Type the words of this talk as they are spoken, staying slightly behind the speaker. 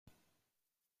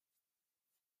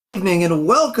Evening and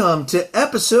welcome to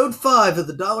episode 5 of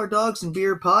the Dollar Dogs and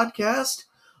Beer podcast.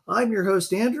 I'm your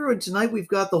host Andrew, and tonight we've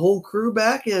got the whole crew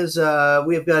back as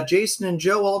we have got Jason and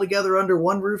Joe all together under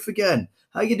one roof again.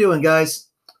 How you doing, guys?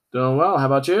 Doing well. How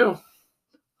about you?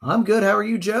 I'm good. How are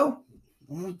you, Joe?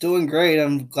 I'm doing great.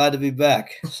 I'm glad to be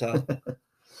back. So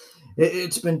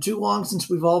It's been too long since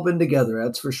we've all been together,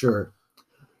 that's for sure.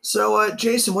 So,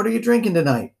 Jason, what are you drinking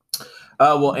tonight?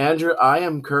 Well, Andrew, I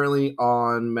am currently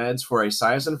on meds for a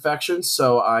sinus infection,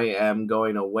 so I am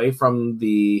going away from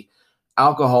the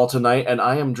alcohol tonight, and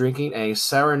I am drinking a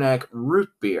Saranac root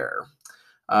beer.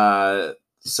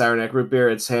 Saranac root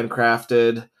beer, it's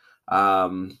handcrafted.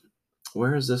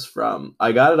 Where is this from?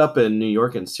 I got it up in New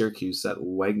York and Syracuse at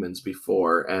Wegmans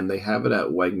before, and they have it at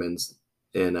Wegmans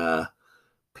in PA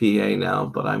now,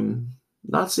 but I'm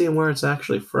not seeing where it's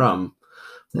actually from.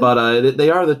 But they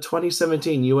are the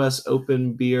 2017 U.S.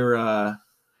 Open Beer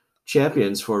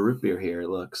champions for root beer here, it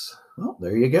looks. Oh,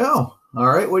 there you go. All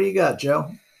right, what do you got,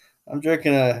 Joe? I'm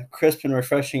drinking a crisp and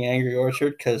refreshing Angry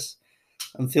Orchard because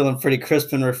I'm feeling pretty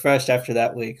crisp and refreshed after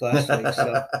that week last week.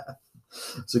 So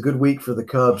It's a good week for the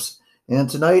Cubs. And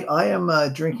tonight I am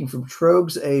drinking from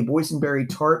Trogs a boysenberry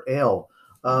tart ale.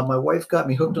 My wife got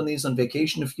me hooked on these on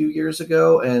vacation a few years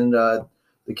ago, and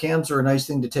the cans are a nice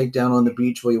thing to take down on the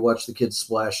beach while you watch the kids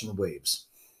splash in the waves.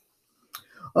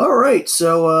 All right,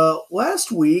 so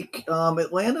last week,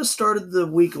 Atlanta started the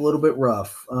week a little bit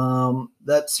rough.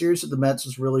 That series with the Mets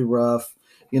was really rough.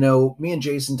 You know, me and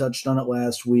Jason touched on it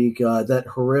last week. That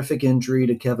horrific injury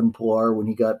to Kevin Pillar when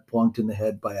he got plunked in the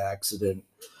head by accident.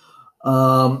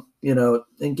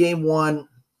 In game one,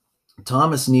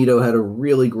 Thomas Nido had a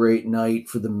really great night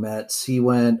for the Mets. He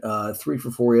went 3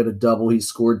 for 4. He had a double. He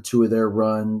scored 2 of their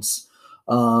runs.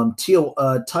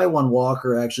 Taiwan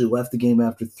Walker actually left the game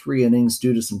after 3 innings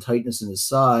due to some tightness in his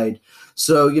side.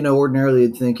 So, ordinarily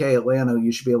you'd think, hey, Atlanta,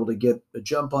 you should be able to get a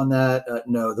jump on that.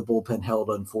 No, the bullpen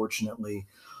held, unfortunately.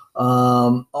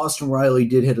 Austin Riley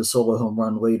did hit a solo home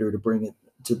run later to bring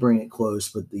it close,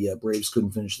 but the Braves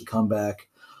couldn't finish the comeback.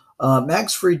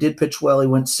 Max Fried did pitch well. He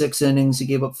went 6 innings. He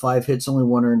gave up 5 hits, only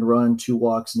 1 earned run, 2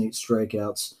 walks, and 8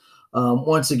 strikeouts.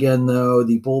 Once again, though,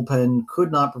 the bullpen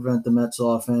could not prevent the Mets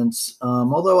offense.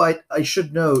 Although I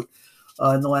should note,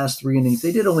 in the last 3 innings,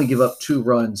 they did only give up 2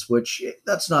 runs, which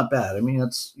that's not bad. I mean,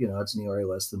 that's an ERA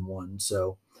less than 1,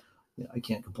 so I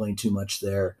can't complain too much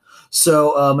there.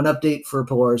 So an update for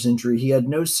Pillar's injury. He had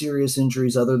no serious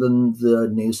injuries other than the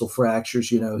nasal fractures.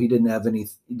 He didn't have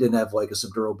like a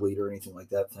subdural bleed or anything like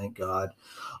that, thank God.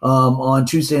 On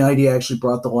Tuesday night, he actually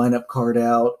brought the lineup card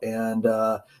out, and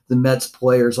the Mets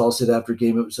players all said after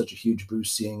game it was such a huge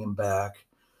boost seeing him back.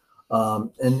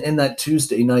 And in that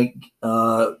Tuesday night,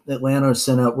 Atlanta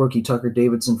sent out rookie Tucker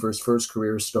Davidson for his first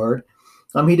career start.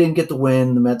 He didn't get the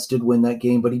win. The Mets did win that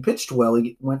game, but he pitched well.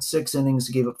 He went 6 innings.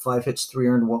 He gave up 5 hits, 3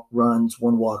 earned runs,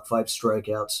 1 walk, 5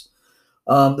 strikeouts.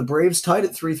 The Braves tied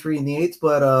at 3-3 in the 8th,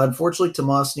 but unfortunately,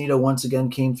 Tomas Nido once again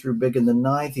came through big in the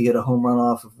 9th. He hit a home run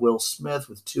off of Will Smith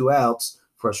with 2 outs,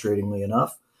 frustratingly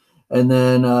enough. And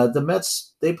then the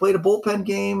Mets, they played a bullpen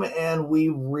game, and we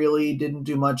really didn't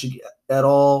do much at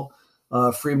all.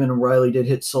 Freeman and Riley did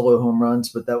hit solo home runs,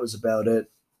 but that was about it.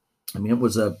 I mean, it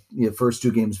was first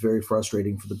 2 games very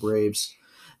frustrating for the Braves.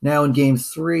 Now in game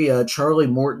 3, Charlie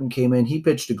Morton came in. He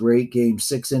pitched a great game,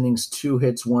 6 innings, 2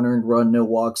 hits, 1 earned run, no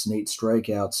walks, and 8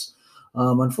 strikeouts.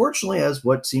 Unfortunately, as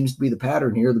what seems to be the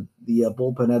pattern here, the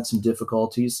bullpen had some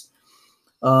difficulties.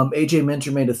 A.J.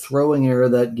 Minter made a throwing error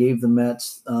that gave the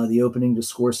Mets the opening to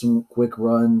score some quick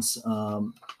runs.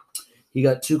 He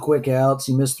got 2 quick outs.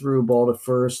 He missed through a ball to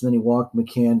first, and then he walked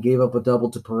McCann, gave up a double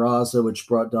to Peraza, which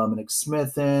brought Dominic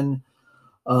Smith in.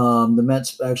 The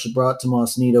Mets actually brought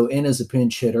Tomas Nido in as a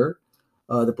pinch hitter.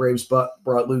 The Braves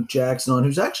brought Luke Jackson on,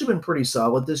 who's actually been pretty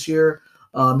solid this year.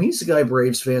 He's the guy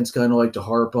Braves fans kind of like to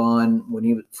harp on when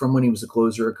he was a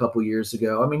closer a couple years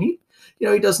ago. I mean,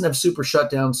 he doesn't have super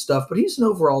shutdown stuff, but he's an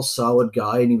overall solid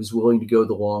guy, and he was willing to go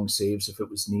the long saves if it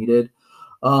was needed.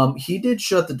 He did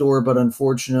shut the door, but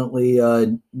unfortunately,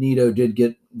 Nido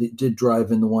did drive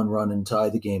in the 1 run and tie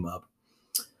the game up.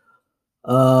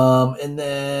 And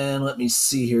then let me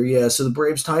see here. Yeah, so the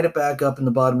Braves tied it back up in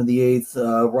the bottom of the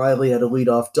 8th. Riley had a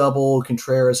leadoff double.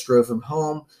 Contreras drove him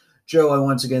home. Joe, I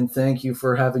once again thank you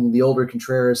for having the older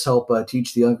Contreras help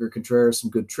teach the younger Contreras some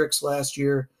good tricks last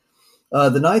year.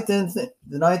 The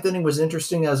ninth inning was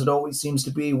interesting, as it always seems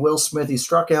to be. Will Smith, he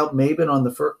struck out Maben on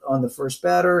the first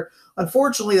batter.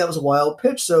 Unfortunately, that was a wild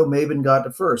pitch, so Maben got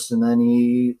to first, and then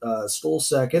he stole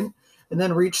second, and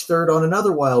then reached third on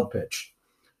another wild pitch.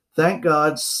 Thank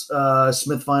God,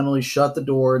 Smith finally shut the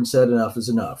door and said enough is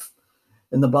enough.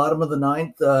 In the bottom of the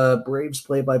ninth, Braves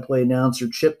play-by-play announcer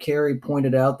Chip Carey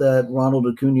pointed out that Ronald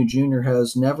Acuna Jr.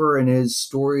 has never in his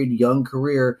storied young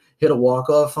career hit a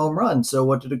walk-off home run. So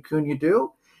what did Acuna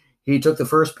do? He took the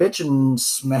first pitch and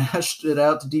smashed it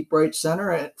out to deep right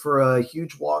center for a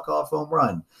huge walk-off home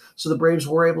run. So the Braves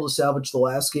were able to salvage the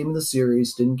last game of the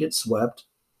series, didn't get swept.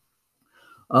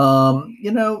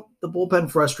 The bullpen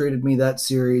frustrated me that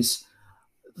series,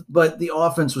 but the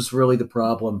offense was really the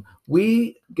problem.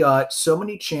 We got so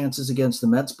many chances against the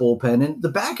Mets bullpen, and the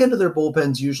back end of their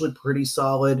bullpen is usually pretty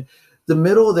solid. The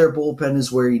middle of their bullpen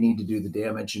is where you need to do the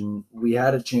damage, and we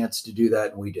had a chance to do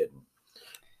that, and we didn't.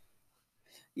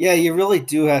 Yeah, you really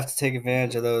do have to take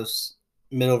advantage of those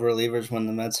middle relievers when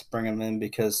the Mets bring them in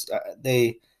because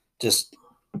they just,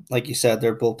 like you said,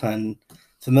 their bullpen.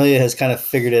 Familia has kind of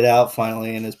figured it out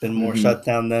finally and has been more shut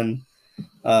down than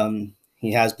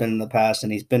he has been in the past,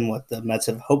 and he's been what the Mets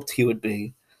have hoped he would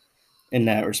be in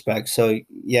that respect. So,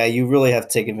 yeah, you really have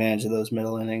to take advantage of those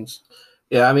middle innings.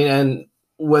 Yeah, I mean, and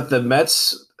with the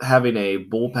Mets having a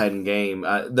bullpen game,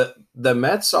 the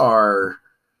Mets are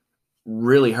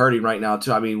really hurting right now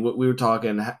too. I mean, we were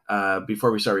talking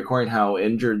before we started recording how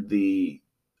injured the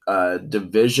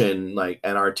division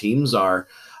and our teams are.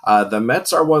 The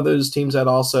Mets are one of those teams that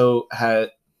also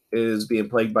is being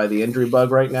plagued by the injury bug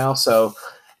right now. So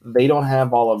they don't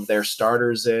have all of their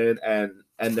starters in,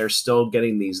 and they're still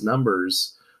getting these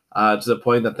numbers to the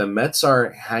point that the Mets are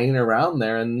hanging around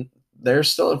there, and they're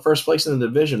still in first place in the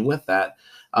division with that.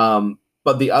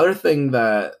 But the other thing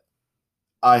that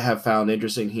I have found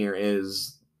interesting here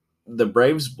is the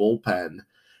Braves bullpen.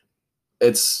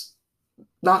 It's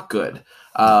not good.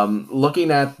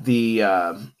 Looking at the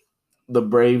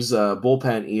Braves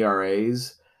bullpen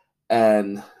ERAs,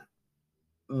 and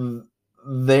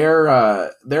their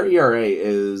ERA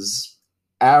is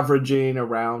averaging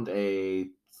around a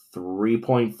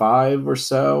 3.5 or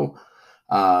so.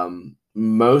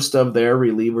 Most of their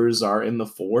relievers are in the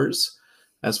fours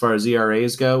as far as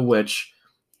ERAs go, which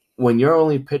when you're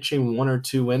only pitching 1 or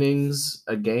 2 innings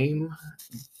a game,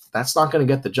 that's not going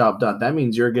to get the job done. That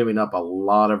means you're giving up a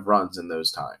lot of runs in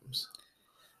those times.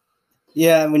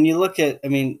 Yeah, when you look at,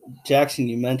 Jackson,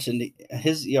 you mentioned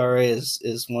his ERA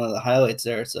is one of the highlights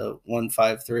there. It's a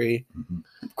 1.53.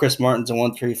 Chris Martin's a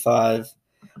 1.35.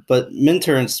 But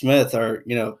Minter and Smith are,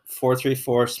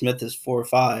 4.34. Smith is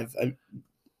 4.5.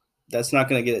 That's not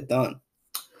going to get it done.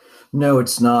 No,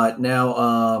 it's not.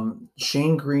 Now,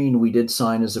 Shane Green, we did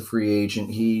sign as a free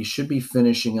agent. He should be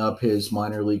finishing up his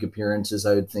minor league appearances,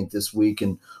 I would think, this week,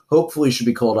 and hopefully should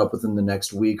be called up within the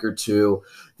next week or two.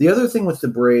 The other thing with the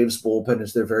Braves bullpen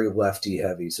is they're very lefty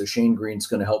heavy. So Shane Green's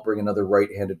going to help bring another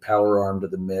right-handed power arm to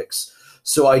the mix.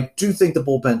 So I do think the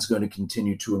bullpen's going to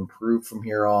continue to improve from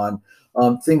here on.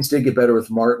 Things did get better with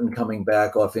Martin coming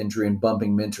back off injury and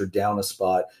bumping Minter down a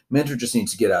spot. Minter just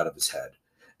needs to get out of his head.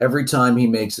 Every time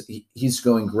he's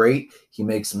going great, he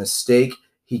makes a mistake.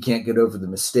 He can't get over the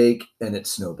mistake, and it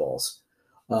snowballs.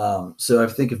 So I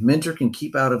think if Minter can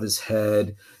keep out of his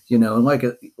head, and like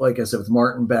I said, with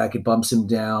Martin back, it bumps him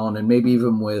down, and maybe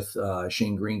even with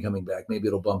Shane Green coming back, maybe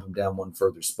it'll bump him down one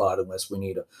further spot unless we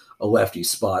need a lefty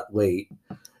spot late.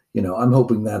 I'm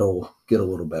hoping that'll get a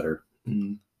little better.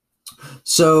 Mm-hmm.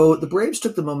 So the Braves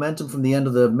took the momentum from the end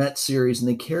of the Mets series, and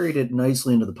they carried it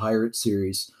nicely into the Pirates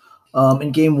series.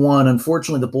 In game one,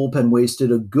 unfortunately, the bullpen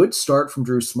wasted a good start from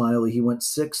Drew Smiley. He went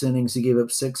 6 innings. He gave up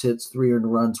 6 hits, 3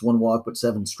 earned runs, 1 walk, but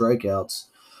 7 strikeouts.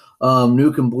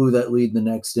 Newcomb blew that lead in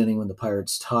the next inning when the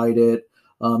Pirates tied it.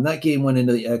 That game went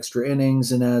into the extra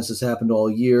innings, and as has happened all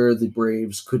year, the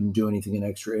Braves couldn't do anything in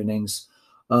extra innings.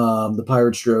 The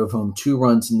Pirates drove home 2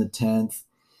 runs in the 10th.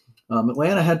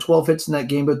 Atlanta had 12 hits in that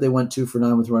game, but they went 2 for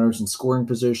 9 with runners in scoring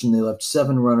position. They left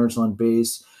 7 runners on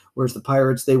base. Whereas the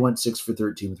Pirates, they went 6 for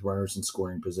 13 with runners in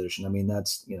scoring position.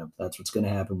 That's what's going to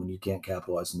happen when you can't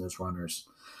capitalize on those runners.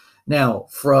 Now,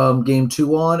 from game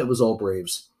 2 on, it was all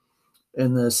Braves.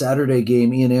 In the Saturday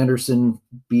game, Ian Anderson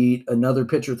beat another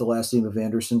pitcher with the last name of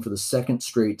Anderson for the second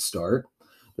straight start.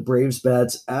 The Braves'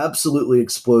 bats absolutely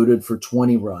exploded for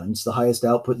 20 runs, the highest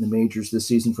output in the majors this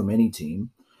season from any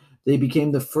team. They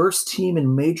became the first team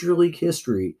in Major League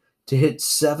history to hit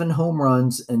 7 home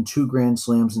runs and 2 grand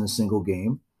slams in a single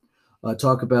game.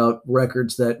 Talk about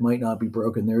records that might not be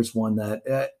broken. There's one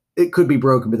that it could be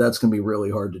broken, but that's going to be really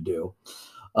hard to do.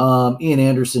 Ian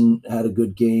Anderson had a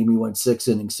good game. He went 6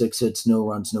 innings, 6 hits, no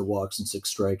runs, no walks, and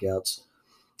 6 strikeouts.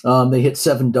 They hit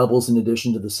 7 doubles in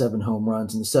addition to the 7 home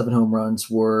runs, and the 7 home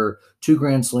runs were 2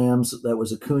 grand slams. That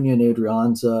was Acuna and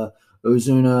Adrianza,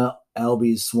 Ozuna,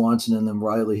 Albies, Swanson, and then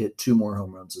Riley hit 2 more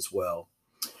home runs as well.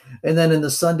 And then in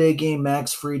the Sunday game,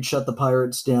 Max Fried shut the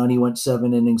Pirates down. He went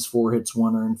 7 innings, 4 hits,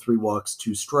 1 earned, 3 walks,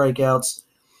 2 strikeouts.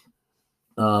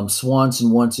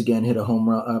 Swanson once again hit a home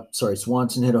run.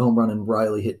 Swanson hit a home run, and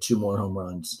Riley hit 2 more home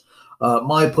runs.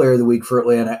 My player of the week for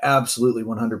Atlanta, absolutely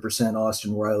 100%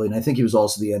 Austin Riley, and I think he was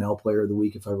also the NL player of the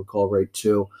week, if I recall right,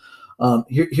 too.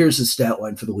 Here's his stat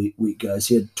line for the week, guys.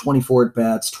 He had 24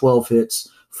 at-bats, 12 hits,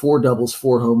 4 doubles,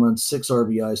 4 home runs, 6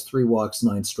 RBIs, 3 walks,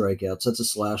 9 strikeouts. That's a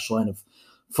slash line of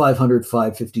 500,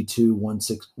 552,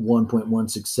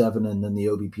 1.167, and then the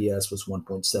OBPS was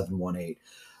 1.718.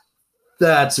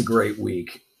 That's a great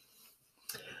week.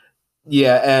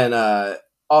 Yeah, and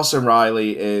Austin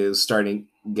Riley is starting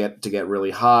to get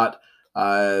really hot.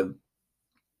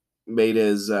 Made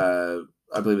his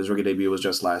I believe his rookie debut was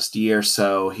just last year,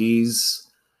 so he's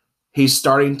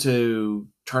starting to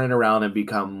turn it around and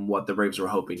become what the Braves were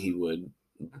hoping he would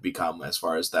become as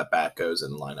far as that bat goes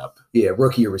in the lineup. Yeah,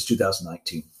 rookie year was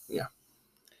 2019. Yeah.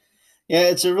 Yeah,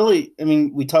 it's a really, I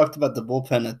mean, we talked about the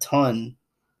bullpen a ton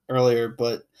earlier,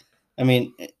 but I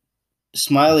mean,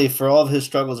 Smiley, for all of his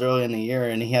struggles early in the year,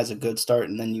 and he has a good start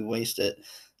and then you waste it,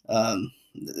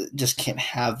 just can't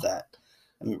have that.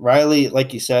 I mean, Riley,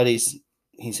 like you said, he's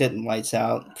hitting lights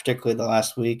out, particularly the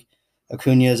last week.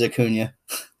 Acuna is Acuna.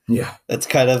 Yeah. That's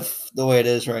kind of the way it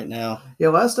is right now. Yeah,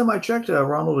 last time I checked,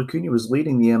 Ronald Acuna was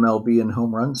leading the MLB in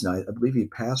home runs now. I believe he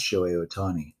passed Shohei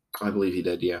Ohtani. I believe he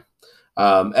did, yeah.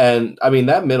 And I mean,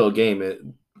 that middle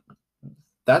game,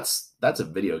 that's a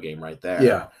video game right there.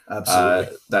 Yeah,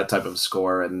 absolutely. That type of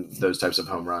score and those types of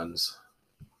home runs.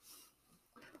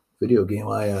 Video game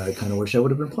I kind of wish I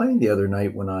would have been playing the other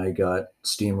night when I got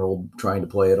steamrolled trying to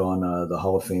play it on the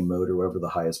Hall of Fame mode or whatever the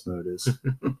highest mode is.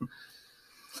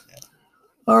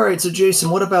 All right, so Jason,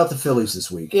 what about the Phillies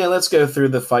this week? Yeah, let's go through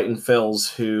the fighting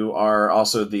Phils, who are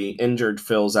also the injured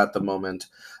Phils at the moment.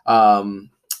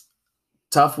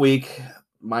 Tough week.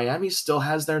 Miami still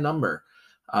has their number.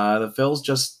 The Phils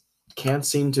just can't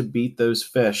seem to beat those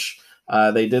fish.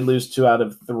 They did lose 2 out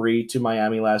of 3 to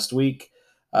Miami last week.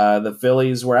 The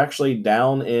Phillies were actually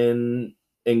down in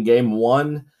game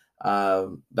 1.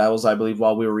 That was, I believe,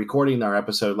 while we were recording our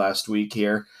episode last week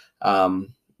here.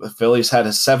 The Phillies had a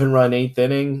 7-run 8th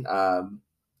inning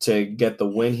to get the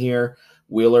win here.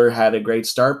 Wheeler had a great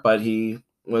start, but he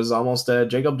was almost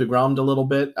Jacob deGrommed a little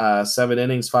bit. 7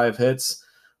 innings, 5 hits.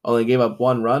 Only gave up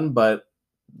 1 run, but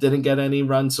didn't get any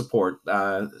run support.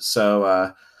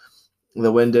 So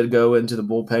the win did go into the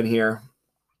bullpen here.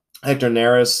 Hector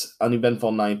Neris,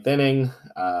 uneventful 9th inning.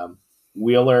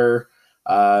 Wheeler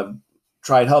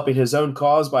tried helping his own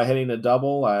cause by hitting a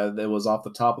double that was off the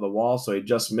top of the wall, so he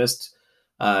just missed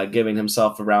giving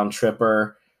himself a round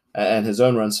tripper and his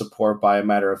own run support by a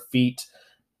matter of feet.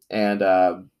 And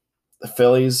the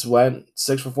Phillies went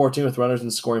 6 for 14 with runners in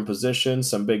scoring position,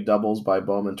 some big doubles by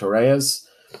Bowman Torres.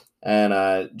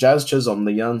 And Jazz Chisholm,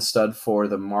 the young stud for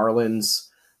the Marlins,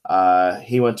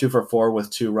 he went 2 for 4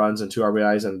 with 2 runs and 2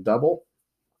 RBIs and a double.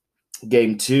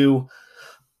 Game 2,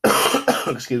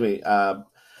 excuse me,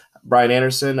 Brian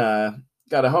Anderson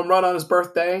got a home run on his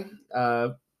birthday,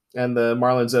 and the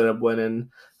Marlins ended up winning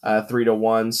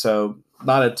 3-1. So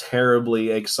not a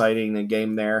terribly exciting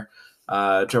game there.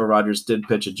 Trevor Rogers did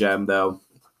pitch a gem, though.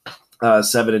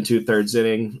 7 2/3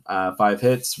 inning, 5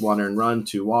 hits, 1 earned run,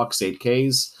 2 walks, 8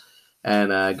 Ks.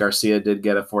 And Garcia did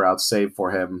get a 4-out save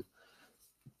for him.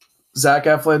 Zach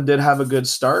Eflin did have a good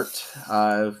start.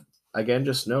 Again,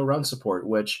 just no run support,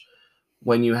 which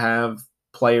when you have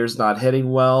players not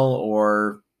hitting well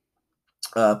or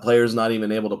players not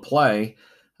even able to play,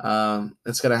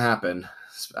 it's going to happen.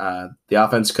 The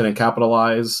offense couldn't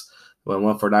capitalize. Went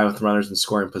 1 for 9 with runners in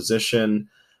scoring position.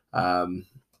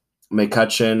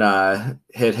 McCutcheon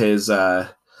hit his, I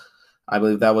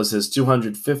believe that was his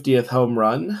 250th home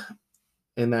run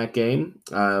in that game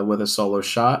with a solo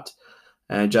shot.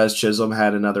 And Jazz Chisholm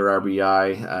had another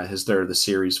RBI, his 3rd of the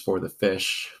series for the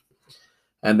Fish.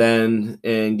 And then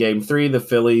in Game 3, the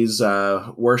Phillies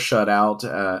were shut out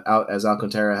as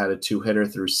Alcantara had a 2-hitter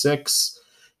through 6.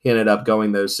 He ended up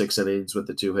going those 6 innings with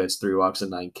the 2 hits, 3 walks,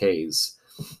 and 9 Ks.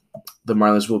 The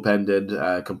Marlins bullpen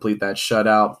did complete that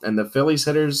shutout, and the Phillies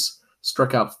hitters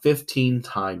struck out 15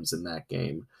 times in that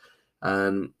game.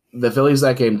 And the Phillies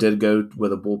that game did go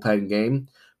with a bullpen game,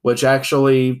 which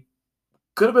actually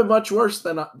could have been much worse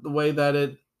than the way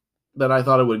that I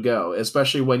thought it would go,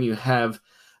 especially when you have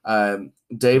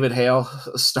David Hale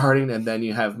starting and then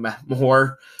you have Matt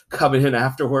Moore coming in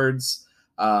afterwards.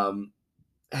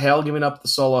 Hale giving up the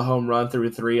solo home run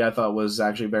through 3 I thought was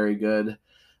actually very good.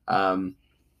 When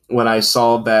I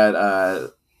saw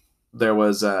that there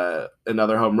was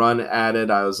another home run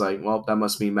added. I was like, well, that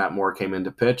must mean Matt Moore came in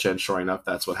to pitch, and sure enough,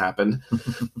 that's what happened.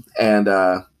 and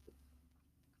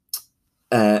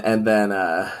then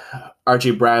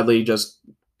Archie Bradley just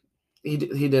he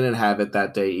didn't have it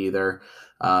that day either.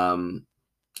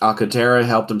 Alcantara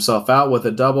helped himself out with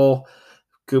a double.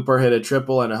 Cooper hit a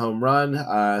triple and a home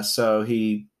run, so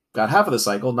he got half of the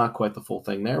cycle, not quite the full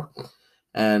thing there.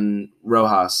 And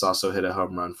Rojas also hit a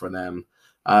home run for them.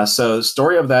 So the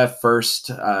story of that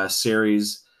first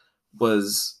series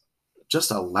was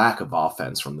just a lack of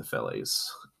offense from the Phillies.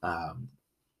 And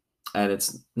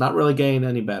it's not really getting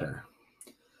any better.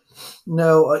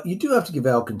 No, you do have to give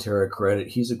Alcantara credit.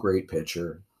 He's a great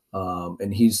pitcher,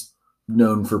 and he's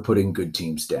known for putting good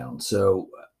teams down. So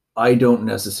I don't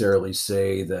necessarily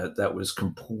say that that was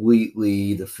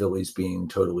completely the Phillies being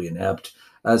totally inept,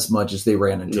 as much as they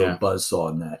ran into a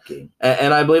buzzsaw in that game.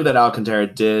 And I believe that Alcantara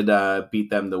did beat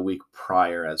them the week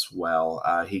prior as well.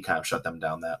 He kind of shut them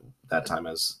down that time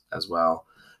as well.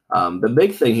 The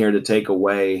big thing here to take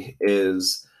away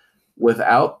is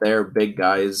without their big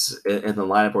guys in the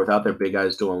lineup, or without their big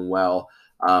guys doing well,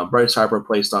 Bryce Harper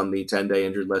placed on the 10-day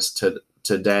injured list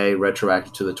today,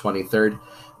 retroactive to the 23rd,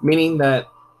 meaning that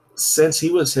since he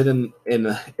was hit in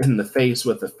the face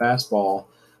with the fastball,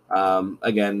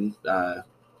 again,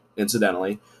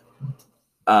 incidentally,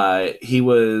 he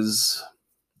was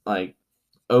like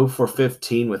 0 for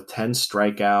 15 with 10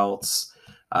 strikeouts.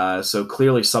 So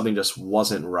clearly something just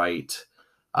wasn't right.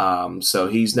 So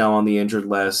he's now on the injured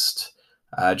list.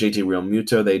 JT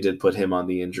Realmuto, they did put him on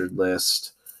the injured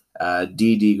list.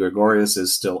 D.D. Gregorius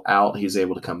is still out. He's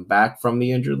able to come back from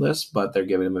the injured list, but they're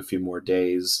giving him a few more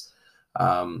days.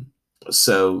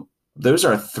 So those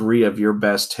are three of your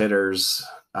best hitters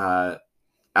out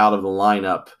of the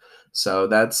lineup. So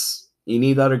you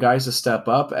need other guys to step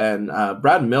up. And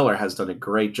Brad Miller has done a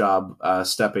great job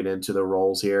stepping into the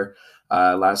roles here.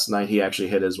 Last night, he actually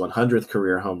hit his 100th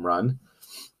career home run.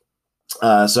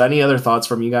 So any other thoughts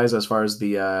from you guys as far as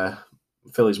the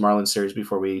Phillies-Marlins series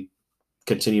before we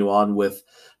continue on with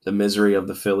the misery of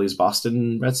the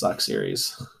Phillies-Boston Red Sox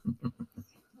series?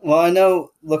 Well, I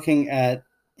know looking at,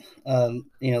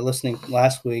 listening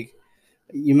last week,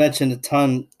 you mentioned a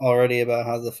ton already about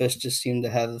how the Fish just seem to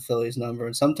have the Phillies number.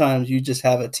 And sometimes you just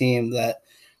have a team that,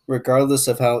 regardless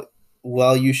of how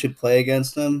well you should play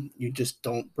against them, you just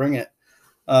don't bring it.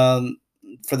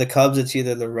 For the Cubs, it's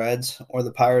either the Reds or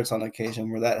the Pirates on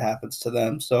occasion where that happens to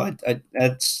them. So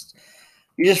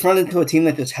you just run into a team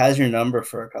that just has your number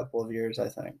for a couple of years, I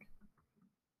think.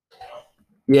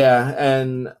 Yeah,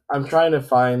 and I'm trying to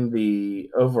find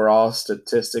the overall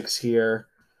statistics here.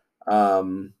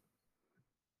 The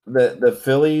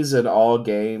Phillies in all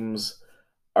games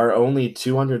are only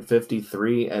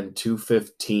 253 and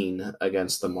 215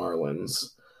 against the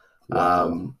Marlins.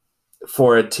 Wow.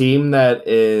 For a team that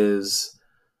is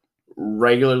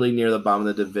regularly near the bottom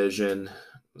of the division,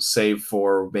 save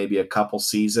for maybe a couple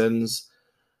seasons,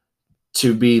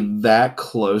 to be that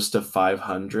close to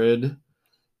 500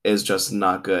 is just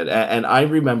not good. And I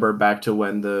remember back to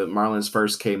when the Marlins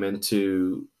first came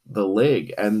into the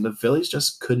league, and the Phillies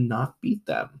just could not beat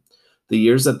them. The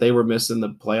years that they were missing the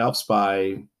playoffs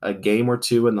by a game or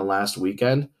two in the last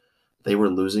weekend, they were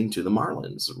losing to the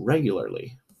Marlins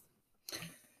regularly.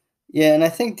 Yeah, and I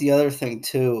think the other thing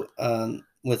too,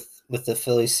 with the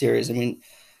Phillies series, I mean,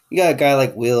 you got a guy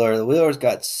like Wheeler. The Wheeler's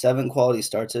got 7 quality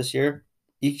starts this year.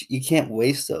 You can't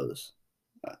waste those,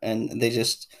 and they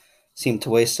just seem to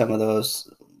waste some of those.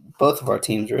 Both of our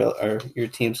teams, or your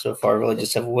team so far, really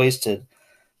just have wasted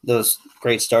those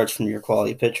great starts from your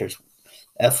quality pitchers.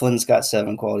 Eflin's got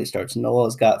 7 quality starts.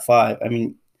 Nola's got 5. I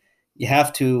mean, you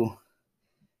have to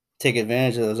take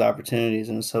advantage of those opportunities,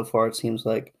 and so far it seems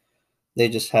like they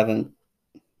just haven't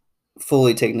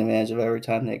fully taken advantage of every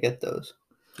time they get those.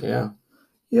 Yeah.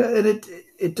 Yeah, and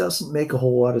it doesn't make a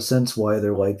whole lot of sense why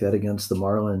they're like that against the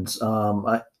Marlins.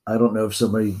 I don't know if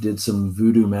somebody did some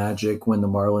voodoo magic when the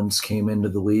Marlins came into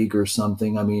the league or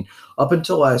something. I mean, up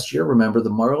until last year, remember,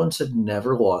 the Marlins had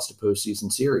never lost a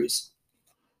postseason series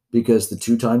because the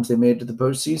 2 times they made it to the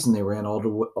postseason, they ran all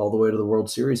the way to the World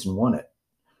Series and won it.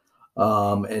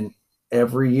 And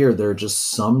every year there are just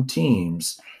some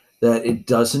teams that it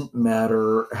doesn't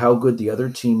matter how good the other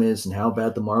team is and how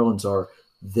bad the Marlins are,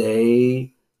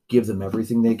 they give them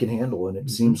everything they can handle. And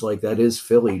it seems like that is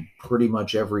Philly pretty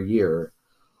much every year.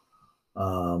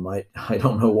 I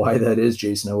don't know why that is,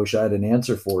 Jason. I wish I had an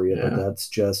answer for you, but that's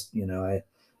just, and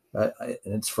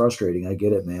it's frustrating. I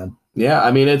get it, man. Yeah,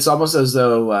 I mean, it's almost as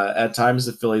though at times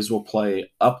the Phillies will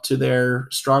play up to their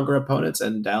stronger opponents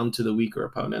and down to the weaker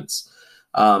opponents.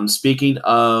 Speaking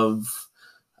of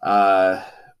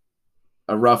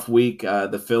a rough week.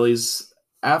 The Phillies,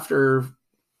 after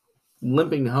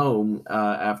limping home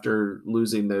after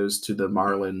losing those to the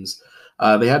Marlins,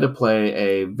 they had to play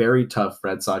a very tough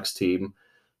Red Sox team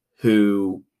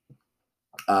who,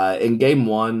 in game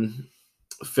one,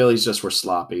 Phillies just were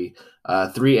sloppy.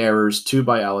 3 errors, 2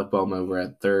 by Alec Bohm over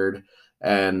at third,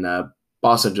 and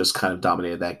Boston just kind of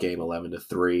dominated that game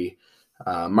 11-3.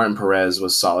 Martin Perez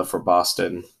was solid for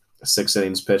Boston. 6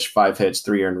 innings pitched, 5 hits,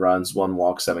 3 earned runs, 1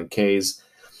 walk, 7 Ks.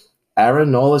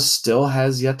 Aaron Nola still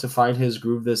has yet to find his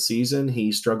groove this season.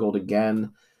 He struggled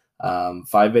again. 5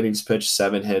 innings pitched,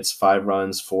 7 hits, 5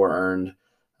 runs, 4 earned,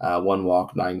 1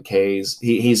 walk, 9 Ks.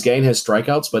 He's getting his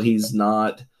strikeouts, but he's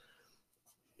not.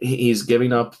 He's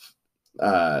giving up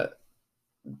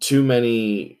too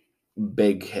many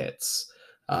big hits.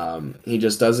 He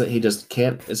just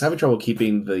can't. Is having trouble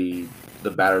keeping the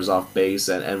batters off base,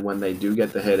 and when they do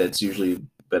get the hit, it's usually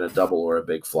been a double or a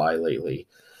big fly lately.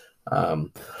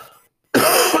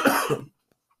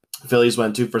 Phillies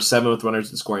went 2 for 7 with runners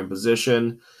in scoring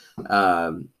position. 2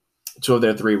 of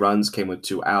their 3 runs came with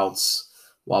 2 outs,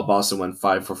 while Boston went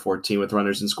 5 for 14 with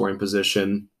runners in scoring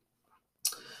position.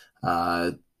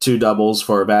 2 doubles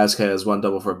for Vasquez, 1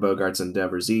 double for Bogarts and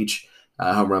Devers each.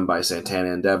 Home run by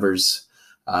Santana and Devers.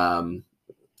 Game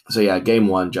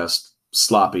 1 just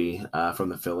sloppy from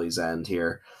the Phillies' end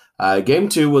here. Game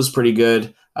 2 was pretty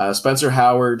good. Spencer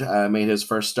Howard made his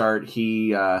first start.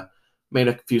 He made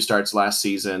a few starts last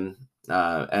season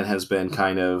and has been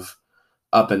kind of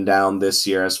up and down this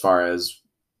year as far as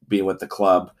being with the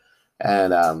club.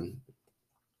 And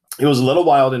he was a little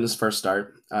wild in his first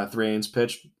start. 3 innings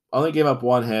pitched. Only gave up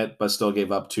 1 hit, but still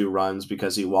gave up 2 runs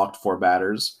because he walked 4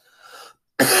 batters.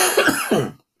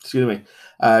 Excuse me.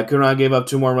 Kunran gave up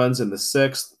 2 more runs in the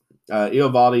 6th.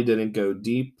 Eovaldi didn't go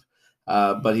deep,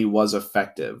 but he was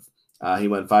effective. He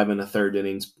went 5 1/3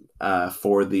 innings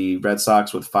for the Red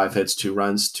Sox with 5 hits, 2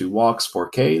 runs, 2 walks, 4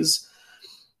 Ks,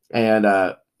 and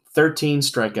 13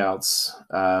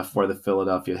 strikeouts for the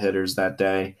Philadelphia hitters that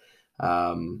day.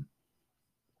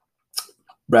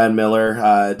 Brad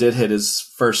Miller did hit his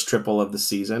first triple of the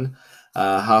season.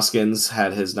 Hoskins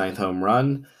had his 9th home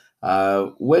run,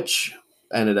 which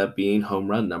ended up being home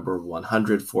run number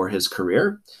 100 for his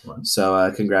career. Wow.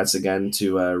 So congrats again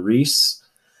to Reese.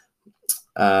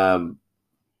 Boston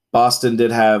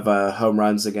did have home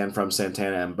runs again from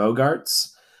Santana and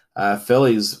Bogarts.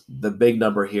 Phillies, the big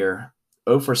number here,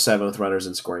 0 for 7 with runners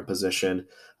in scoring position.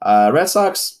 Red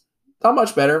Sox, not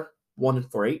much better, 1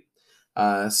 for 8.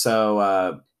 Not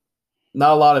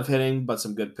a lot of hitting, but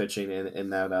some good pitching in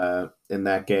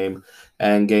that game.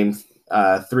 And game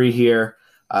 3 here,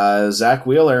 Zach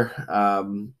Wheeler,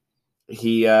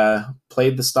 he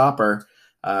played the stopper,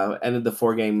 ended the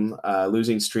 4-game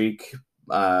losing streak.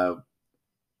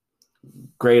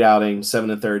 Great outing, 7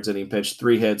 1/3 inning pitched,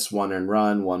 3 hits, 1 earned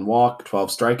run, 1 walk, 12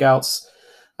 strikeouts.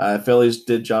 Phillies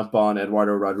did jump on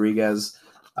Eduardo Rodriguez,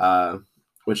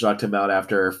 which knocked him out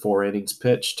after 4 innings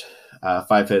pitched.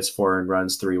 5 hits, 4 earned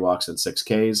runs, 3 walks, and 6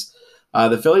 Ks.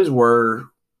 The Phillies were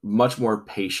much more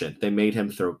patient. They made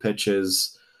him throw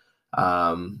pitches.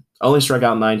 Only struck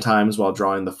out 9 times while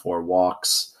drawing the 4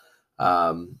 walks.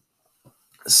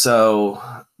 So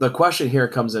the question here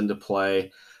comes into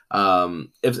play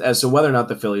as to whether or not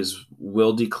the Phillies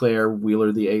will declare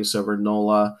Wheeler the ace over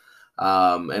Nola,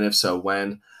 and if so,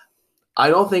 when. I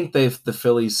don't think the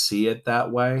Phillies see it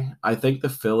that way. I think the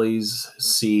Phillies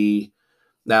see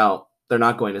now. They're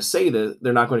not going to say that.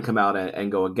 They're not going to come out and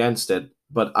go against it.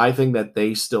 But I think that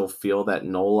they still feel that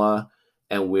Nola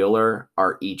and Wheeler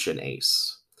are each an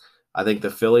ace. I think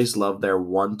the Phillies love their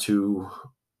 1-2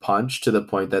 punch to the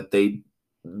point that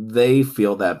they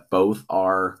feel that both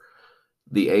are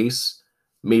the ace.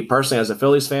 Me personally, as a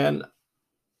Phillies fan,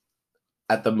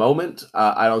 at the moment,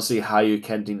 I don't see how you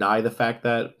can deny the fact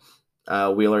that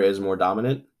Wheeler is more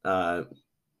dominant.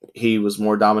 He was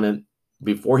more dominant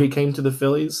before he came to the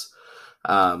Phillies.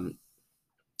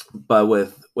 But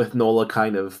with Nola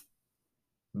kind of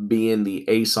being the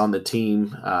ace on the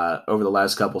team over the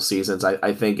last couple seasons,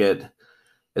 I think it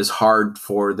is hard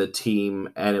for the team,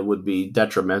 and it would be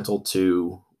detrimental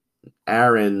to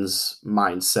Aaron's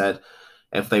mindset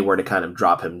if they were to kind of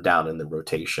drop him down in the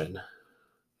rotation.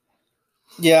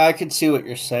 Yeah, I could see what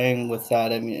you're saying with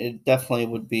that. I mean, it definitely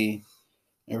would be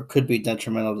or could be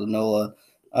detrimental to Nola.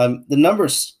 The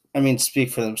numbers, speak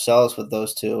for themselves with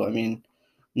those two.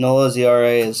 Nola's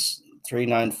ERA is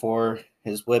 3.94.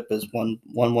 His WHIP is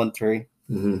 1.13.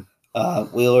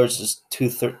 Mm-hmm. Wheeler's is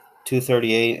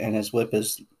 2.38, and his WHIP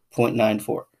is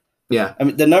 0.94. Yeah.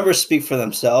 The numbers speak for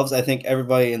themselves. I think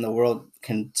everybody in the world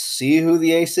can see who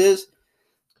the ace is.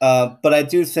 But I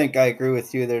do think I agree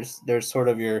with you. There's sort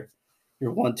of your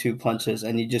your 1-2 punches,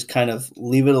 and you just kind of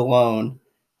leave it alone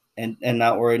and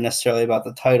not worry necessarily about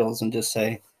the titles and just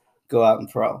say, go out and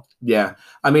throw. Yeah,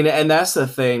 I mean, and that's the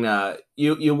thing.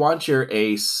 You want your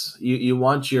ace, you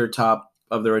want your top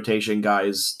of the rotation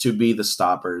guys to be the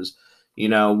stoppers.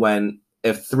 When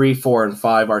if 3, 4, and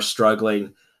 5 are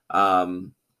struggling,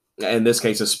 in this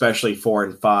case, especially 4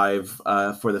 and 5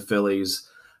 for the Phillies,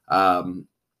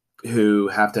 who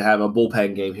have to have a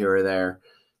bullpen game here or there,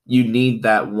 you need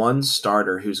that one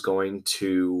starter who's going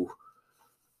to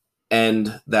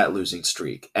end that losing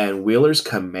streak. And Wheeler's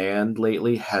command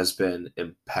lately has been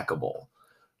impeccable.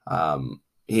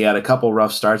 He had a couple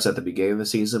rough starts at the beginning of the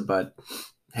season, but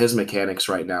his mechanics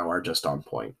right now are just on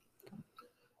point.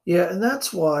 Yeah, and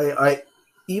that's why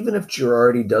even if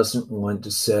Girardi doesn't want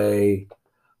to say,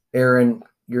 Aaron,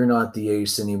 you're not the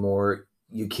ace anymore,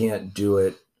 you can't do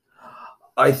it,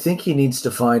 I think he needs to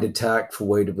find a tactful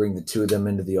way to bring the two of them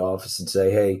into the office and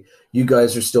say, hey, you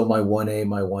guys are still my 1A,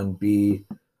 my 1B.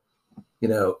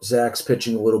 Zach's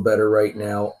pitching a little better right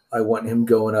now. I want him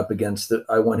going up against the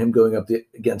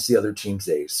other team's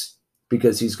ace,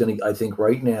 because I think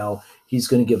right now he's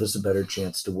going to give us a better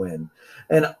chance to win.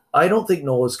 And I don't think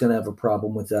Nola's going to have a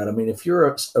problem with that. I mean, if you're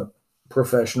a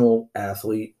professional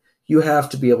athlete, you have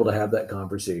to be able to have that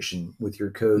conversation with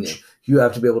your coach. Yeah. You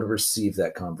have to be able to receive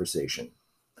that conversation.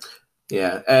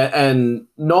 Yeah, and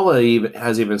Nola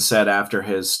has even said after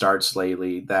his starts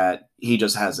lately that he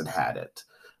just hasn't had it.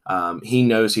 He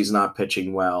knows he's not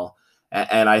pitching well.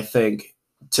 And I think,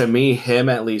 to me, him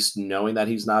at least knowing that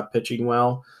he's not pitching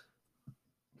well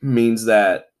means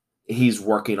that he's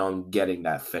working on getting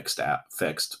that fixed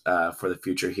for the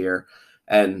future here.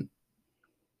 And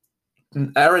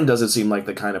Aaron doesn't seem like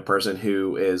the kind of person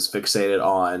who is fixated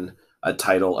on a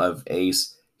title of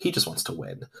ace. He just wants to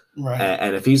win. Right.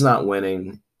 And if he's not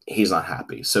winning, he's not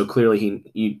happy. So clearly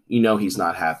he's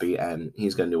not happy, and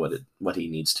he's going to do what he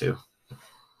needs to.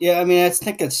 Yeah, I mean, I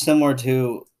think it's similar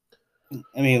to,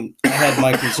 I had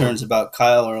my concerns about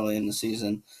Kyle early in the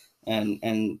season,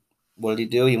 and what did he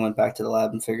do? He went back to the lab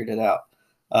and figured it out.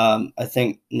 I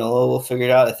think Nola will figure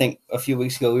it out. I think a few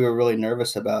weeks ago we were really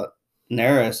nervous about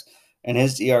Neris, and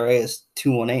his ERA is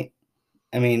 2.18.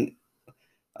 I mean,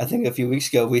 I think a few weeks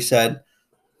ago we said,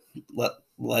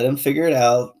 let him figure it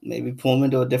out, maybe pull him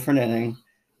into a different inning,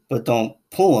 but don't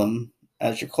pull him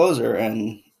as your closer,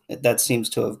 and that seems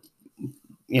to have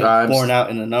borne out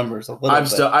in the numbers a little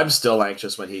bit. I'm still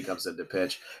anxious when he comes in to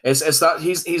pitch. It's not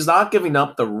he's not giving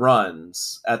up the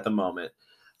runs at the moment.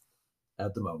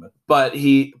 But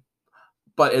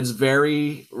it's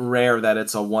very rare that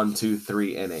it's a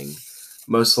 1-2-3 inning.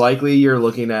 Most likely you're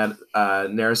looking at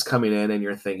Neris coming in and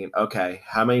you're thinking, okay,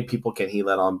 how many people can he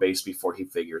let on base before he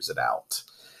figures it out?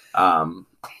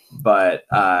 But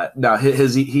no,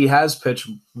 he has pitched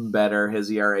better.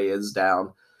 His ERA is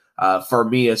down. For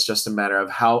me, it's just a matter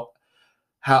of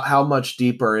how much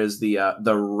deeper is the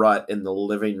rut in the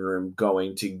living room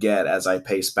going to get as I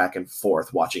pace back and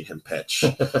forth watching him pitch.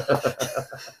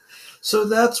 So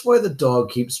that's why the dog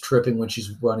keeps tripping when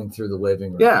she's running through the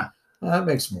living room. Yeah, that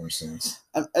makes more sense.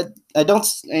 I don't.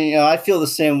 I feel the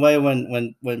same way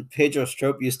when Pedro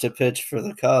Strop used to pitch for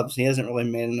the Cubs. He hasn't really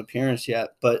made an appearance yet,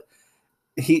 but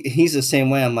he's the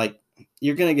same way. I'm like,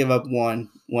 you're going to give up one.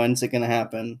 When's it going to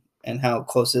happen? And how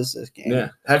close is this game? Yeah,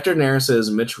 Hector Neris is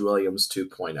Mitch Williams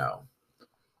 2.0.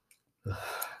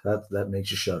 That makes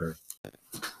you shudder.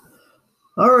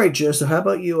 All right, Joe. So how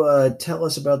about you tell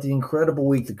us about the incredible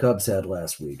week the Cubs had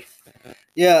last week?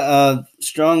 Yeah,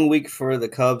 strong week for the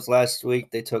Cubs last week.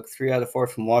 They took 3 out of 4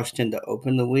 from Washington to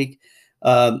open the week.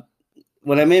 When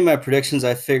I made my predictions,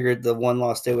 I figured the one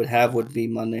loss they would have would be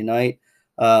Monday night.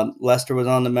 Lester was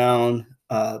on the mound.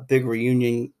 Big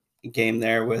reunion game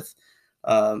there with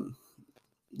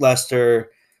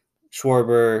Lester,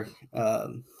 Schwarber,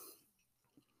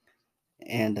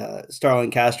 and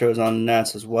Starlin Castro was on the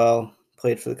Nats as well.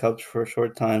 Played for the Cubs for a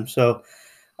short time. So,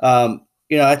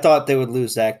 I thought they would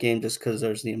lose that game just because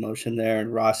there's the emotion there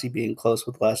and Rossi being close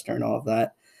with Lester and all of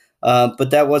that.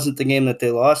 But that wasn't the game that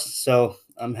they lost, so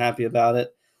I'm happy about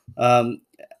it.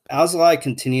 Alzolay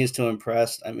continues to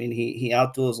impress. I mean, he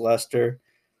outduels Lester.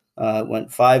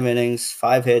 Went 5 innings,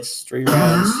 5 hits, 3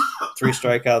 runs, 3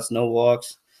 strikeouts, no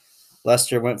walks.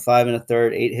 Lester went 5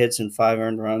 1/3, 8 hits and 5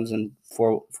 earned runs and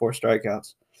 4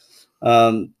 strikeouts.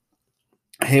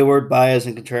 Hayward, Baez,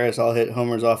 and Contreras all hit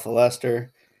homers off of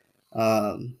Lester.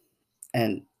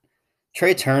 And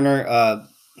Trey Turner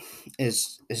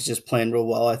is just playing real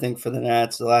well, I think, for the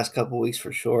Nats the last couple of weeks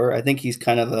for sure. I think he's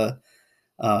kind of a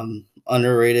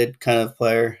underrated kind of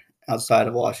player outside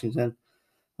of Washington.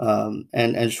 And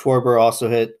Schwarber also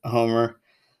hit a homer.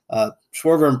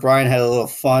 Schwarber and Bryant had a little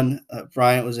fun.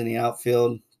 Bryant was in the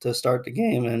outfield to start the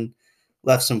game and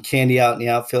left some candy out in the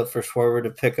outfield for Schwarber to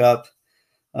pick up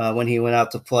when he went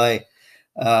out to play.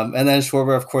 And then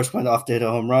Schwarber, of course, went off to hit a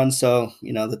home run. So,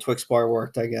 the Twix bar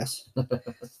worked, I guess,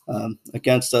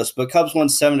 against us. But Cubs won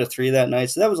 7-3 that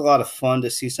night. So that was a lot of fun to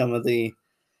see some of the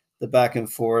back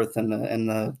and forth and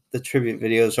the tribute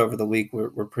videos over the week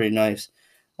were pretty nice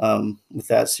with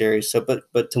that series. So,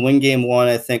 but to win game one,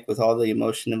 I think with all the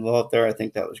emotion involved there, I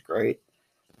think that was great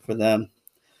for them.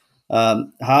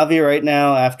 Javi right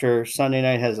now after Sunday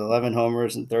night has 11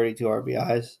 homers and 32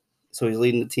 RBIs. So he's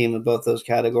leading the team in both those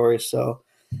categories. So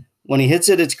when he hits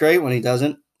it, it's great. When he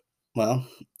doesn't, well,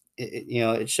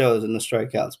 it shows in the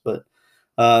strikeouts. But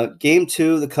game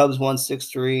two, the Cubs won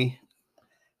 6-3.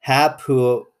 Hap,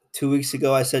 who 2 weeks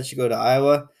ago I said should go to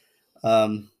Iowa.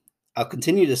 I'll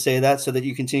continue to say that so that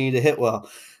you continue to hit well.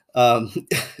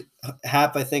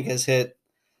 Hap, I think, has hit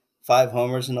 5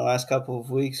 homers in the last couple of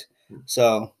weeks.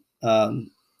 So,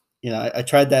 I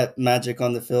tried that magic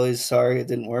on the Phillies. Sorry, it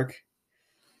didn't work.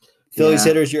 Phillies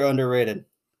hitters, you're underrated.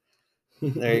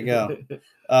 There you go.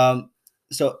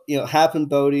 So, Hap and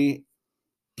Bodie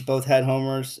both had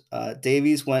homers.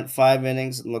 Davies went 5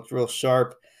 innings and looked real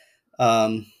sharp.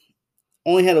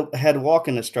 Only had a walk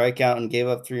and a strikeout and gave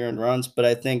up 3 earned runs, but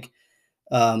I think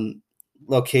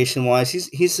location-wise,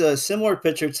 he's a similar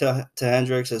pitcher to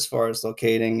Hendricks as far as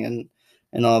locating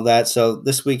and all that. So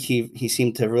this week he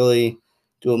seemed to really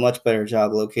do a much better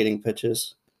job locating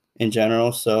pitches in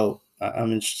general. So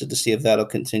I'm interested to see if that'll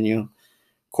continue.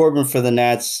 Corbin for the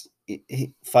Nats,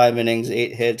 5 innings,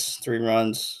 8 hits, 3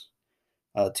 runs,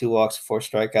 2 walks, 4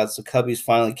 strikeouts. The Cubbies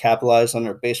finally capitalized on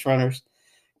their base runners,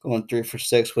 going 3 for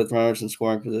 6 with runners in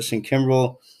scoring position.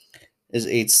 Kimbrel is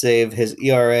 8th save. His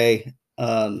ERA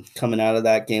coming out of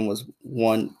that game was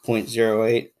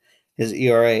 1.08. His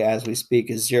ERA, as we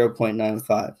speak, is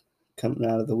 0.95 coming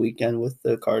out of the weekend with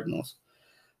the Cardinals.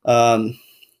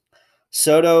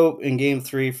 Soto in game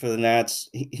 3 for the Nats,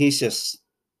 he's just,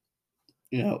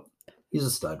 he's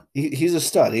a stud. He's a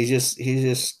stud. He's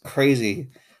just crazy.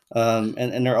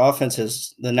 And their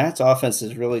offense the Nats offense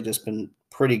has really just been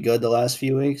pretty good the last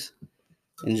few weeks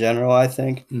in general, I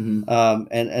think. Mm-hmm.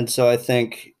 And so I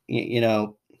think,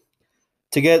 to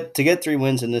get 3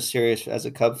 wins in this series as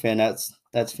a Cub fan,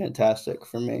 that's fantastic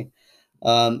for me.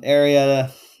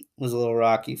 Arrieta was a little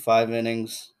rocky, 5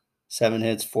 innings, 7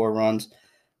 hits, 4 runs.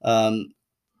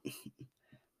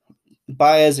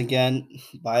 Baez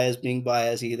being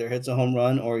Baez, he either hits a home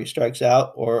run or he strikes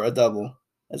out or a double.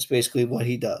 That's basically what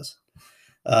he does.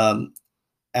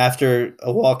 After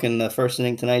a walk in the first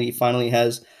inning tonight, he finally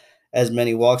has as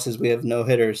many walks as we have no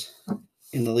hitters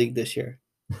in the league this year.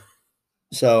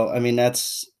 So, I mean,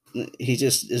 he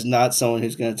just is not someone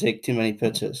who's going to take too many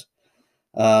pitches.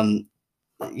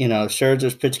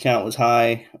 Scherzer's pitch count was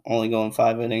high, only going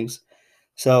 5 innings.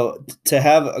 So to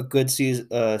have a good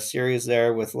series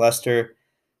there with Lester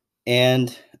and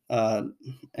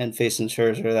facing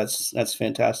Scherzer, that's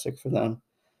fantastic for them.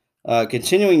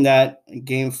 Continuing that,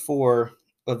 game 4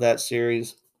 of that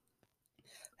series,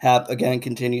 Hap again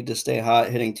continued to stay hot,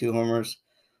 hitting 2 homers,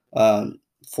 4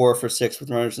 for 6 with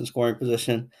runners in scoring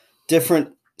position.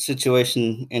 Different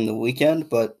situation in the weekend,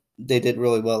 but they did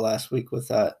really well last week with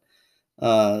that.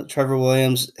 Trevor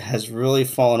Williams has really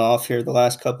fallen off here the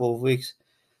last couple of weeks,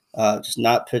 just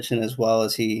not pitching as well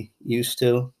as he used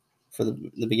to for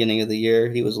the beginning of the year.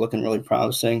 He was looking really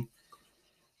promising.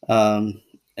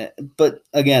 But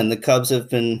again, the Cubs have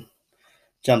been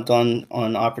jumped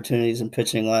on opportunities in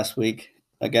pitching last week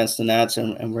against the Nats,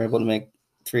 and were able to make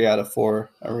 3 out of 4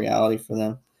 a reality for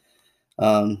them.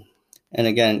 And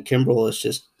again, Kimbrel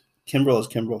is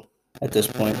Kimbrel at this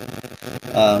point.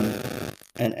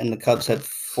 And the Cubs had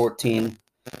 14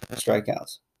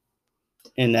 strikeouts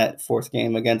in that 4th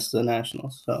game against the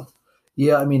Nationals. So,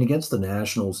 yeah, I mean, against the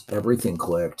Nationals, everything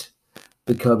clicked.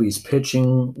 The Cubbies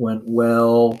pitching went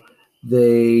well.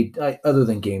 Other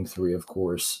than game 3, of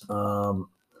course,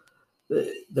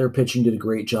 their pitching did a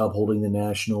great job holding the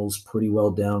Nationals pretty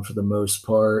well down for the most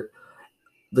part.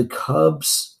 The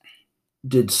Cubs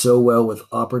did so well with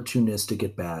opportunistic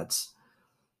at-bats.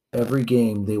 Every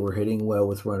game they were hitting well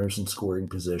with runners in scoring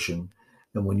position.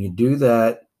 And when you do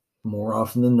that, more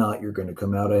often than not, you're going to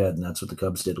come out ahead. And that's what the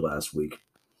Cubs did last week.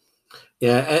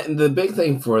 Yeah, and the big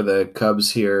thing for the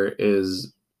Cubs here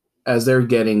is, as they're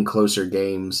getting closer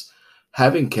games,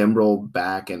 having Kimbrel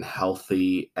back and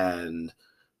healthy and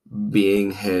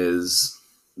being his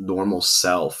normal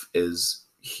self is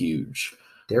huge.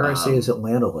 Dare I say his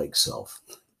Atlanta-like self.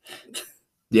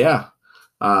 Yeah.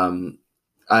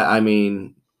 I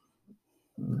mean,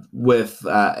 with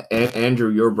Andrew,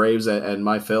 your Braves, and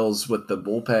my Phils, with the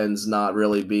bullpens not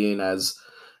really being as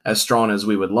strong as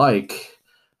we would like,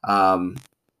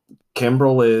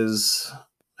 Kimbrel is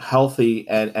healthy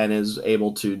and is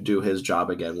able to do his job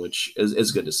again, which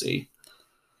is good to see.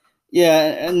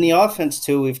 Yeah, and the offense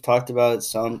too. We've talked about it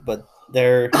some, but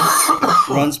their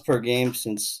runs per game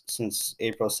since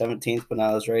April 17th, when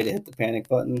I was ready to hit the panic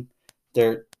button,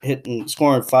 they're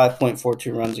scoring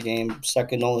 5.42 runs a game,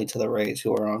 second only to the Rays,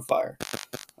 who are on fire.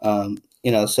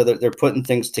 So they're putting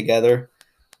things together,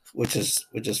 which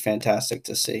is fantastic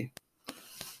to see.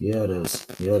 Yeah, it is.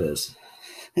 Yeah, it is.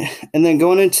 And then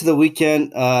going into the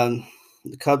weekend,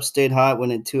 the Cubs stayed hot,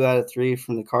 winning 2 out of 3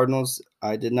 from the Cardinals.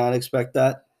 I did not expect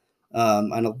that.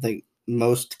 I don't think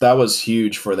that was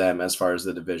huge for them as far as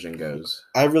the division goes.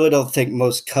 I really don't think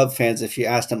most Cub fans, if you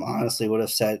asked them honestly, would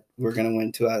have said we're going to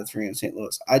win 2 out of 3 in St.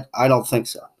 Louis. I don't think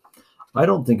so. I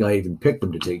don't think I even picked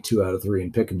them to take 2 out of 3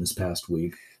 and pick them this past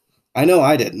week. I know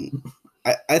I didn't.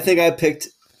 I think I picked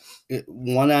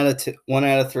 1 out of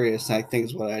 3. I think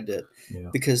is what I did. Yeah.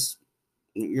 Because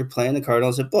you're playing the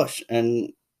Cardinals at Busch,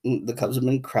 and the Cubs have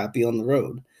been crappy on the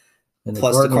road. And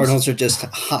Plus, the Cardinals are just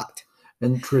hot.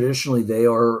 And traditionally, they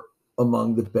are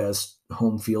among the best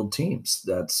home field teams.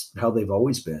 That's how they've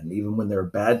always been. Even when they're a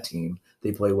bad team,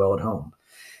 they play well at home.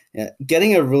 Yeah,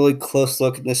 getting a really close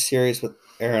look in this series with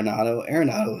Arenado.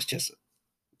 Arenado is just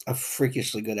a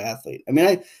freakishly good athlete. I mean,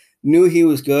 I knew he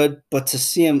was good, but to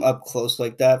see him up close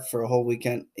like that for a whole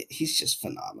weekend, he's just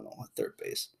phenomenal at third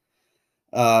base.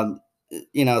 So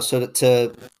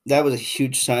that was a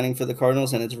huge signing for the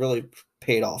Cardinals, and it's really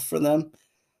paid off for them.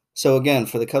 So again,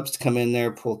 for the Cubs to come in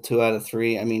there, pull 2 out of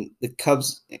 3. I mean, the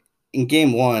Cubs in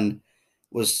Game 1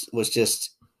 was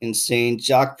just insane.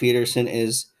 Jock Peterson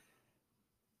is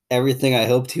everything I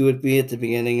hoped he would be at the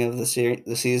beginning of the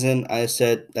season. I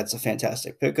said that's a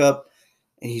fantastic pickup,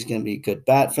 and he's going to be a good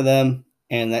bat for them.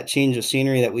 And that change of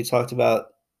scenery that we talked about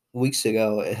weeks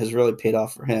ago, it has really paid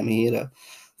off for him. He had a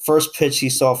first pitch he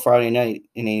saw Friday night,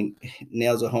 and he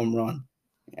nails a home run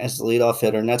as the leadoff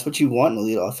hitter, and that's what you want in a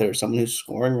leadoff hitter, someone who's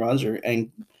scoring runs and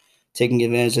taking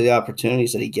advantage of the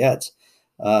opportunities that he gets.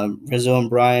 Rizzo and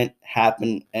Bryant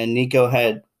happened, and Nico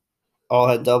all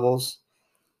had doubles.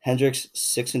 Hendricks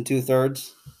 6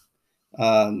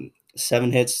 2/3,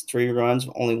 7 hits, 3 runs.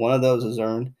 Only one of those is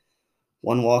earned.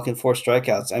 1 walk and 4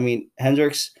 strikeouts. I mean,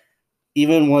 Hendricks,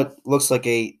 even what looks like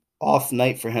a off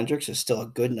night for Hendricks, is still a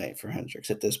good night for Hendricks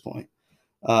at this point.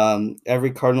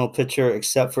 Every Cardinal pitcher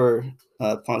except for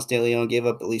Ponce de Leon gave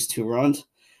up at least 2 runs.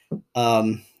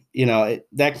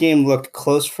 That game looked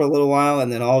close for a little while,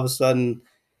 and then all of a sudden,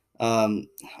 I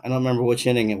don't remember which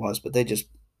inning it was, but they just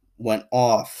went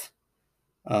off.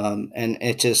 And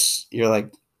it just, you're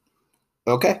like,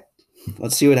 okay,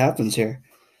 let's see what happens here.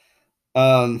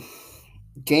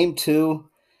 Game 2,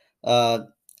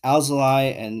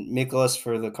 Alzolay and Mikolas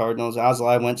for the Cardinals.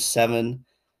 Alzolay went 7,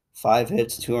 5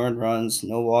 hits, 2 earned runs,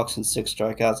 no walks, and 6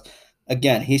 strikeouts.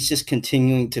 Again, he's just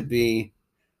continuing to be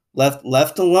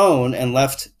left alone and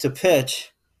left to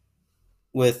pitch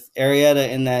with Arrieta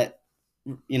in that,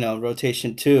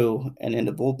 rotation 2 and in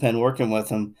the bullpen working with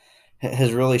him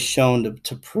has really shown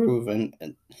to prove and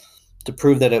to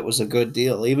prove that it was a good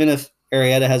deal. Even if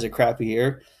Arrieta has a crappy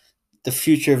year, the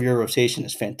future of your rotation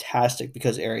is fantastic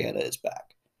because Arrieta is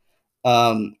back.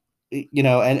 And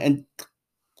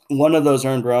one of those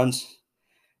earned runs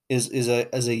is a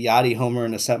Yachty homer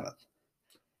in the 7th.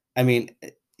 I mean,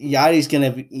 Yachty's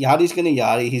gonna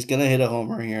Yachty. He's gonna hit a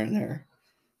homer here and there.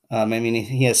 I mean,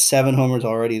 he has 7 homers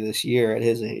already this year at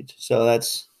his age, so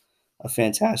that's a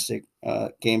fantastic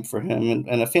game for him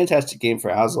and a fantastic game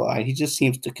for Alzolay. He just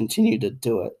seems to continue to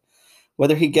do it.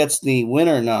 Whether he gets the win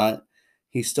or not,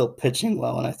 he's still pitching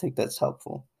well, and I think that's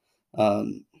helpful.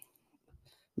 Mikolas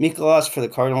for the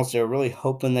Cardinals, they're really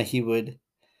hoping that he would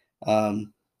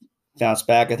bounce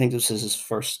back. I think this is his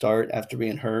first start after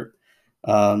being hurt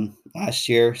last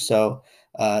year. So,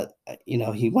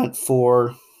 he went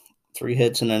 4, 3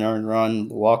 hits and an earned run,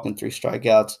 walk and 3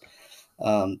 strikeouts.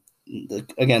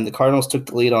 The Cardinals took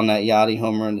the lead on that Yachty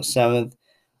homer in the 7th,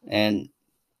 and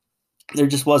there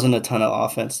just wasn't a ton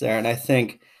of offense there. And I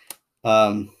think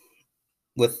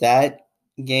with that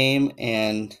game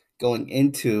and going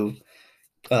into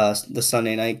the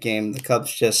Sunday night game, the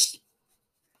Cubs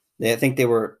I think they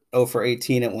were 0 for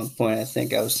 18 at one point. I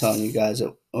think I was telling you guys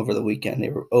over the weekend they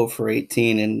were 0 for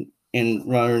 18 in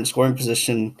runner and scoring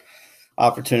position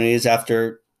opportunities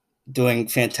after doing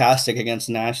fantastic against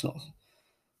the Nationals.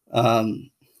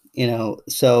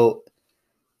 So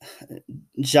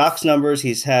Jacques' numbers,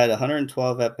 he's had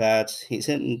 112 at-bats. He's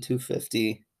hitting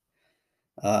 250.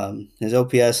 His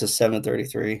OPS is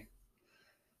 733.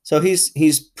 So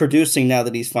he's producing now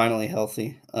that he's finally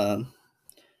healthy. So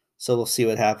we'll see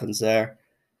what happens there.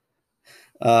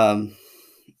 Um,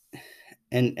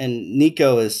 and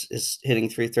Nico is hitting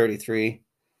 333.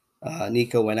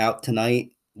 Nico went out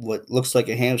tonight. What looks like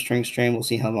a hamstring strain. We'll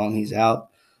see how long he's out.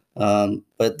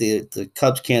 But the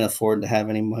Cubs can't afford to have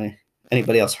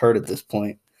anybody else hurt at this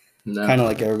point. No. Kind of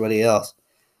like everybody else.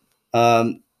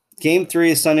 Game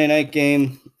 3 is Sunday night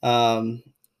game.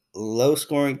 Low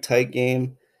scoring, tight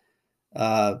game.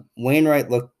 Wainwright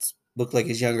looked like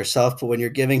his younger self, but when you're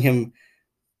giving him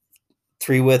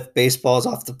 3-width baseballs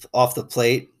off the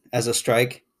plate as a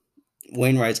strike,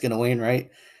 Wainwright's going to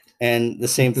Wainwright. And the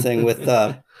same thing with with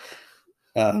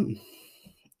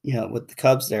the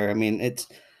Cubs there. I mean, it's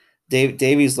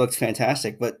Davies looked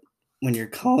fantastic, but when you're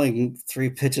calling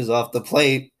 3 pitches off the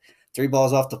plate, 3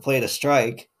 balls off the plate a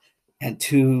strike, and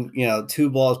 2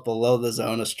 balls below the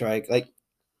zone a strike, like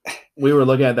we were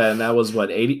looking at that, and that was what,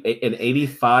 an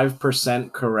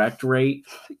 85% correct rate.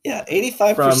 Yeah,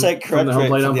 85% correct from the home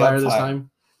plate rate umpire this time,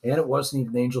 and it wasn't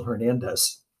even Angel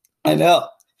Hernandez. I know.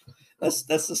 That's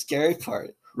the scary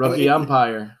part. Rookie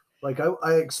umpire. Like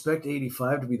I expect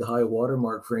 85 to be the high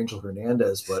watermark for Angel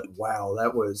Hernandez, but wow,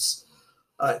 that was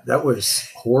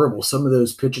horrible. Some of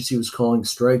those pitches he was calling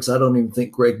strikes, I don't even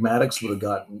think Greg Maddux would have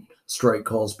gotten strike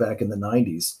calls back in the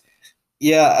 90s.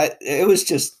 Yeah, it was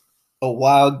just a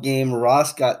wild game.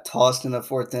 Ross got tossed in the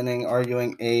 4th inning,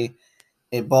 arguing a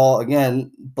ball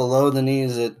again below the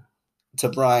knees to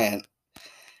Bryant.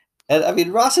 And I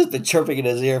mean, Ross has been chirping in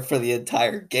his ear for the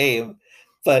entire game,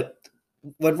 but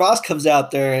when Ross comes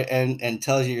out there and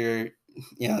tells you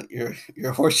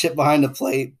you're horse shit behind the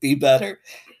plate, be better.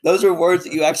 Those are words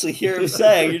that you actually hear him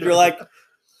saying, and you're like,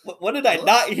 what did I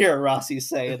not hear Rossi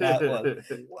say in that one?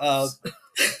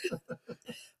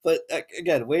 But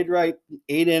again, Wainwright,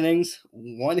 8 innings,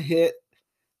 1 hit,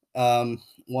 1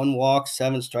 walk,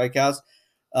 7 strikeouts.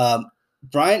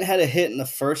 Bryant had a hit in the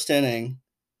 1st inning,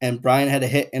 and Bryant had a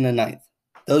hit in the 9th.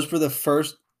 Those were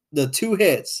the 2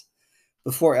 hits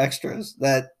before extras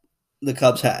that the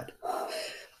Cubs had.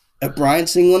 A Bryant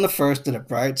single in the 1st and a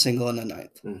Bryant single in the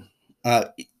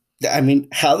 9th. I mean,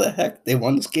 how the heck they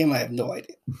won this game, I have no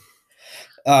idea.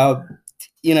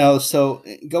 So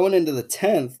going into the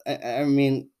 10th, I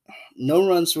mean, no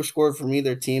runs were scored from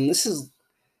either team. This is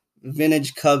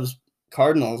vintage Cubs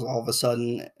Cardinals all of a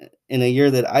sudden in a year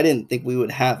that I didn't think we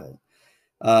would have it.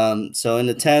 So in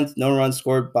the 10th, no runs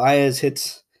scored. Baez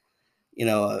hits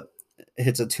a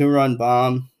 2-run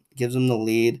bomb, gives them the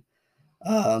lead.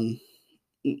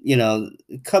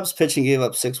 Cubs pitching gave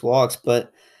up 6 walks,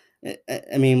 but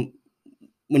I mean,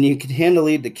 when you can hand the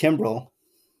lead to Kimbrel,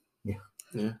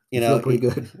 you feel pretty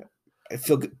good. I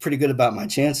feel pretty good about my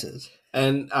chances.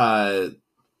 And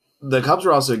the Cubs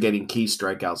were also getting key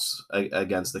strikeouts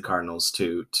against the Cardinals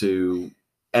to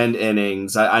end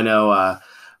innings. I know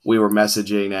we were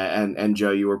messaging, and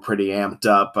Joe, you were pretty amped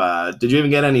up. Did you even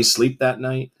get any sleep that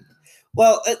night?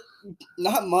 Well,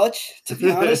 not much, to be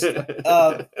honest.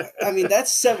 I mean, that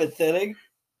 7th inning,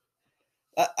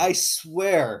 I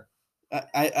swear,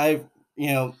 I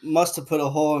must have put a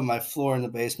hole in my floor in the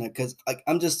basement, because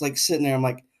I'm just sitting there. I'm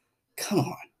like, come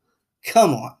on.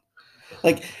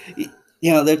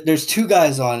 There's 2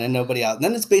 guys on and nobody out. And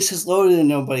then it's bases loaded and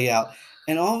nobody out.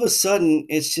 And all of a sudden,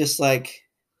 it's just like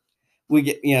we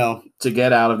get, to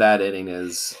get out of that inning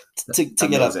is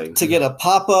amazing. to get a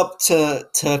pop up to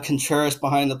Contreras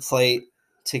behind the plate,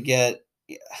 to get,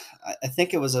 I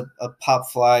think it was a pop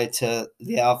fly to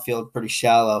the outfield pretty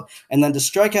shallow, and then to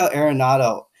strike out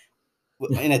Arenado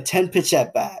in a 10-pitch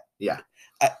at bat. Yeah.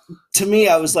 To me,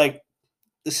 I was like,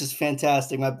 this is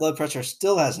fantastic. My blood pressure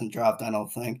still hasn't dropped, I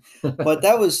don't think. But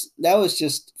that was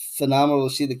just phenomenal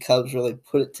to see the Cubs really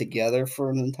put it together for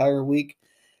an entire week.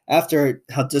 After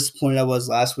how disappointed I was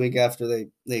last week after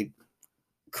they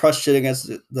crushed it against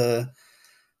the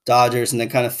Dodgers and then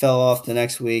kind of fell off the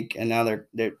next week, and now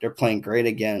they're playing great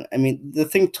again. I mean, the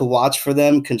thing to watch for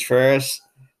them, Contreras,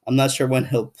 I'm not sure when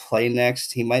he'll play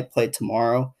next. He might play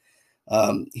tomorrow.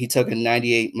 He took a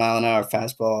 98-mile-an-hour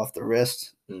fastball off the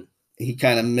wrist. He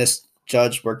kind of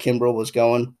misjudged where Kimbrel was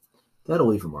going. That'll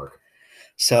leave a mark.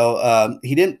 So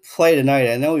he didn't play tonight.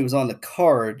 I know he was on the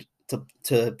card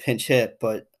to pinch hit,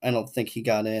 but I don't think he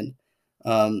got in.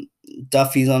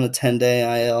 Duffy's on a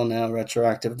 10-day IL now,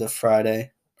 retroactive to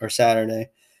Friday or Saturday.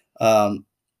 And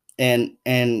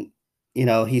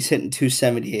he's hitting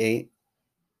 278.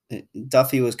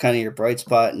 Duffy was kind of your bright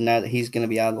spot, and now that he's going to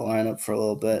be out of the lineup for a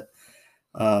little bit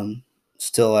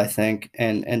still, I think.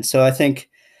 And so I think,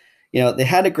 they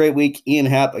had a great week. Ian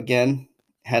Happ, again,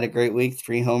 had a great week,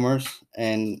 3 homers.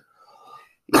 And,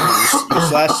 Your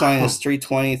slash sign is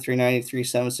 320, 393,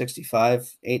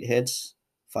 765, 8 hits,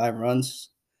 5 runs.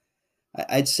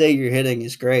 I'd say your hitting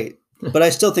is great, but I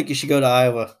still think you should go to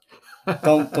Iowa.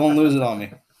 Don't lose it on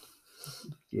me.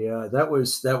 Yeah, that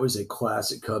was a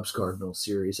classic Cubs Cardinals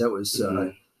series. That was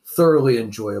Mhm. thoroughly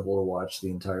enjoyable to watch the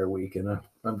entire week, and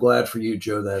I'm glad for you,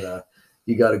 Joe, that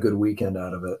you got a good weekend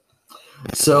out of it.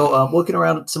 So, looking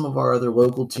around at some of our other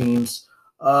local teams,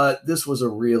 this was a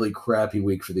really crappy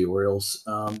week for the Orioles.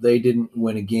 They didn't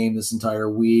win a game this entire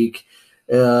week.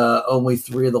 Only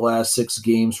 3 of the last 6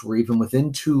 games were even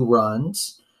within 2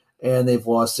 runs, and they've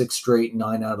lost 6 straight,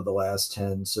 9 out of the last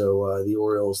 10. So the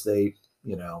Orioles,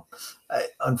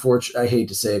 unfortunately, I hate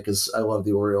to say it because I love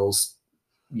the Orioles.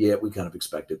 Yeah, we kind of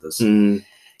expected this. Mhm.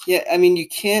 Yeah, I mean, you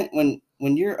can't when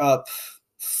you're up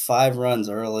 5 runs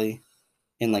early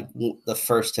in like the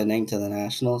first inning to the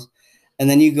Nationals, and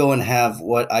then you go and have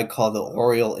what I call the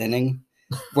Oriole inning,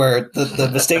 where the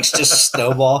mistakes just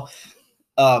snowball.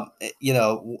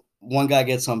 One guy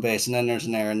gets on base, and then there's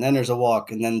an error, and then there's a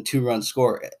walk, and then 2 runs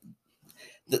score.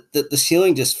 The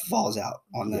ceiling just falls out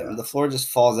on them. Yeah. The floor just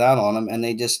falls out on them, and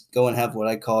they just go and have what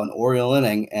I call an Oriole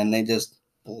inning, and they just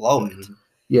blow it Mhm.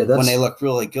 Yeah, when they look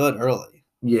really good early.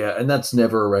 Yeah, and that's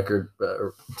never a record.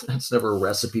 That's never a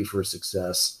recipe for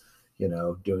success.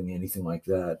 Doing anything like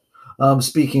that.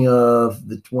 Speaking of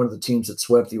one of the teams that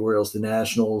swept the Orioles, the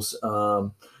Nationals.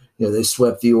 They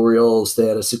swept the Orioles. They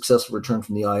had a successful return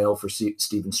from the IL for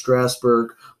Steven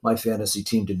Strasburg. My fantasy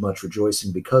team did much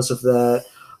rejoicing because of that.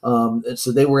 And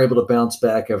so they were able to bounce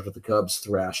back after the Cubs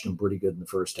thrashed them pretty good in the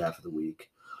first half of the week.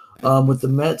 With the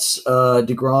Mets,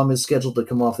 DeGrom is scheduled to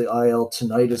come off the IL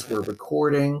tonight as we're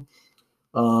recording.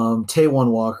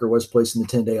 Taijuan Walker was placed in the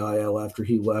 10-day IL after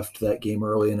he left that game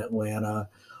early in Atlanta.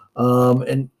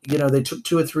 And they took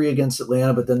 2 or 3 against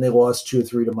Atlanta, but then they lost 2 or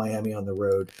 3 to Miami on the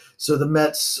road. So the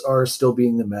Mets are still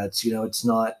being the Mets.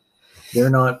 They're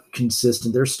not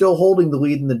consistent. They're still holding the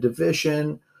lead in the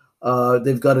division.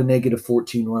 They've got a negative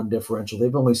 14 run differential.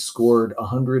 They've only scored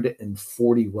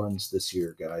 140 runs this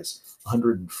year, guys.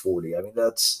 140. I mean,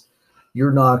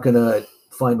 you're not going to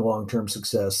find long-term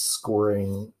success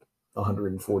scoring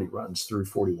 140 runs through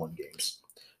 41 games.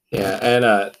 Yeah,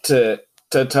 and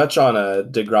to touch on a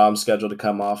DeGrom schedule to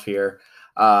come off here,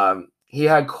 he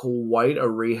had quite a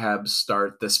rehab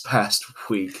start this past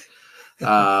week.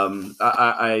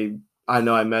 I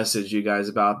know I messaged you guys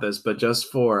about this, but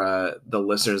just for the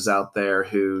listeners out there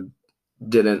who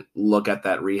didn't look at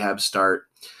that rehab start,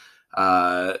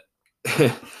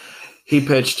 he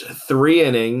pitched 3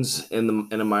 innings in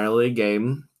a minor league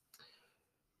game,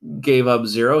 gave up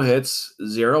 0 hits,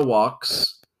 0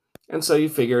 walks. And so you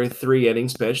figure 3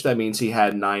 innings pitched, that means he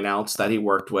had 9 outs that he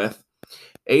worked with.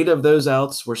 8 of those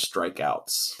outs were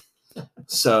strikeouts.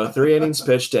 So 3 innings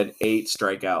pitched and 8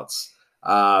 strikeouts.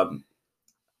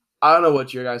 I don't know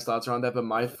what your guys' thoughts are on that, but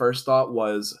my first thought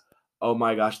was, oh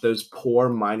my gosh, those poor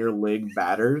minor league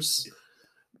batters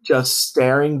just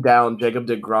staring down Jacob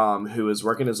deGrom, who is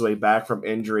working his way back from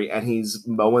injury, and he's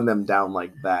mowing them down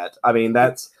like that. I mean,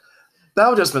 that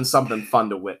would just been something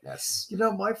fun to witness.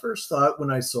 My first thought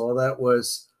when I saw that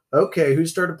was, okay, who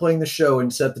started playing the show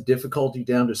and set the difficulty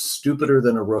down to stupider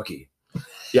than a rookie?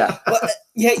 Yeah. Well,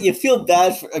 yeah, you feel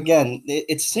bad for, again,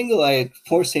 it's single-eyed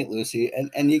for St. Lucie,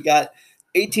 and you got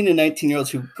 18 and 19-year-olds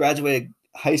who graduated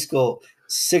high school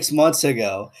 6 months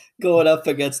ago going up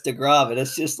against DeGrom, and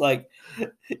it's just like,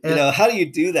 how do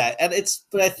you do that?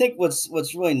 But I think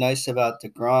what's really nice about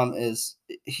DeGrom is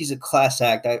he's a class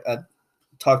act. I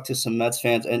talked to some Mets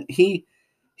fans, and he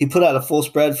put out a full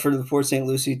spread for the Port St.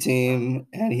 Lucie team,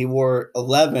 and he wore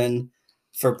 11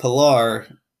 for Pilar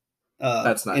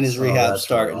That's nice. in his rehab that's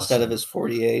start really instead of awesome. his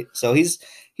 48. So he's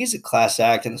a class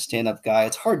act and a stand-up guy.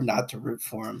 It's hard not to root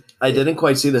for him. I didn't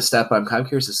quite see the step, but I'm kind of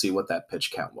curious to see what that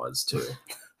pitch count was too,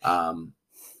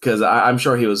 because I'm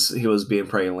sure he was being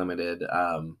pretty limited.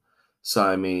 So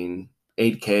I mean,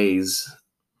 8 Ks.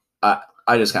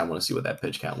 I just kind of want to see what that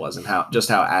pitch count was and how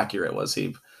accurate was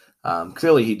he.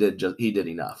 Clearly, he did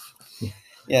enough.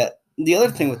 Yeah. The other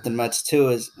thing with the Mets too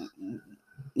is,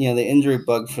 the injury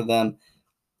bug for them.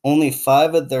 Only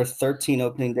 5 of their 13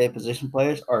 opening day position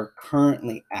players are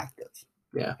currently active.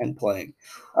 Yeah. And playing.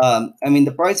 I mean,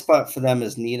 the bright spot for them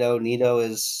is Nito. Nito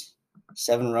is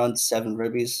 7 runs, 7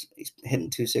 ribbies. He's hitting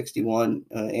 261.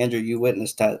 Andrew, you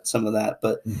witnessed some of that,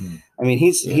 but I mean,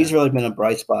 he's really been a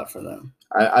bright spot for them.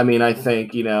 I mean, I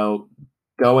think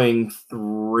going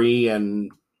 3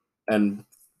 and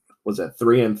was that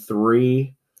 3 and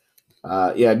 3?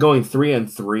 Going 3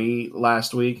 and 3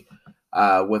 last week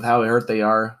with how hurt they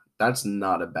are. That's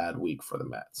not a bad week for the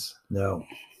Mets. No,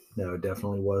 it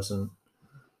definitely wasn't.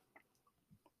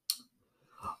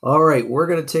 All right, we're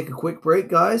going to take a quick break,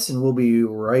 guys, and we'll be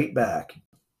right back.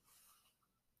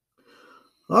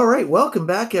 All right, welcome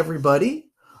back, everybody.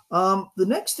 The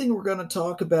next thing we're going to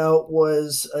talk about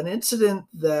was an incident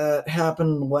that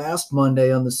happened last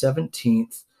Monday on the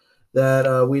 17th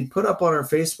that we'd put up on our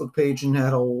Facebook page and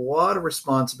had a lot of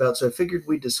response about, so I figured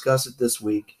we'd discuss it this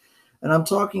week. And I'm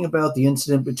talking about the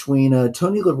incident between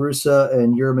Tony LaRussa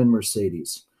and Yermin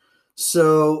Mercedes.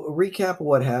 So, a recap of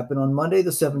what happened. On Monday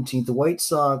the 17th, the White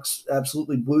Sox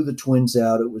absolutely blew the Twins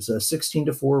out. It was a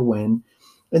 16-4 win.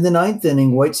 In the ninth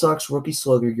inning, White Sox rookie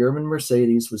slugger Yermin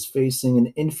Mercedes was facing an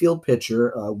infield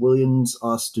pitcher, Williams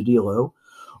Astudillo,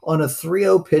 on a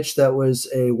 3-0 pitch that was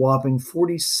a whopping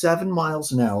 47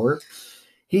 miles an hour.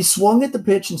 He swung at the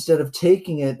pitch instead of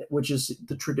taking it, which is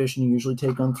the tradition you usually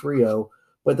take on 3-0,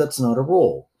 but that's not a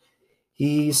rule.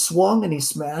 He swung and he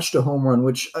smashed a home run,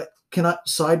 which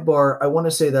sidebar, I want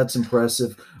to say that's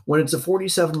impressive. When it's a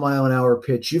 47-mile-an-hour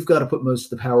pitch, you've got to put most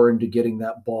of the power into getting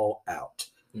that ball out.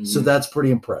 Mm-hmm. So that's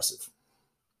pretty impressive.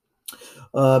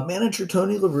 Manager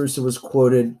Tony LaRussa was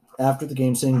quoted after the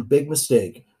game saying, "Big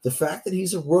mistake. The fact that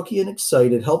he's a rookie and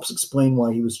excited helps explain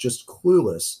why he was just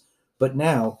clueless. But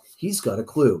now he's got a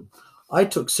clue. I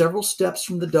took several steps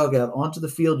from the dugout onto the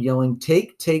field yelling,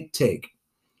 'Take, take, take.'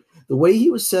 The way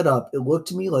he was set up, it looked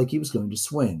to me like he was going to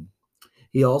swing."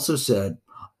 He also said,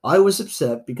 "I was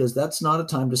upset because that's not a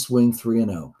time to swing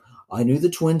 3-0. I knew the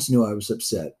Twins knew I was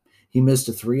upset. He missed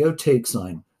a 3-0 take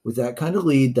sign. With that kind of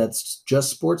lead, that's just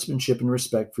sportsmanship and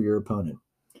respect for your opponent."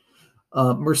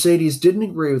 Mercedes didn't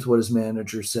agree with what his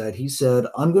manager said. He said,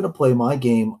 "I'm going to play my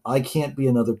game. I can't be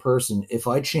another person. If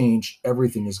I change,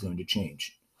 everything is going to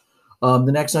change."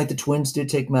 The next night, the Twins did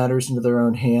take matters into their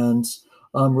own hands.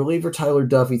 Reliever Tyler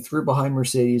Duffy threw behind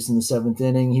Mercedes in the seventh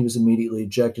inning. He was immediately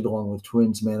ejected along with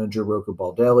Twins manager Rocco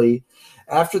Baldelli.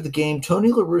 After the game,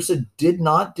 Tony LaRussa did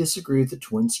not disagree with the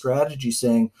Twins' strategy,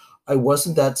 saying, "I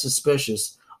wasn't that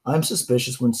suspicious. I'm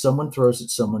suspicious when someone throws at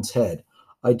someone's head.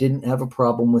 I didn't have a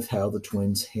problem with how the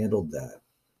Twins handled that."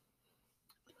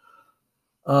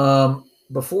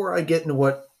 Before I get into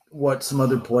what some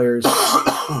other players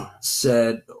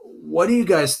said, what do you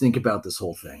guys think about this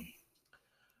whole thing?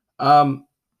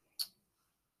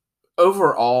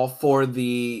 Overall, for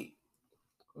the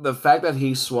fact that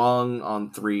he swung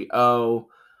on 3-0,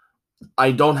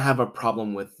 I don't have a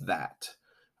problem with that.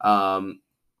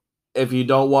 If you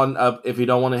don't want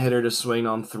a hitter to swing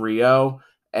on 3-0,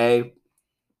 A,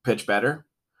 pitch better.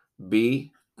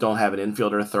 B, don't have an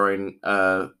infielder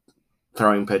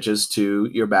throwing pitches to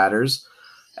your batters,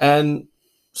 and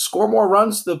score more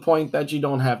runs to the point that you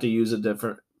don't have to use a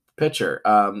different pitcher.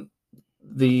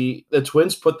 The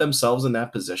Twins put themselves in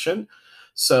that position,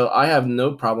 so I have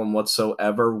no problem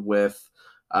whatsoever with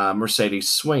Mercedes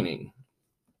swinging.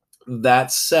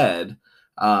 That said,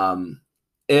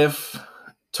 if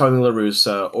Tony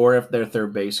LaRussa or if their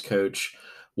third base coach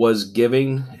was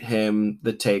giving him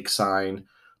the take sign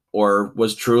or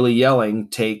was truly yelling,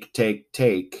 "Take, take,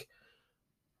 take,"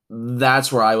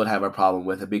 that's where I would have a problem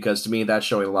with it, because to me that's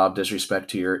showing a lot of disrespect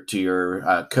to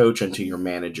your coach and to your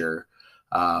manager.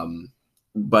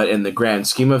 But in the grand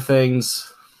scheme of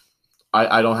things,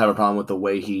 I don't have a problem with the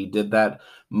way he did that.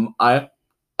 I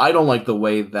don't like the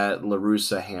way that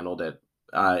LaRussa handled it.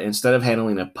 Instead of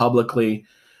handling it publicly,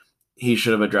 he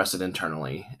should have addressed it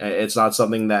internally. It's not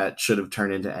something that should have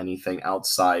turned into anything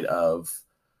outside of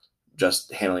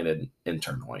just handling it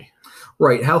internally.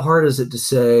 Right. How hard is it to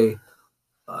say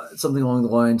something along the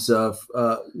lines of,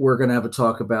 "We're going to have a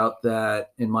talk about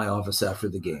that in my office after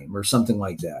the game," or something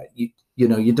like that?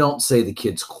 You don't say the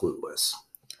kid's clueless.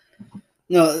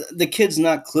 No, the kid's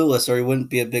not clueless, or he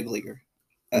wouldn't be a big leaguer.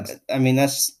 I mean,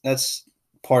 that's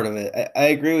part of it. I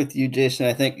agree with you, Jason.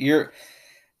 I think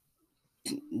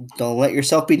don't let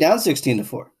yourself be down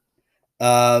 16-4.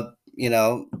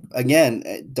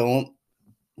 Again, don't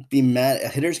be mad. A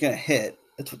hitter's going to hit.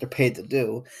 That's what they're paid to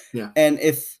do. Yeah. And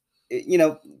if,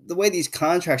 the way these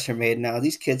contracts are made now,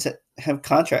 these kids have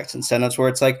contracts incentives where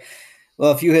it's like,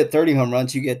 well, if you hit 30 home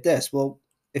runs, you get this. Well,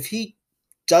 if he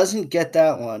doesn't get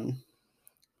that one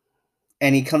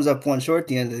and he comes up one short at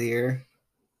the end of the year,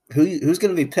 who's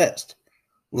going to be pissed?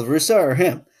 LaRussa or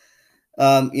him?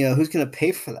 Who's going to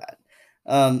pay for that?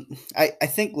 I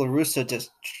think LaRussa just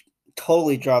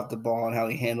totally dropped the ball on how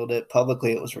he handled it.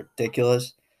 Publicly, it was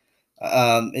ridiculous.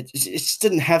 It just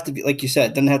didn't have to be, like you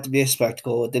said, it didn't have to be a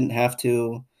spectacle. It didn't have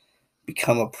to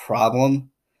become a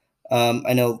problem.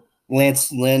 I know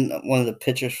Lance Lynn, one of the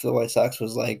pitchers for the White Sox,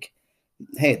 was like,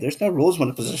 "Hey, there's no rules when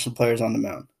a position player's on the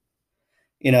mound."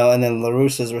 And then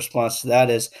LaRussa's response to that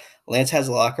is, "Lance has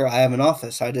a locker. I have an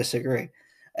office. I disagree."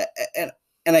 And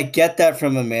and I get that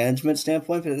from a management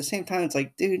standpoint, but at the same time, it's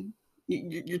like, dude,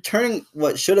 you're turning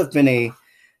what should have been a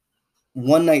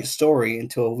one night story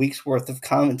into a week's worth of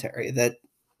commentary that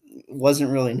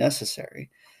wasn't really necessary.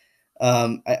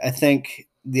 I think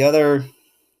the other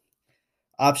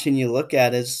option you look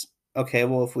at is, okay,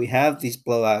 well, if we have these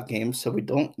blowout games, so we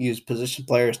don't use position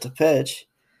players to pitch,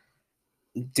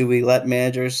 do we let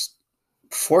managers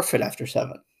forfeit after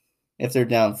 7 if they're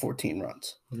down 14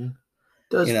 runs? Yeah.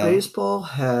 Does You know? baseball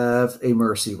have a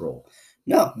mercy rule?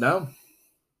 No.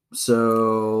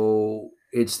 So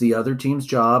it's the other team's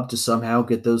job to somehow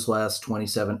get those last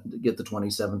 27, get the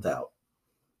 27th out.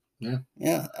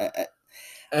 Yeah.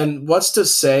 And what's to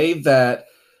say that,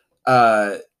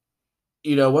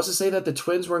 what's to say that the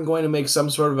Twins weren't going to make some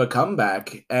sort of a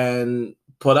comeback and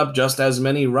put up just as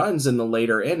many runs in the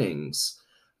later innings?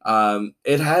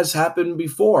 It has happened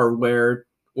before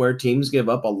where teams give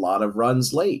up a lot of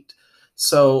runs late.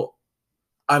 So,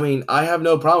 I mean, I have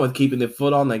no problem with keeping the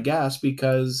foot on the gas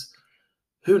because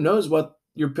who knows what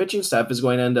your pitching staff is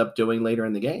going to end up doing later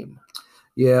in the game.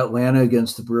 Yeah, Atlanta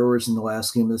against the Brewers in the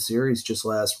last game of the series just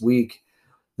last week,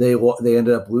 they ended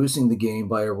up losing the game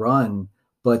by a run,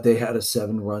 but they had a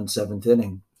 7-run 7th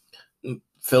inning.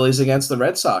 Phillies against the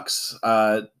Red Sox,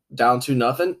 down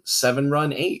 2-0,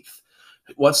 7-run 8th.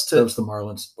 That was the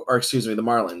Marlins. Or excuse me, the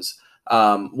Marlins.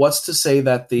 What's to say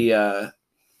that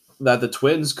the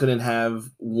Twins couldn't have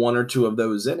one or two of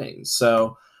those innings?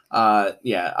 So,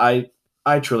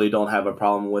 I truly don't have a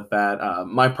problem with that.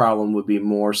 My problem would be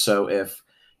more so if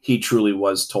he truly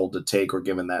was told to take or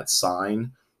given that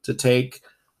sign to take,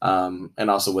 and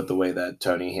also with the way that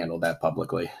Tony handled that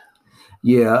publicly.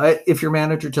 Yeah, if your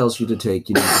manager tells you to take,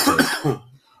 you need to take.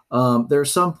 There are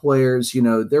some players,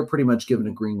 they're pretty much given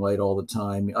a green light all the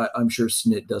time. I'm sure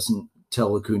Snit doesn't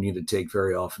tell Acuna to take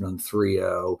very often on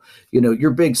 3-0.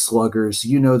 Your big sluggers,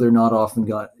 they're not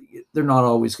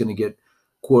always going to get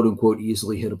quote unquote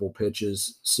easily hittable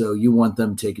pitches. So you want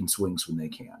them taking swings when they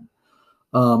can.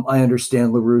 I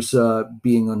understand LaRussa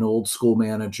being an old school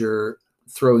manager,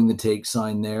 throwing the take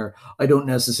sign there. I don't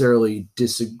necessarily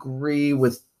disagree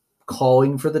with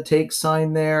calling for the take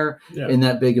sign there in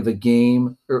that big of a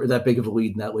game or that big of a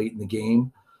lead and that late in the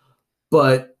game.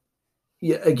 But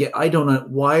yeah, again, I don't know.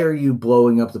 Why are you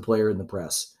blowing up the player in the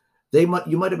press? You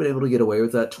might have been able to get away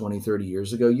with that 20, 30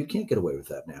 years ago. You can't get away with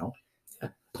that now.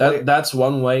 That's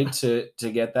one way to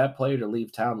get that player to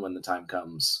leave town when the time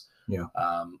comes. Yeah.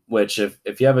 Which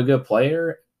if you have a good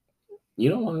player, you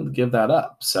don't want to give that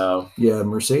up. So yeah,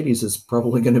 Mercedes is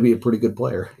probably going to be a pretty good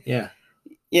player. Yeah.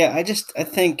 Yeah, I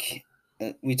think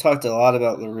we talked a lot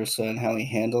about LaRussa and how he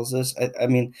handles this. I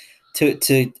mean,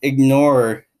 to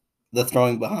ignore the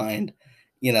throwing behind,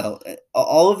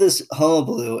 all of this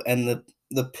hullabaloo, and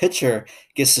the pitcher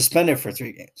gets suspended for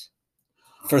 3 games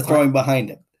for throwing behind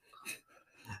him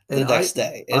the next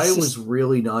day. I was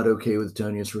really not okay with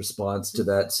Tony's response to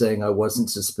that, saying I wasn't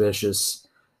suspicious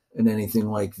and anything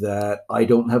like that. I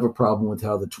don't have a problem with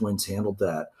how the Twins handled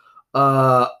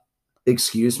that.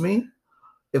 Excuse me?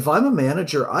 If I'm a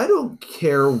manager, I don't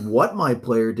care what my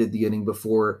player did the inning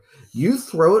before. You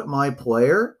throw at my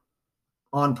player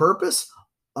on purpose,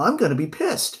 I'm going to be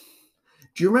pissed.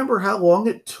 Do you remember how long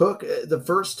it took the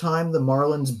first time the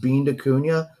Marlins beaned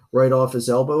Acuna right off his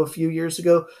elbow a few years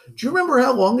ago? Do you remember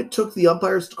how long it took the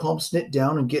umpires to calm Snit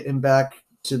down and get him back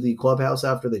to the clubhouse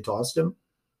after they tossed him?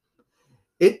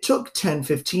 It took 10,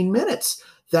 15 minutes.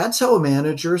 That's how a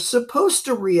manager is supposed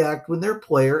to react when their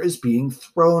player is being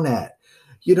thrown at.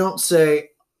 You don't say,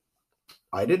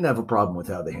 I didn't have a problem with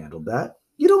how they handled that.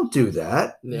 You don't do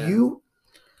that. Yeah. You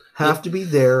have to be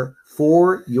there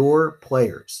for your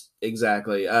players.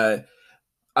 Exactly. I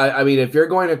mean, if you're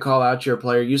going to call out your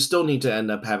player, you still need to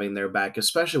end up having their back,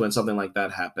 especially when something like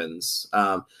that happens.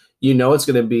 It's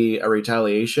going to be a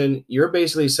retaliation. You're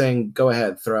basically saying, go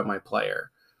ahead, throw at my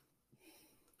player.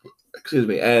 Excuse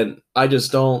me. And I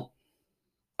don't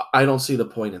see the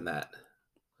point in that.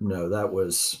 No, that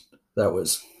was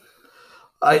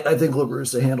I think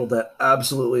LaRussa handled that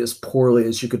absolutely as poorly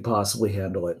as you could possibly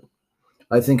handle it.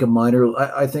 I think a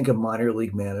minor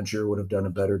league manager would have done a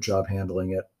better job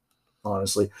handling it,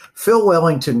 honestly. Phil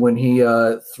Wellington, when he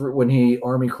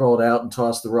army crawled out and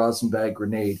tossed the Rosenbag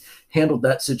grenade, handled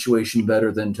that situation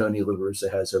better than Tony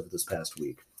LaRussa has over this past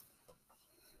week.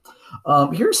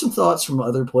 Here's some thoughts from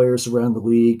other players around the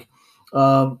league.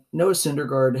 Noah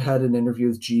Syndergaard had an interview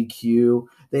with GQ.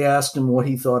 They asked him what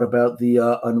he thought about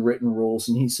the unwritten rules,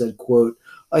 and he said, quote,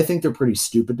 I think they're pretty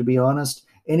stupid, to be honest.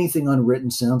 Anything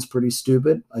unwritten sounds pretty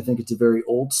stupid. I think it's a very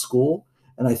old school,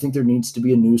 and I think there needs to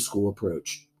be a new school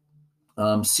approach.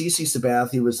 CC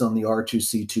Sabathia was on the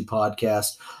R2C2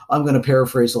 podcast. I'm going to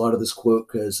paraphrase a lot of this quote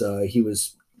because he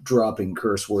was dropping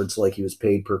curse words like he was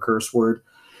paid per curse word.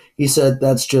 He said,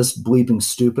 "That's just bleeping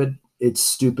stupid. It's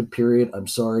stupid, period. I'm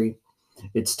sorry.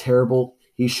 It's terrible.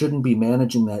 He shouldn't be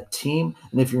managing that team.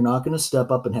 And if you're not going to step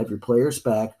up and have your players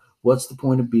back, what's the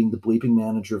point of being the bleeping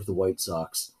manager of the White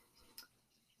Sox?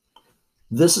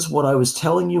 This is what I was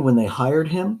telling you when they hired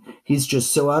him. He's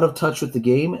just so out of touch with the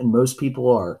game, and most people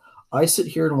are. I sit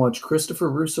here and watch Christopher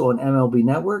Russo on MLB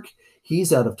Network.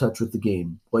 He's out of touch with the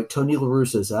game, like Tony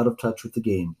LaRussa is out of touch with the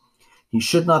game. He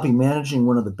should not be managing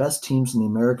one of the best teams in the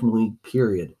American League,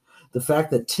 period. The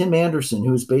fact that Tim Anderson,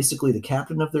 who is basically the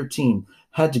captain of their team,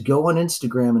 had to go on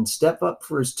Instagram and step up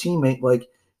for his teammate, like,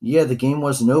 yeah, the game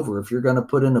wasn't over. If you're going to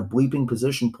put in a bleeping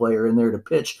position player in there to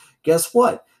pitch, guess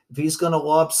what? If he's going to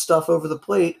lob stuff over the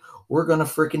plate, we're going to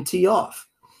freaking tee off.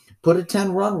 Put a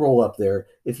 10-run roll up there.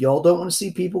 If y'all don't want to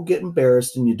see people get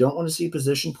embarrassed and you don't want to see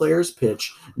position players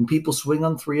pitch and people swing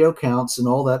on 3-0 counts and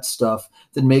all that stuff,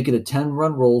 then make it a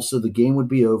 10-run roll so the game would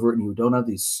be over and you don't have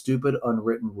these stupid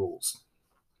unwritten rules.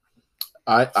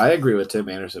 I agree with Tim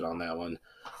Anderson on that one.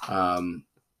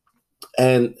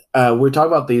 And we're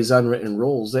talking about these unwritten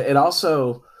rules. It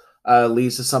also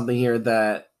leads to something here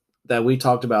that we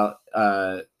talked about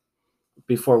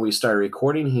before we started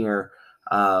recording here,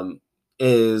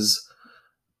 is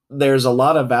there's a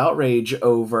lot of outrage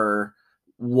over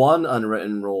one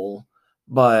unwritten rule,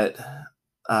 but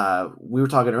we were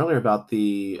talking earlier about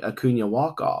the Acuna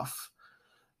walk-off.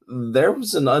 There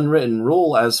was an unwritten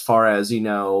rule as far as,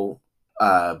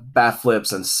 bat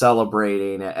flips and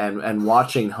celebrating and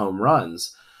watching home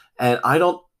runs. And I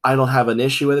don't have an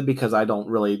issue with it because I don't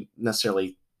really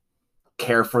necessarily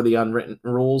care for the unwritten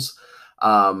rules.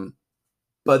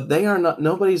 But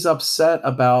nobody's upset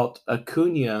about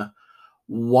Acuna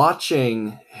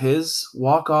watching his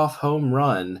walk-off home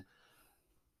run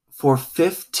for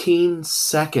 15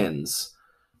 seconds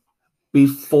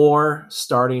before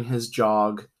starting his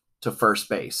jog to first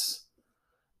base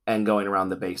and going around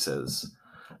the bases.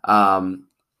 I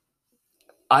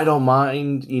don't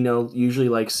mind, usually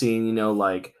like seeing,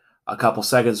 like a couple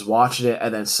seconds watching it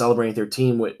and then celebrating their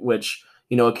team, which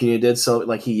Acuna did. So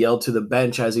like he yelled to the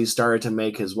bench as he started to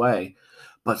make his way,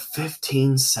 but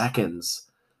 15 seconds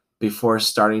before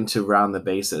starting to round the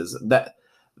bases,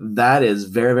 that is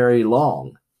very, very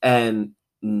long. And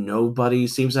nobody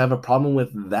seems to have a problem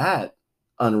with that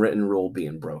unwritten rule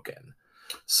being broken.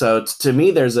 So to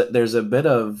me, there's a bit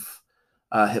of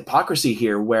hypocrisy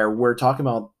here where we're talking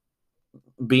about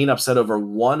being upset over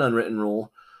one unwritten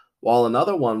rule while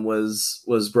another one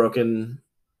was broken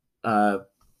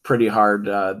pretty hard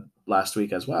last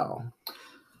week as well.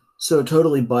 So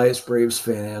totally biased Braves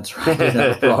fan answer. I didn't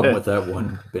have a problem with that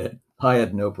one bit. I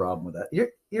had no problem with that.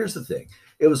 Here's the thing.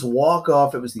 It was a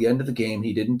walk-off. It was the end of the game.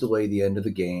 He didn't delay the end of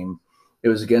the game. It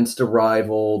was against a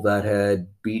rival that had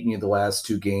beaten you the last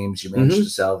two games. You managed to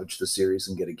salvage the series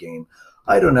and get a game.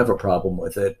 I don't have a problem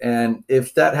with it. And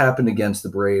if that happened against the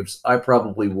Braves, I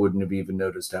probably wouldn't have even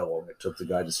noticed how long it took the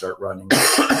guy to start running.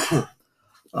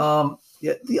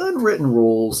 Yeah, the unwritten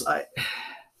rules,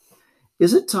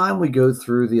 is it time we go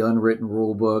through the unwritten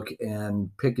rule book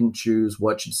and pick and choose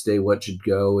what should stay, what should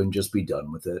go, and just be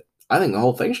done with it? I think the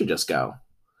whole thing should just go.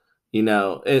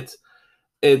 It's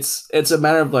a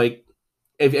matter of like,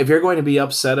 if you're going to be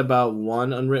upset about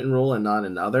one unwritten rule and not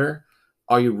another,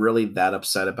 are you really that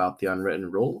upset about the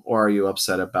unwritten rule, or are you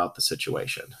upset about the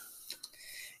situation?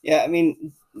 Yeah, I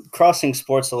mean, crossing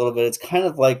sports a little bit, it's kind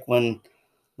of like when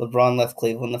LeBron left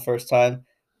Cleveland the first time.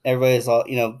 Everybody's all,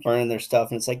 burning their stuff,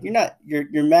 and it's like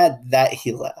you're mad that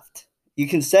he left. You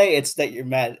can say it's that you're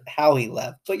mad how he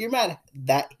left, but you're mad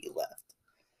that he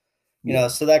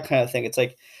left. So that kind of thing. It's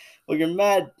like, well, you're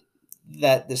mad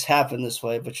that this happened this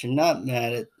way, but you're not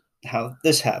mad at how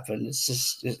this happened. It's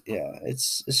just,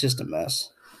 it's just a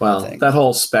mess. Well, that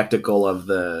whole spectacle of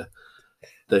the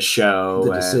show,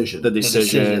 the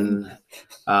decision,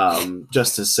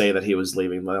 just to say that he was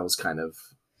leaving, that was kind of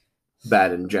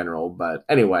bad in general. But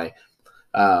anyway,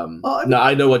 no,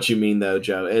 I know what you mean though,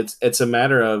 Joe. It's a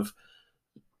matter of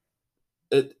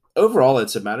overall,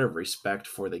 it's a matter of respect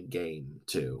for the game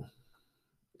too.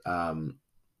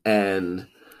 And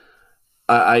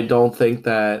I don't think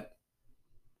that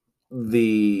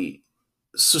the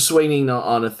swinging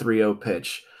on a 3-0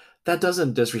 pitch, that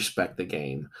doesn't disrespect the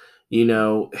game.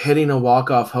 Hitting a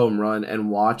walk-off home run and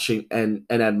watching and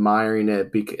admiring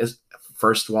it because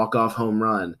first walk-off home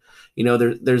run,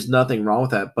 there's nothing wrong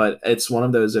with that. But it's one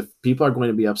of those, if people are going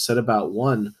to be upset about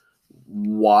one,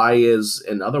 why is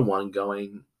another one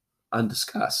going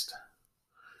undiscussed?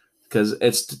 because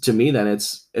it's to me then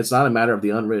it's not a matter of the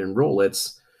unwritten rule.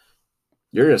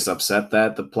 You're just upset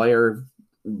that the player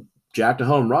jacked a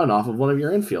home run off of one of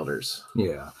your infielders.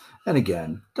 Yeah. And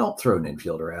again, don't throw an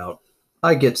infielder out.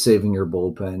 I get saving your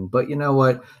bullpen, but you know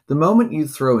what? The moment you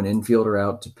throw an infielder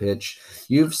out to pitch,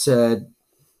 you've said,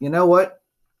 you know what?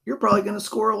 You're probably going to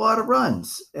score a lot of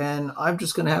runs, and I'm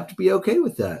just going to have to be okay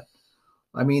with that.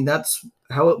 I mean, that's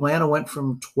how Atlanta went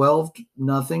from 12-0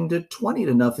 to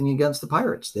 20-0 against the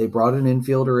Pirates. They brought an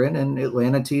infielder in, and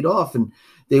Atlanta teed off, and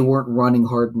they weren't running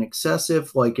hard and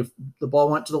excessive. Like if the ball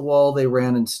went to the wall, they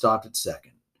ran and stopped at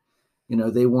second. You know,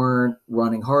 they weren't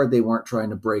running hard. They weren't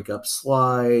trying to break up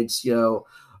slides. You know,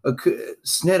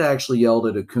 Snit actually yelled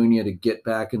at Acuna to get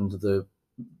back into the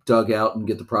dugout and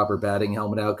get the proper batting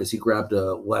helmet out because he grabbed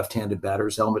a left-handed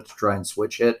batter's helmet to try and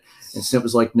switch hit. And Snit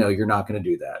was like, no, you're not going to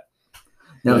do that.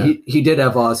 Now, he did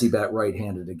have Ozzie bat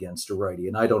right-handed against a righty,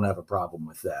 and I don't have a problem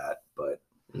with that. But,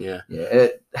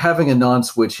 having a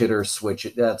non-switch hitter switch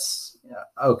it, that's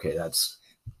okay. That's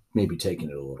maybe taking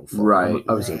it a little far. Right.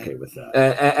 I was okay with that.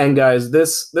 And guys,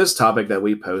 this topic that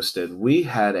we posted, we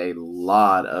had a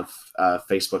lot of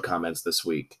Facebook comments this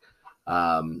week.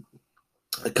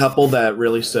 A couple that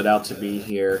really stood out to me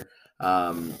here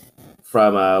from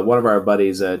one of our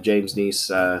buddies, James Neese,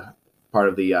 part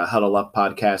of the Huddle Up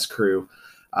podcast crew.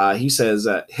 He says,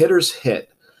 hitters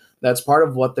hit. That's part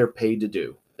of what they're paid to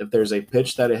do. If there's a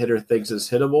pitch that a hitter thinks is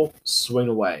hittable, swing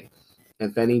away.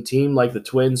 If any team like the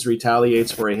Twins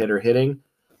retaliates for a hitter hitting,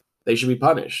 they should be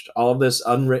punished. All of this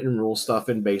unwritten rule stuff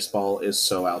in baseball is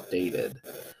so outdated.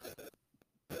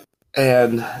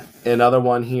 And another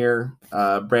one here,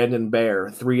 Brandon Bear,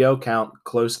 3-0 count,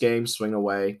 close game, swing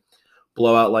away.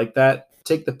 Blowout like that,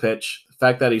 take the pitch. The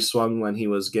fact that he swung when he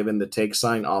was given the take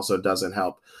sign also doesn't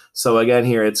help. So again,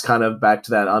 here it's kind of back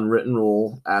to that unwritten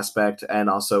rule aspect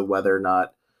and also whether or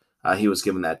not he was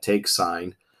given that take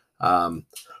sign. Two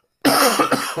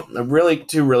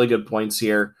really good points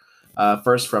here.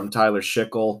 First from Tyler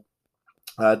Schickel.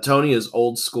 Tony is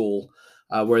old school,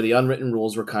 where the unwritten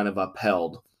rules were kind of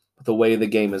upheld. The way the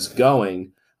game is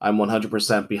going, I'm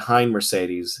 100% behind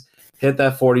Mercedes. Hit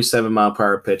that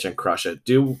 47-mile-per-hour pitch and crush it.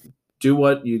 Do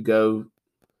what you go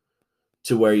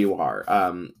to where you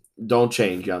are. Don't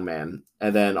change, young man.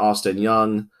 And then Austin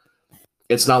Young,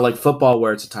 it's not like football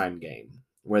where it's a time game,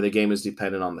 where the game is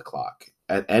dependent on the clock.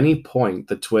 At any point,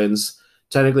 the Twins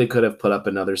technically could have put up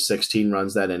another 16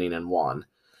 runs that inning and won.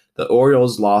 The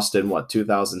Orioles lost in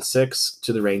 2006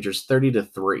 to the Rangers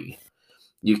 30-3.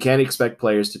 You can't expect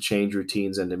players to change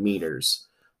routines into meters.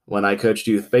 When I coached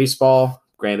youth baseball,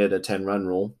 granted a 10-run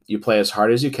rule, you play as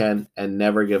hard as you can and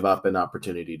never give up an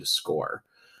opportunity to score.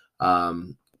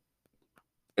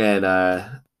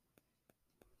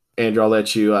 Andrew, I'll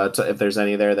let you, if there's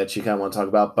any there that you kind of want to talk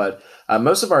about. But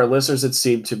most of our listeners, it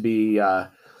seemed to be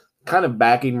kind of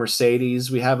backing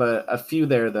Mercedes. We have a few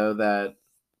there, though,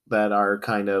 that are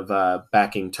kind of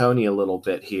backing Tony a little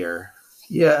bit here.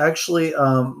 Yeah, actually,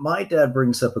 my dad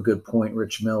brings up a good point,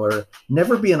 Rich Miller.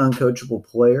 Never be an uncoachable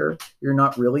player. You're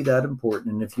not really that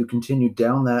important. And if you continue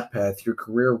down that path, your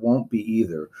career won't be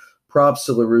either. Props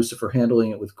to LaRussa for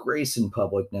handling it with grace in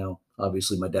public. Now,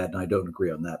 obviously, my dad and I don't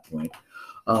agree on that point.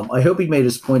 I hope he made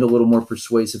his point a little more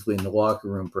persuasively in the locker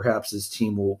room. Perhaps his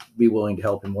team will be willing to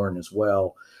help him learn as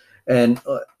well. And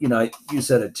you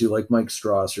said it too, like Mike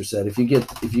Strasser said. If you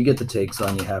get the takes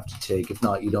on, you have to take. If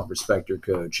not, you don't respect your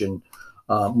coach. And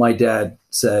my dad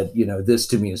said, this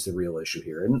to me is the real issue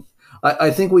here. And I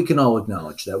think we can all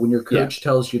acknowledge that when your coach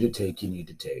tells you to take, you need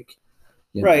to take.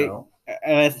 Right.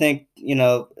 And I think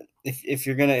if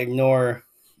you're going to ignore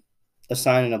a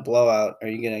sign in a blowout, are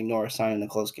you going to ignore a sign in a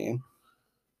close game?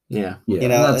 Yeah.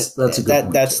 That's a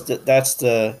good point. That's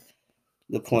the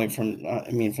point from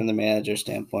the manager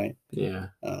standpoint. Yeah.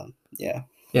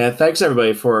 Yeah. Thanks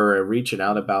everybody for reaching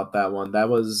out about that one. That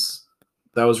was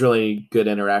really good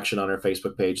interaction on our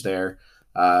Facebook page there.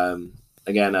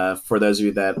 Again, for those of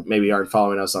you that maybe aren't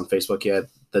following us on Facebook yet,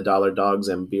 the Dollar Dogs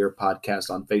and Beer podcast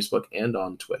on Facebook and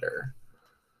on Twitter.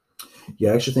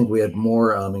 Yeah, I actually think we had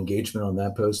more engagement on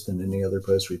that post than any other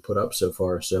post we put up so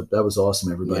far. So that was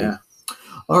awesome, everybody. Yeah.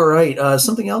 All right.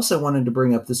 Something else I wanted to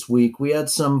bring up this week. We had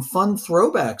some fun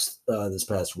throwbacks this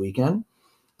past weekend.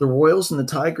 The Royals and the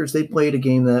Tigers, they played a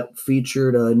game that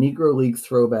featured Negro League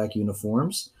throwback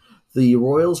uniforms. The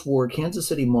Royals wore Kansas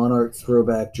City Monarch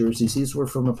throwback jerseys. These were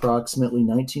from approximately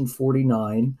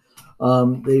 1949.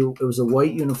 It was a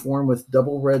white uniform with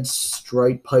double red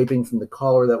stripe piping from the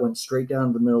collar that went straight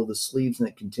down the middle of the sleeves and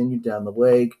it continued down the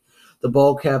leg. The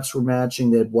ball caps were matching.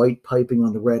 They had white piping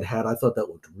on the red hat. I thought that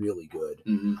looked really good.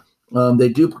 Mm-hmm. They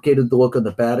duplicated the look on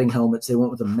the batting helmets. They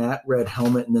went with a matte red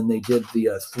helmet, and then they did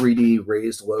the 3D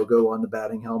raised logo on the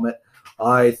batting helmet.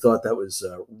 I thought that was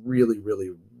a really,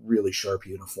 really, really sharp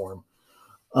uniform.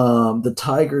 The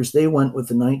Tigers, they went with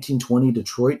the 1920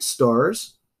 Detroit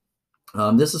Stars.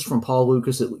 This is from Paul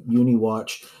Lucas at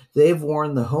UniWatch. They've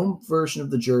worn the home version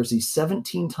of the jersey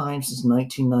 17 times since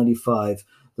 1995.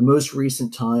 The most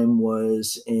recent time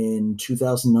was in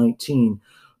 2019,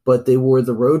 but they wore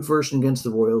the road version against the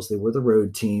Royals. They were the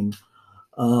road team.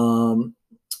 And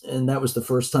that was the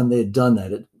first time they had done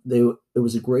that. It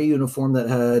was a gray uniform that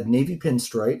had navy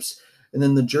pinstripes. And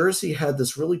then the jersey had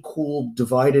this really cool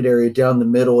divided area down the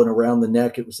middle and around the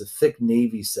neck. It was a thick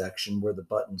navy section where the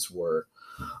buttons were.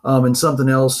 And something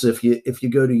else, if you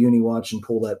go to UniWatch and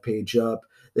pull that page up,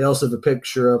 they also have a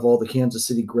picture of all the Kansas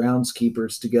City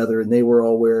groundskeepers together, and they were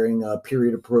all wearing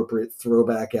period appropriate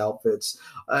throwback outfits.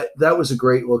 That was a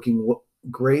great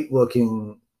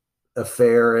looking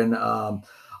affair, and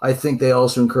I think they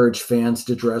also encouraged fans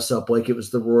to dress up like it was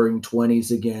the Roaring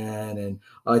Twenties again, and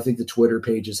I think the Twitter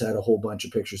pages had a whole bunch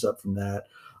of pictures up from that.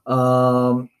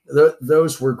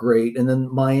 Those were great, and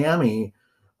then Miami.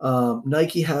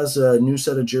 Nike has a new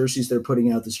set of jerseys they're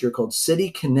putting out this year called City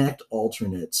Connect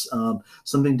Alternates,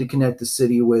 something to connect the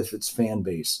city with its fan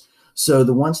base. So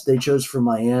the ones they chose for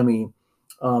Miami,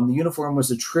 the uniform was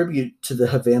a tribute to the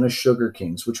Havana Sugar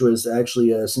Kings, which was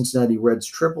actually a Cincinnati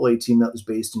Reds AAA team that was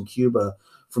based in Cuba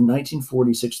from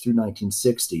 1946 through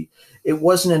 1960. It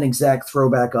wasn't an exact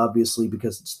throwback, obviously,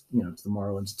 because it's the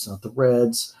Marlins, it's not the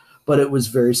Reds, but it was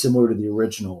very similar to the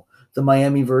original. The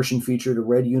Miami version featured a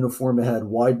red uniform that had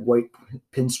wide white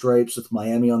pinstripes with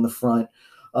Miami on the front.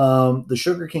 The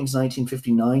Sugar Kings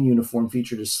 1959 uniform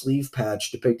featured a sleeve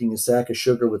patch depicting a sack of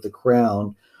sugar with a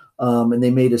crown. And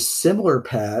they made a similar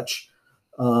patch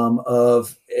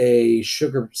of a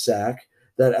sugar sack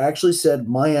that actually said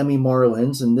Miami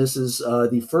Marlins. And this is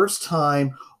the first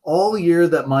time all year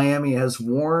that Miami has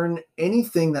worn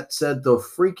anything that said the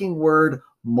freaking word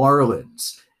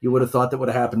Marlins. You would have thought that would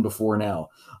have happened before now.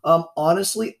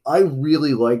 Honestly, I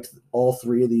really liked all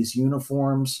three of these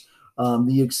uniforms.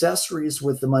 The accessories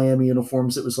with the Miami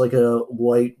uniforms, it was like a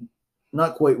light,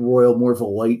 not quite royal, more of a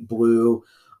light blue.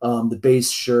 The base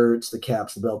shirts, the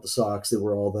caps, the belt, the socks, they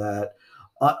were all that.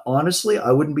 Honestly,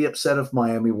 I wouldn't be upset if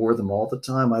Miami wore them all the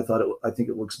time. I think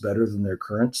it looks better than their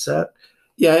current set.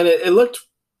 Yeah, and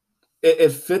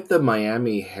it fit the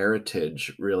Miami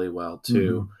heritage really well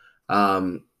too.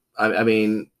 Mm-hmm. I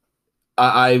mean,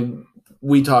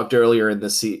 we talked earlier in a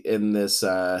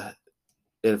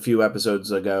few episodes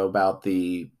ago about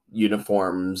the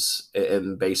uniforms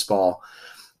in baseball,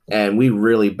 and we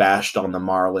really bashed on the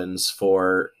Marlins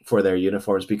for their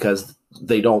uniforms because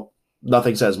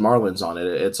nothing says Marlins on it.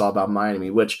 It's all about Miami,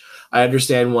 which I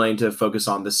understand wanting to focus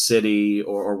on the city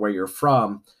or where you're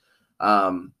from,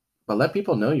 but let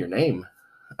people know your name,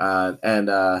 and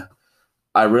I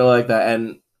really like that.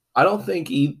 And I don't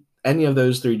think any of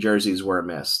those three jerseys were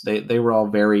amiss. They were all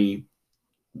very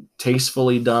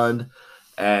tastefully done,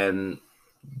 and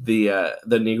the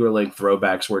Negro League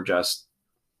throwbacks were just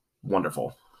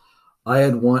wonderful. I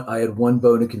had one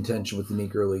bone of contention with the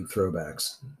Negro League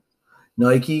throwbacks.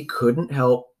 Nike couldn't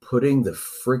help putting the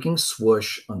freaking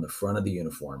swoosh on the front of the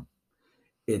uniform.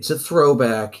 It's a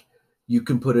throwback. You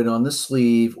can put it on the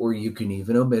sleeve, or you can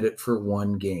even omit it for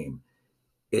one game.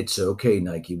 It's okay,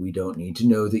 Nike. We don't need to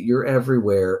know that you're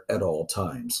everywhere at all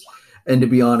times. And to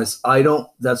be honest,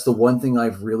 that's the one thing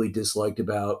I've really disliked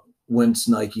about once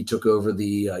Nike took over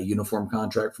the uniform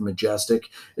contract from Majestic,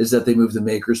 is that they moved the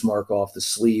maker's mark off the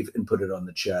sleeve and put it on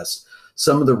the chest.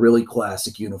 Some of the really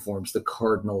classic uniforms, the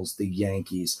Cardinals, the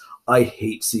Yankees, I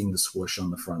hate seeing the swoosh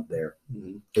on the front there.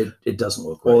 Mm-hmm. It doesn't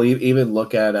look right. Well, even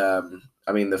look at,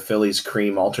 the Phillies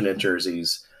cream alternate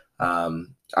jerseys.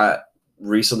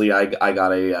 Recently, I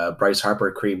got a Bryce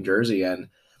Harper cream jersey, and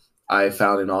I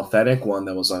found an authentic one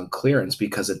that was on clearance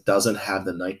because it doesn't have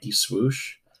the Nike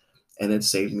swoosh, and it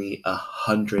saved me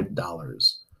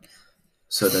 $100.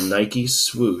 So the Nike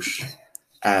swoosh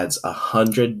adds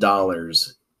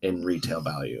 $100 in retail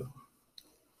value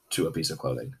to a piece of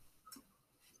clothing.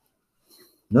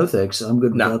 No thanks. I'm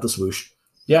good without the swoosh.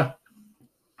 Yeah.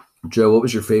 Joe, what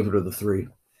was your favorite of the three?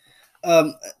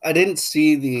 I didn't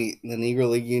see the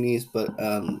Negro League unis, but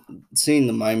seeing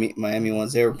the Miami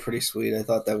ones, they were pretty sweet. I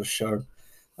thought that was sharp.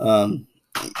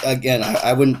 Again,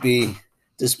 I wouldn't be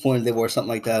disappointed they wore something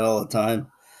like that all the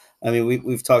time. I mean,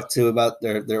 we've talked about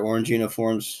their orange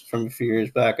uniforms from a few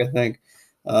years back. I think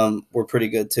were pretty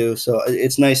good too. So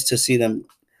it's nice to see them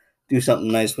do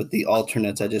something nice with the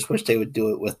alternates. I just wish they would do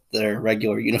it with their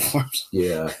regular uniforms.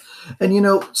 Yeah,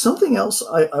 and something else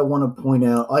I want to point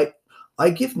out. I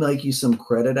give Nike some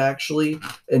credit actually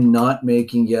in not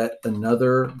making yet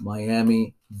another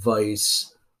Miami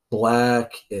Vice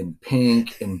black and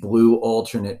pink and blue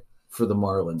alternate for the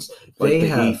Marlins. Like the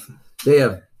Heat. They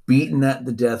have beaten that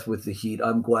to death with the Heat.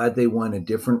 I'm glad they went a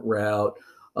different route.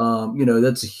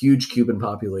 That's a huge Cuban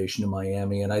population in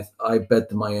Miami, and I bet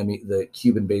the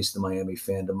Cuban base of the Miami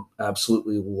fandom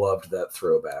absolutely loved that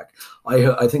throwback.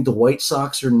 I think the White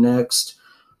Sox are next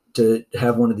to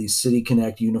have one of these City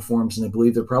Connect uniforms, and I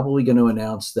believe they're probably going to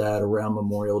announce that around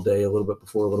Memorial Day, a little bit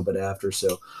before, a little bit after.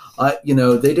 So,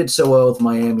 they did so well with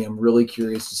Miami. I'm really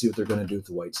curious to see what they're going to do with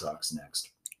the White Sox next.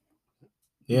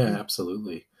 Yeah,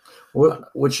 absolutely.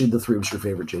 Which of the three was your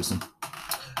favorite, Jason?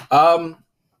 I'm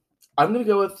going to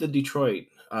go with the Detroit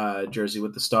jersey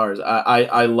with the stars.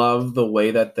 I love the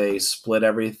way that they split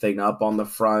everything up on the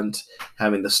front,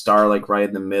 having the star like right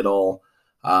in the middle.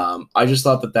 I just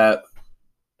thought that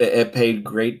it paid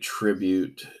great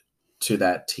tribute to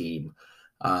that team.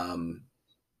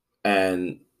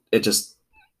 And it just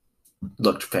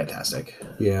looked fantastic.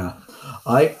 Yeah.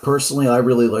 I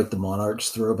really like the Monarchs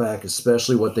throwback,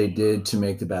 especially what they did to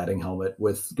make the batting helmet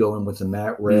with going with the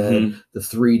matte red, the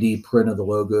 3D print of the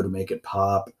logo to make it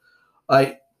pop.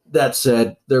 That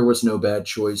said, there was no bad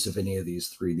choice of any of these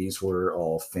three. These were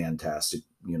all fantastic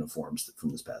uniforms from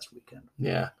this past weekend.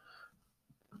 Yeah.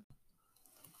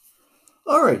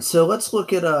 All right, so let's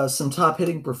look at some top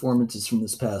hitting performances from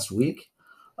this past week.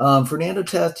 Fernando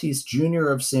Tatis Jr.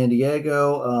 of San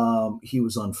Diego, he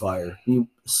was on fire. He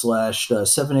slashed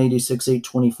 786,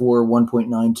 824,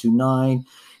 1.929.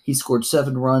 He scored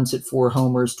 7 runs, hit 4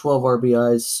 homers, 12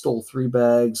 RBIs, stole 3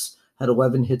 bags, had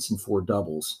 11 hits and 4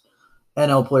 doubles.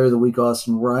 NL Player of the Week,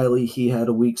 Austin Riley, he had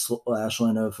a weak slash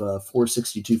line of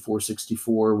 462,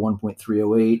 464,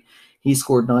 1.308. He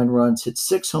scored 9 runs, hit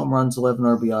 6 home runs, 11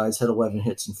 RBIs, had 11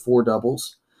 hits and 4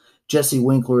 doubles. Jesse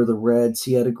Winkler of the Reds,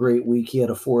 he had a great week. He had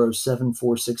a 407,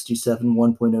 467,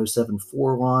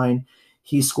 1.074 line.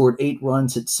 He scored 8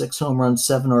 runs, hit 6 home runs,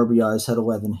 7 RBIs, had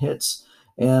 11 hits.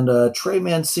 And Trey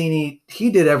Mancini, he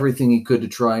did everything he could to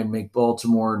try and make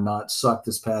Baltimore not suck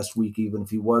this past week, even if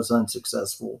he was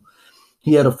unsuccessful.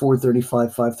 He had a 435,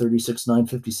 536,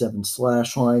 957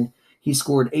 slash line. He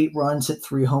scored 8 runs, hit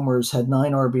 3 homers, had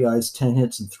 9 RBIs, 10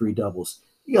 hits, and 3 doubles.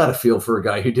 You got to feel for a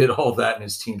guy who did all that and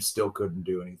his team still couldn't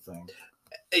do anything.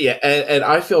 Yeah, and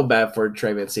I feel bad for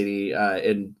Trey Mancini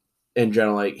in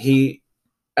general. Like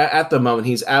at the moment,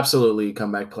 he's absolutely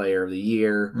comeback player of the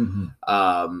year.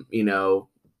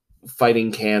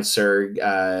 Fighting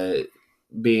cancer,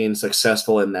 being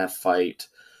successful in that fight,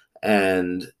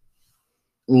 and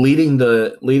leading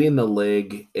the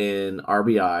league in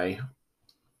RBI.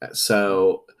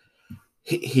 So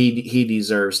he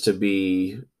deserves to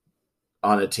be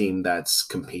on a team that's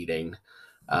competing.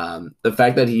 The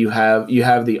fact that you have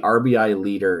the RBI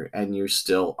leader and you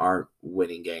still aren't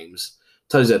winning games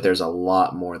tells you that there's a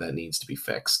lot more that needs to be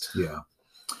fixed. Yeah.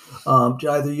 Do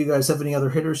either of you guys have any other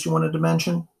hitters you wanted to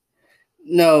mention?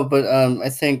 No, but I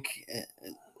think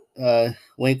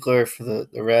Winkler for the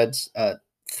Reds,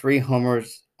 3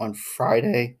 homers on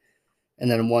Friday,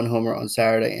 and then 1 homer on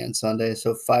Saturday and Sunday.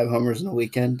 So 5 homers in a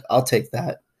weekend. I'll take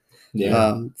that.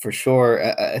 Yeah, for sure.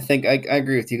 I think I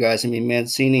agree with you guys. I mean,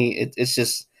 Mancini, it's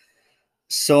just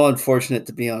so unfortunate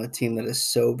to be on a team that is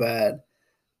so bad.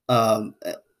 With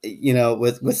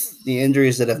the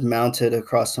injuries that have mounted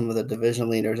across some of the division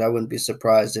leaders, I wouldn't be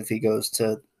surprised if he goes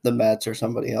to the Mets or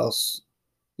somebody else,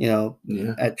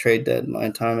 at trade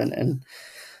deadline time. And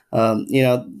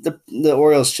the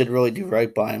Orioles should really do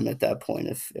right by him at that point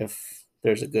if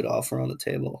there's a good offer on the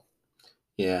table.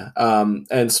 Yeah.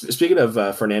 And speaking of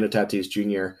Fernando Tatis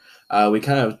Jr., we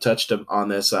kind of touched on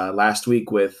this last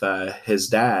week with his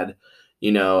dad.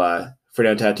 Fernando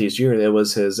Tatis Jr., it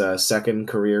was his second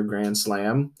career Grand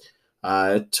Slam.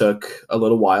 It took a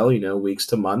little while, weeks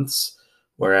to months,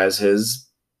 whereas his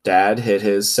dad hit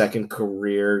his second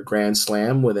career Grand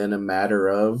Slam within a matter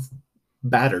of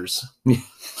batters.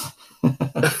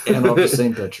 And off the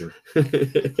same pitcher.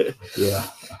 Yeah.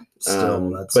 Still,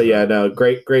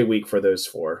 great week for those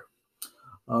 4.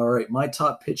 All right, my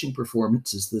top pitching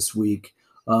performances this week.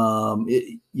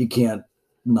 You can't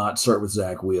not start with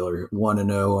Zach Wheeler.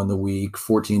 1-0 on the week,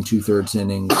 14 2/3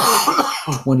 innings,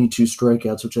 22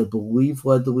 strikeouts, which I believe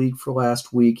led the league for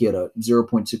last week. He had a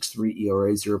 0.63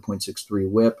 ERA, 0.63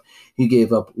 WHIP. He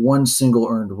gave up 1 single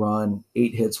earned run,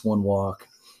 8 hits, 1 walk,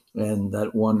 and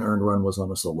that 1 earned run was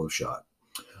on a solo shot.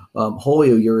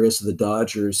 Julio Urias of the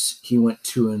Dodgers, he went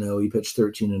 2-0. He pitched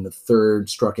 13 1/3,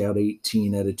 struck out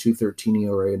 18 at a 2.13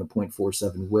 ERA and a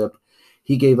 0.47 WHIP.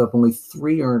 He gave up only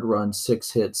 3 earned runs,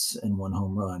 6 hits, and 1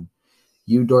 home run.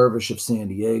 Yu Darvish of San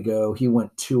Diego, he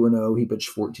went 2-0. He pitched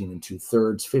 14 and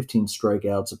 2/3, 15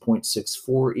 strikeouts, a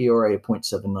 .64 ERA, a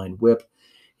 .79 WHIP.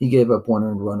 He gave up one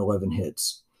earned run, 11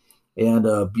 hits. And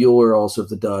Bueller, also of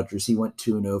the Dodgers, he went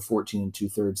 2-0, 14 and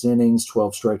 2/3 innings,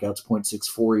 12 strikeouts,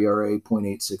 .64 ERA,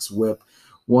 .86 WHIP,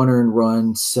 one earned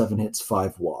run, 7 hits,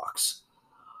 5 walks.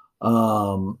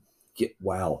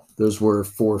 Wow, those were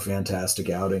 4 fantastic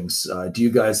outings. Do you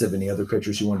guys have any other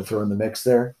pitchers you want to throw in the mix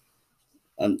there?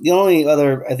 The only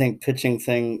other, I think, pitching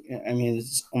thing, I mean, it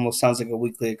almost sounds like a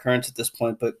weekly occurrence at this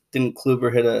point, but didn't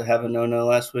Kluber have a no-no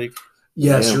last week?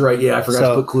 Yes, you're right. Yeah, I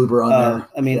forgot to put Kluber on there.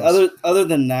 I mean, yes. other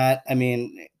than that, I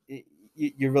mean,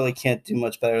 you really can't do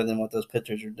much better than what those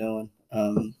pitchers are doing.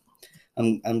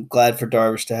 I'm glad for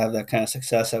Darvish to have that kind of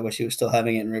success. I wish he was still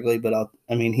having it in Wrigley, but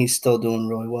he's still doing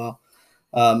really well.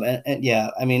 And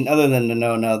yeah, I mean, other than the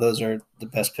no, those are the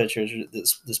best pitchers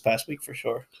this past week for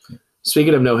sure.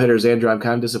 Speaking of no-hitters, Andrew, I'm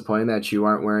kind of disappointed that you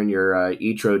aren't wearing your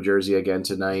Etro jersey again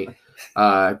tonight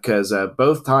because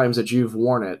both times that you've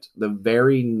worn it, the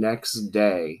very next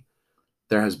day,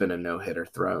 there has been a no-hitter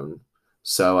thrown.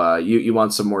 So you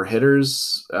want some more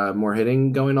hitters, more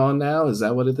hitting going on now? Is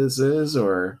that what this is?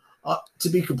 Or to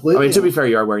be fair,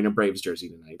 you are wearing a Braves jersey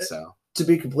tonight, so. To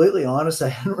be completely honest, I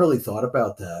hadn't really thought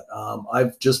about that.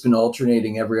 I've just been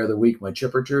alternating every other week, my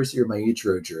Chipper jersey or my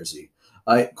Ichiro jersey.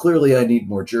 I need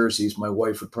more jerseys. My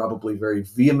wife would probably very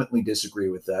vehemently disagree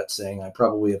with that, saying I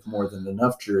probably have more than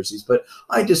enough jerseys, but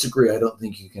I disagree. I don't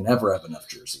think you can ever have enough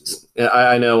jerseys. Yeah,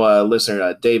 I know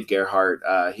listener Dave Gerhardt,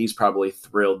 he's probably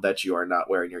thrilled that you are not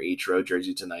wearing your Ichiro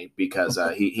jersey tonight because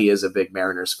he is a big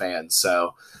Mariners fan.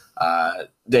 So,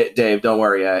 Dave, don't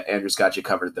worry. Andrew's got you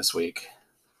covered this week.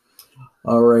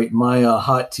 All right, my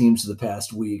hot teams of the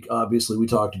past week. Obviously, we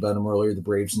talked about them earlier, the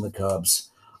Braves and the Cubs.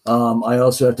 I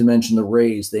also have to mention the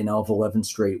Rays. They now have 11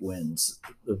 straight wins.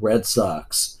 The Red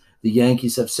Sox. The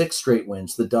Yankees have 6 straight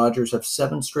wins. The Dodgers have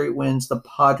 7 straight wins. The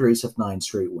Padres have 9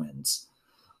 straight wins.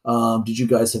 Did you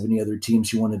guys have any other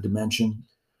teams you wanted to mention?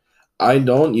 I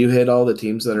don't. You hit all the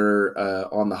teams that are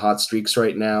on the hot streaks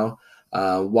right now.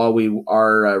 While we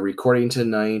are recording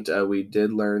tonight, we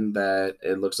did learn that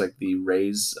it looks like the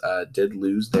Rays did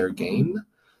lose their game.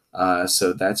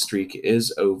 So that streak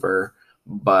is over.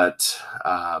 But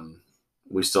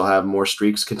we still have more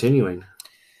streaks continuing.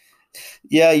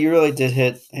 Yeah, you really did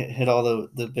hit all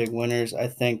the big winners. I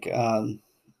think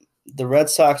the Red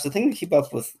Sox, the thing to keep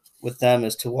up with them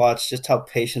is to watch just how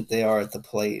patient they are at the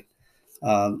plate.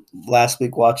 Last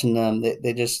week watching them,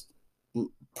 they just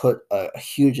put a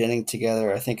huge inning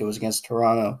together. I think it was against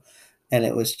Toronto, and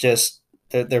it was just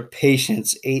their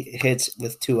patience, 8 hits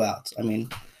with 2 outs. I mean,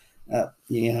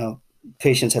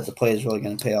 patience at the plate is really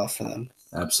going to pay off for them.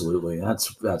 Absolutely.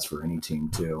 That's for any team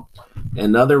too.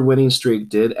 Another winning streak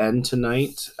did end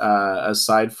tonight.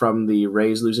 Aside from the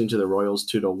Rays losing to the Royals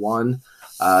 2-1,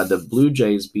 the Blue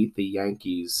Jays beat the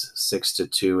Yankees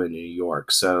 6-2 in New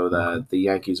York. So the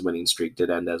Yankees winning streak did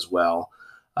end as well.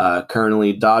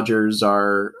 Currently, Dodgers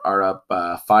are up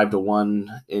 5-1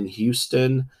 in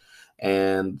Houston,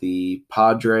 and the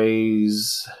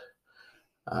Padres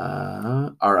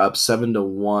are up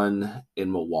 7-1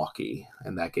 in Milwaukee,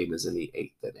 and that game is in the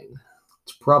 8th inning.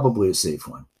 It's probably a safe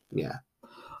one. Yeah.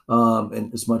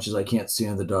 And as much as I can't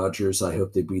stand the Dodgers, I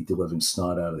hope they beat the living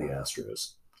snot out of the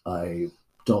Astros. I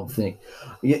don't think,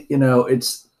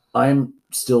 I'm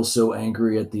still so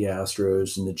angry at the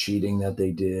Astros and the cheating that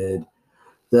they did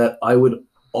that I would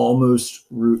almost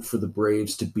root for the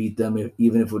Braves to beat them,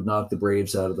 even if it would knock the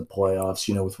Braves out of the playoffs,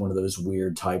 with one of those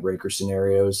weird tiebreaker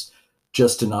scenarios,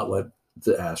 just to not let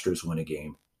the Astros win a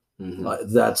game.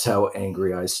 Mm-hmm. That's how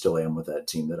angry I still am with that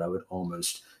team, that I would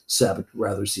almost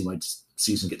rather see my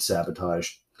season get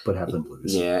sabotaged, but have them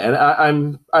lose. Yeah,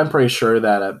 and I'm pretty sure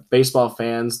that baseball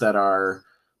fans that are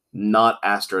not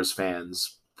Astros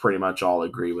fans pretty much all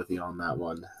agree with you on that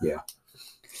one. Yeah.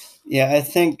 Yeah, I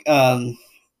think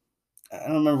I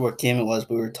don't remember what game it was,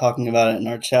 but we were talking about it in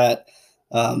our chat.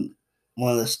 One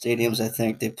of the stadiums, I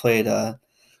think they played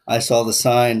I Saw the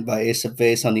Sign by Ace of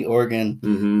Base on the organ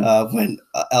when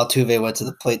Altuve went to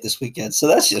the plate this weekend. So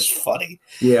that's just funny.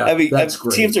 Yeah, I mean, that's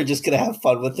great. Teams are just going to have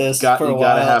fun with this for a while. You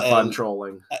got to have fun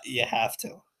trolling. You have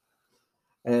to.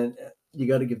 And you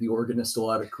got to give the organist a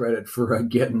lot of credit for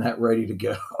getting that ready to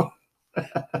go.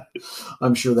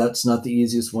 I'm sure that's not the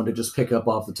easiest one to just pick up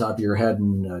off the top of your head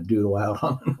and doodle out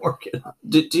on an organ.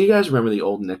 Do you guys remember the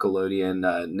old Nickelodeon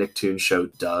Nicktoons show,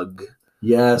 Doug?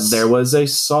 Yes. There was a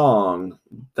song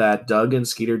that Doug and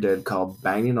Skeeter did called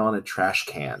Banging on a Trash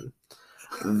Can.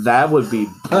 That would be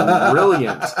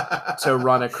brilliant to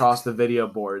run across the video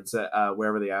boards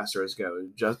wherever the Astros go.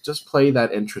 Just play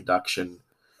that introduction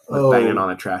with banging on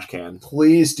a trash can.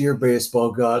 Please, dear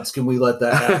baseball gods, can we let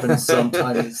that happen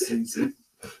sometime this season?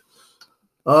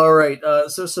 All right,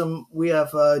 so we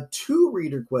have 2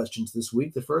 reader questions this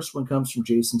week. The first one comes from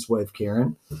Jason's wife,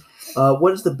 Karen.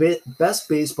 What is the best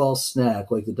baseball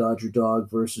snack, like the Dodger Dog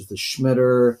versus the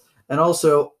Schmitter? And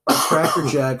also, are Cracker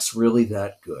Jacks really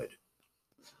that good?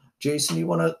 Jason, you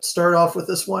want to start off with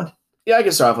this one? Yeah, I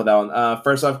can start off with that one.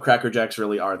 First off, Cracker Jacks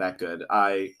really are that good.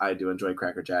 I do enjoy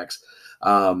Cracker Jacks.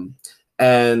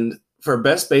 And for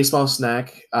best baseball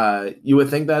snack, you would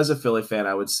think that as a Philly fan,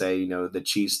 I would say, the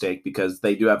cheesesteak, because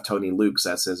they do have Tony Luke's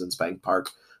at Citizens Bank Park,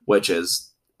 which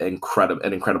is an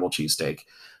incredible cheesesteak.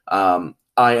 I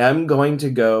am going to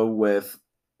go with,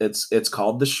 it's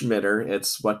called the Schmitter.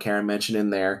 It's what Karen mentioned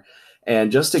in there.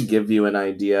 And just to give you an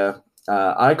idea,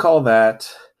 I call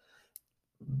that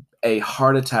a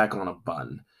heart attack on a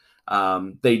bun.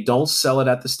 They don't sell it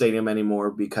at the stadium anymore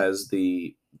because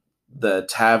the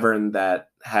tavern that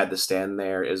had the stand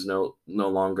there is no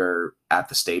longer at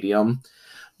the stadium.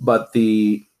 But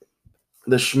the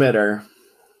Schmitter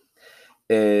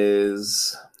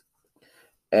is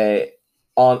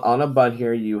on a bun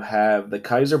here. You have the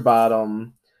Kaiser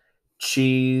bottom,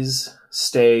 cheese,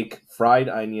 steak, fried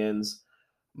onions,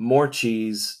 more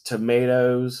cheese,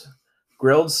 tomatoes,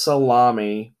 grilled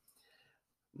salami,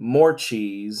 more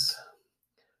cheese,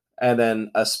 and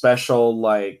then a special,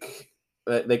 like,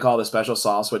 they call it a special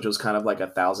sauce, which was kind of like a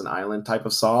Thousand Island type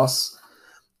of sauce,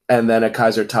 and then a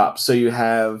Kaiser top. So you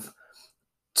have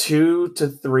 2 to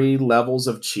 3 levels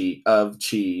of cheese,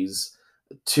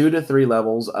 2 to 3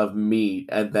 levels of meat,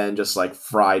 and then just like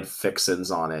fried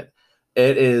fixins on it.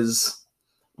 It is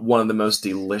one of the most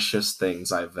delicious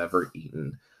things I've ever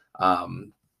eaten.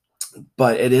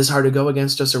 But it is hard to go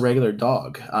against just a regular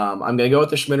dog. I'm going to go with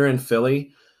the Schmitter in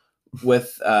Philly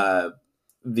with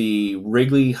the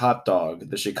Wrigley hot dog,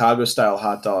 the Chicago-style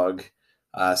hot dog,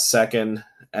 second.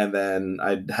 And then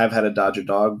I have had a Dodger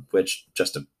dog, which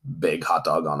just a big hot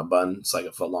dog on a bun. It's like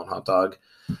a foot-long hot dog.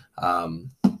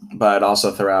 But I'd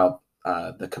also throw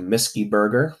out the Comiskey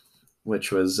burger,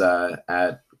 which was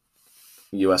at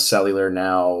U.S. Cellular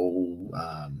now.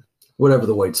 Whatever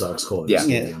the White Sox call it.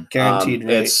 Yeah, guaranteed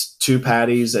rate. It's 2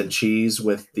 patties and cheese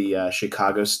with the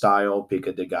Chicago-style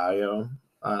pico de gallo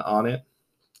on it.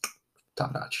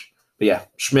 Top notch. But yeah,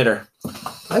 Schmitter.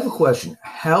 I have a question.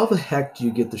 How the heck do you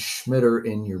get the Schmitter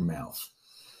in your mouth?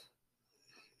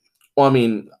 Well, I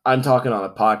mean, I'm talking on a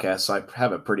podcast, so I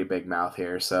have a pretty big mouth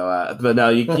here. So, but no,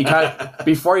 you kind of,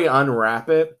 before you unwrap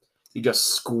it, you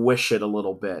just squish it a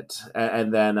little bit,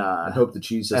 and then I hope the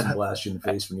cheese doesn't blast you in the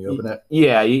face when you open it.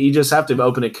 Yeah, you just have to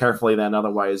open it carefully. Then,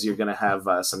 otherwise, you're going to have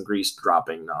some grease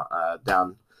dropping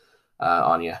down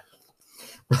on you.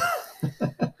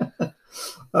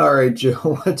 All right, Joe.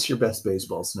 What's your best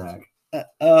baseball snack?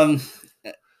 I'm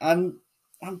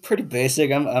pretty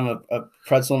basic. I'm a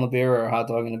pretzel in a beer or a hot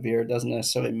dog in a beer. It doesn't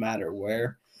necessarily matter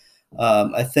where.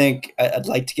 I think I'd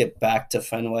like to get back to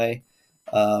Fenway,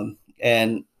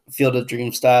 and Field of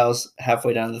Dream styles,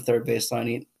 halfway down the third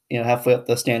baseline, halfway up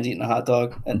the stands eating a hot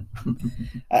dog. And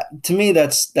to me,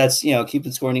 that's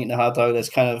keeping score and eating a hot dog. That's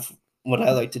kind of what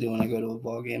I like to do when I go to a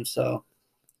ball game. So,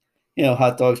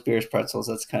 hot dogs, beers, pretzels.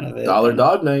 That's kind of it.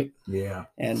 Dog night. Yeah.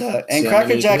 And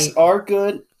Cracker Jacks are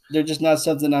good. They're just not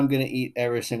something I'm going to eat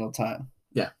every single time.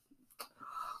 Yeah.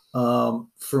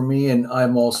 For me, and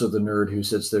I'm also the nerd who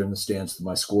sits there in the stands with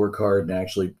my scorecard and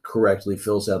actually correctly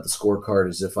fills out the scorecard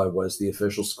as if I was the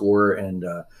official scorer. And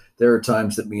there are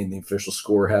times that me and the official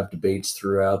scorer have debates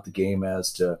throughout the game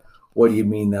as to what do you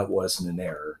mean that wasn't an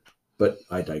error. But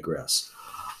I digress.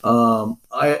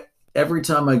 Every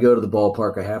time I go to the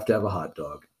ballpark, I have to have a hot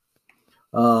dog.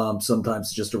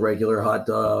 Sometimes just a regular hot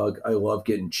dog. I love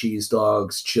getting cheese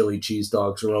dogs. Chili cheese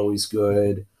dogs are always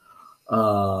good.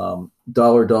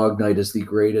 Dollar Dog Night is the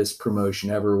greatest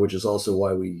promotion ever, which is also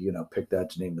why we, picked that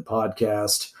to name the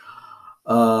podcast.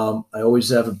 I always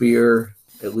have a beer,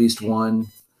 at least one.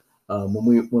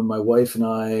 When my wife and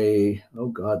I,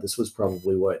 this was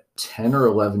probably 10 or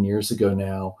 11 years ago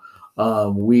now,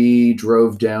 we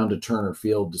drove down to Turner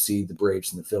Field to see the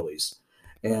Braves and the Phillies.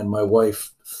 And my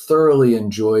wife thoroughly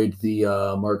enjoyed the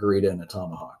margarita and a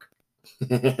tomahawk.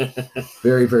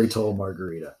 Very, very tall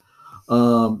margarita.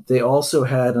 They also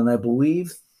had, and I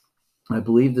believe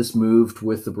this moved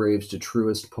with the Braves to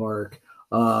Truist Park.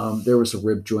 There was a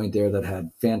rib joint there that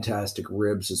had fantastic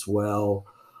ribs as well.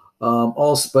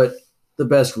 But the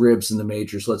best ribs in the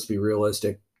majors, let's be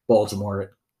realistic,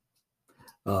 Baltimore.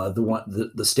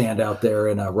 The standout there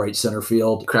in right center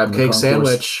field. Crab cake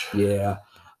sandwich. Yeah.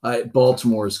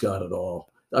 Baltimore's got it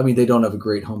all. I mean, they don't have a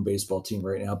great home baseball team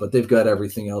right now, but they've got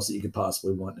everything else that you could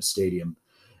possibly want in a stadium.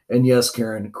 And yes,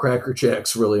 Karen, Cracker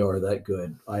Jacks really are that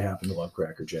good. I happen to love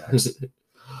Cracker Jacks.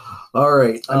 All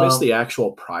right. I miss the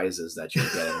actual prizes that you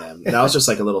get in them. Now it's just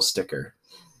like a little sticker.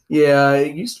 Yeah,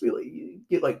 it used to be like you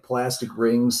get like plastic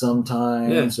rings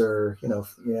sometimes, or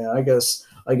I guess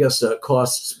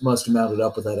costs must have mounted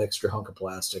up with that extra hunk of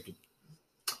plastic.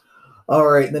 All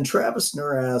right, and then Travis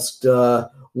Nur asked,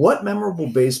 "What memorable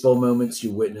baseball moments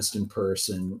you witnessed in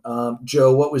person?"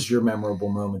 Joe, what was your memorable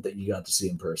moment that you got to see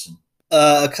in person?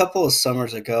 A couple of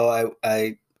summers ago,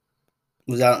 I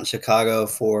was out in Chicago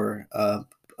for a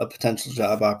potential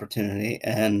job opportunity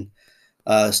and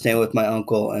staying with my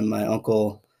uncle. And my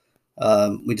uncle,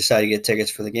 we decided to get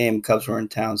tickets for the game. Cubs were in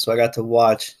town, so I got to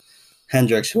watch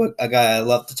Hendricks, a guy I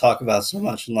love to talk about so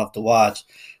much and love to watch.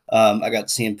 I got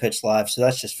to see him pitch live, so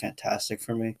that's just fantastic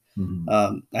for me.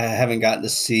 Mm-hmm. I haven't gotten to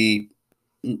see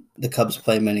the Cubs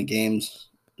play many games,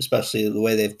 especially the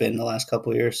way they've been the last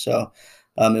couple of years. So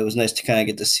it was nice to kind of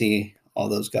get to see all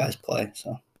those guys play.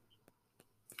 So,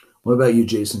 what about you,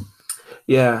 Jason?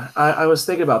 Yeah, I was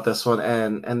thinking about this one,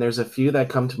 and there's a few that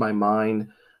come to my mind.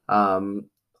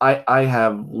 I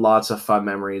have lots of fun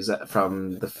memories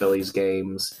from the Phillies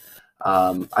games.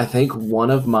 I think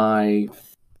one of my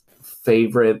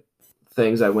favorite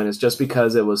things I witnessed, just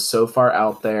because it was so far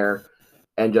out there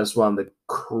and just one of the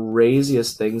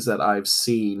craziest things that I've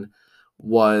seen,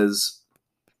 was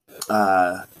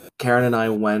Karen and I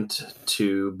went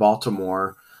to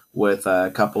Baltimore with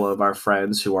a couple of our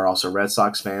friends who are also Red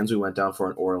Sox fans. We went down for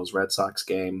an Orioles-Red Sox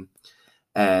game.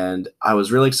 And I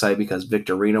was really excited because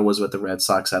Victorino was with the Red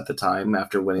Sox at the time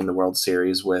after winning the World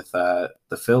Series with the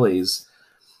Phillies.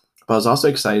 But I was also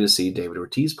excited to see David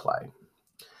Ortiz play.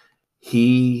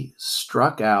 He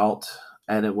struck out,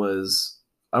 and it was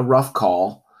a rough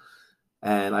call.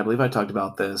 And I believe I talked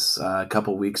about this a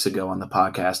couple weeks ago on the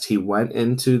podcast. He went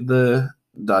into the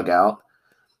dugout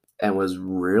and was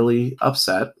really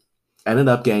upset, ended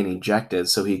up getting ejected.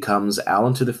 So he comes out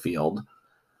into the field,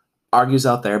 argues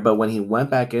out there. But when he went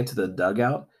back into the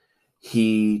dugout,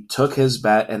 he took his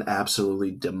bat and absolutely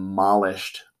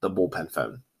demolished the bullpen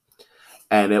phone.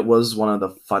 And it was one of the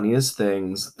funniest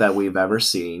things that we've ever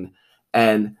seen.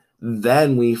 And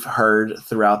then we've heard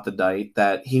throughout the night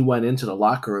that he went into the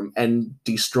locker room and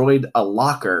destroyed a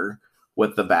locker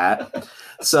with the bat.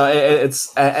 So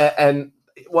and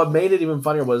what made it even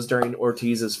funnier was during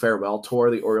Ortiz's farewell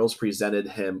tour, the Orioles presented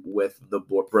him with the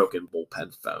broken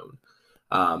bullpen phone.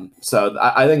 So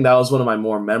I think that was one of my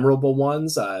more memorable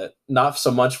ones, not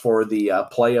so much for the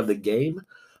play of the game,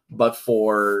 but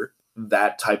for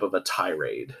that type of a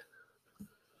tirade.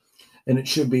 And it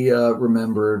should be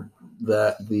remembered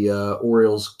that the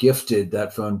Orioles gifted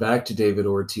that phone back to David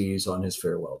Ortiz on his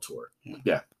farewell tour.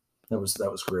 Yeah, that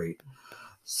was great.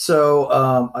 So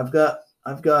I've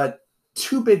got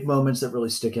two big moments that really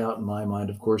stick out in my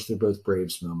mind. Of course, they're both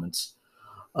Braves moments.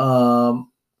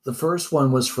 The first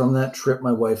one was from that trip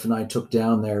my wife and I took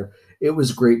down there. It was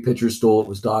a great pitcher's duel. It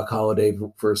was Doc Holliday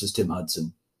versus Tim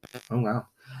Hudson. Oh, wow.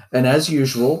 And as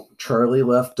usual, Charlie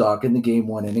left Doc in the game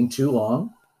one inning too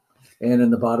long. And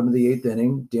in the bottom of the eighth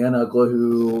inning, Dan Uggla,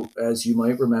 who, as you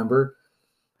might remember,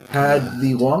 had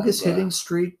the longest hitting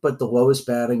streak, but the lowest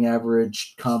batting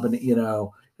average had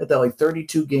that like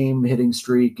 32 game hitting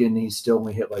streak, and he still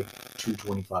only hit like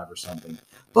 225 or something.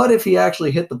 But if he actually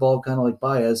hit the ball kind of like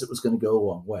Baez, it was going to go a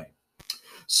long way.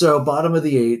 So bottom of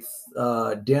the eighth,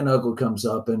 Dan Uggla comes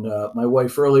up, and my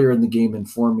wife earlier in the game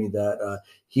informed me that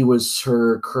he was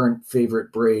her current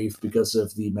favorite Brave because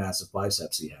of the massive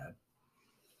biceps he had.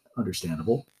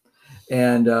 Understandable.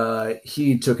 And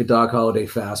he took a Doc Holliday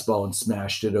fastball and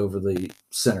smashed it over the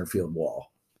center field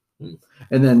wall.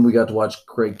 And then we got to watch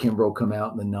Craig Kimbrell come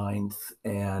out in the ninth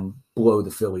and blow the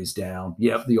Phillies down.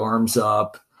 Yep, the arms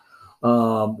up.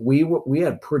 We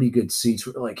had pretty good seats.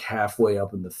 We were like halfway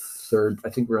up in the third. I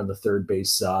think we're on the third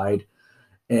base side.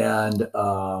 And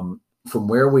from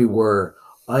where we were,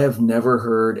 I have never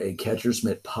heard a catcher's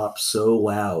mitt pop so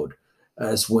loud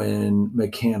as when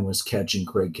McCann was catching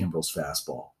Craig Kimbrell's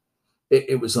fastball.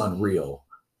 It was unreal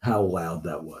how loud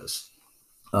that was.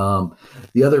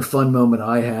 The other fun moment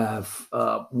I have,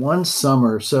 one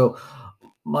summer, so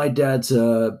my dad's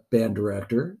a band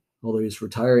director, although he's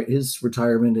retired. His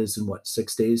retirement is in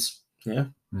 6 days? Yeah.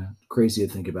 Crazy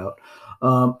to think about.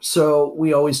 So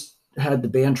we always had the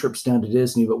band trips down to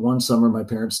Disney, but one summer my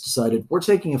parents decided we're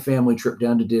taking a family trip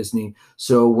down to Disney,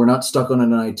 so we're not stuck on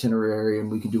an itinerary and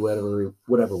we can do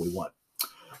whatever we want.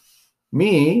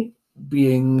 Me,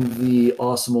 being the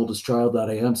awesome oldest child that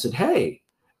I am, said, hey,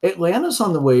 Atlanta's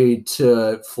on the way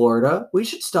to Florida. We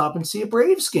should stop and see a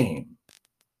Braves game.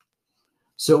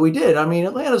 So we did. I mean,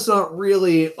 Atlanta's not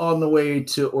really on the way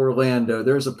to Orlando.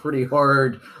 There's a pretty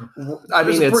hard,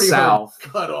 it's south.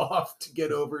 cutoff to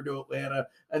get over to Atlanta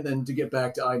and then to get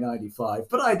back to I-95.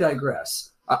 But I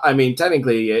digress. I mean,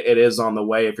 technically, it is on the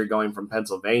way if you're going from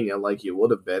Pennsylvania, like you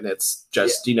would have been. It's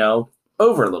just,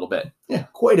 over a little bit. Yeah,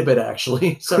 quite a bit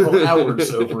actually. Several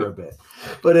hours over a bit.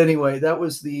 But anyway, that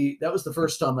was the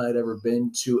first time I'd ever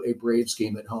been to a Braves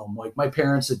game at home. Like my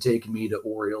parents had taken me to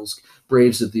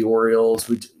Braves at the Orioles.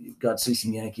 We got to see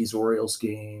some Yankees Orioles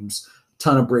games,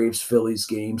 ton of Braves Phillies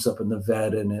games up in the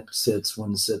vet, and it sits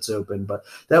when it sits open. But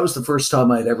that was the first time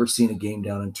I'd ever seen a game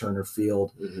down in Turner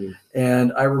Field. Mm-hmm.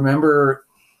 And I remember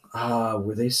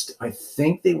were they I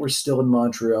think they were still in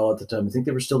Montreal at the time. I think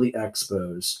they were still the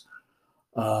Expos.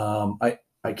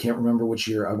 I can't remember which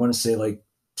year. I want to say like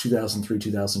 2003,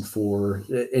 2004.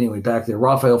 Anyway, back there,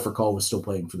 Rafael Furcal was still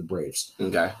playing for the Braves.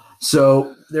 Okay.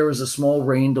 So there was a small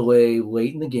rain delay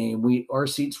late in the game. Our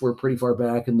seats were pretty far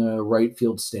back in the right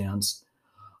field stands.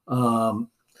 During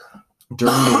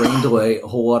the rain delay, a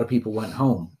whole lot of people went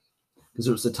home because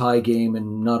it was a tie game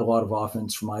and not a lot of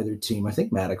offense from either team. I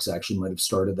think Maddox actually might have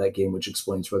started that game, which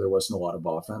explains why there wasn't a lot of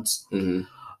offense.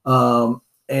 Mm-hmm.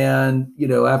 And,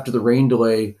 after the rain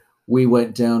delay, we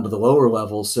went down to the lower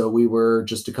level. So we were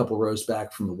just a couple rows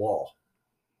back from the wall.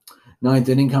 Ninth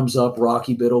inning comes up.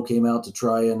 Rocky Biddle came out to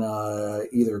try and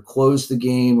either close the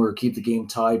game or keep the game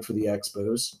tied for the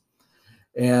Expos.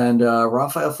 And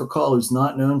Rafael Furcal, who's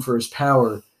not known for his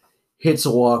power, hits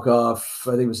a walk-off.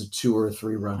 I think it was a 2 or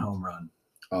 3 run home run.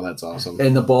 Oh, that's awesome.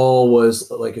 And the ball was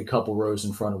like a couple rows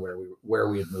in front of where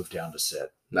we had moved down to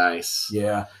sit. Nice.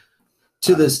 Yeah.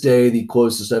 To this day, the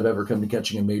closest I've ever come to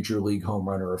catching a major league home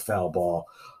run or a foul ball.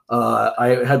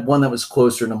 I had one that was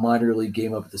closer in a minor league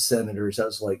game up at the Senators. That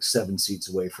was like 7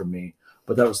 seats away from me,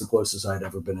 but that was the closest I'd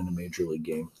ever been in a major league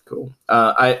game. Cool.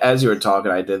 As you were talking,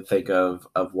 I did think of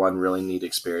one really neat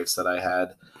experience that I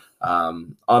had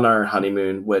on our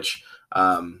honeymoon, which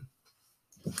I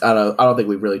don't think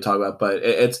we really talk about, but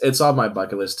it's on my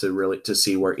bucket list to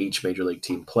see where each major league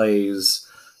team plays.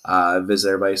 Visit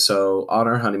everybody. So on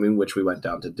our honeymoon, which we went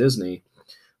down to Disney,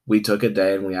 we took a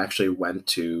day and we actually went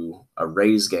to a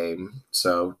Rays game.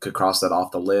 So could cross that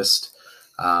off the list,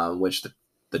 which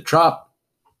the Trop,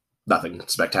 nothing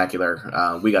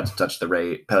spectacular. We got to touch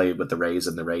play with the Rays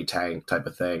in the Ray tank type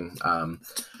of thing.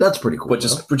 That's pretty cool. Which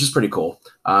is pretty cool.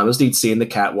 It was neat seeing the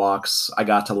catwalks. I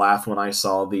got to laugh when I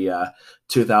saw the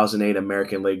 2008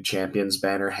 American League Champions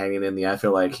banner hanging in the. I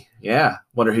feel like,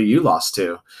 wonder who you lost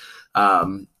to.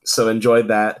 So enjoyed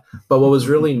that. But what was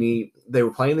really neat, they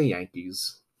were playing the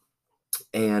Yankees,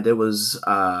 and it was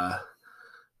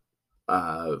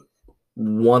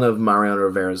one of Mariano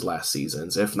Rivera's last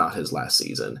seasons, if not his last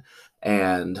season.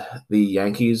 And the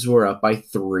Yankees were up by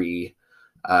 3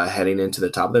 heading into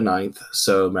the top of the 9th.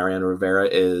 So Mariano Rivera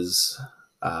is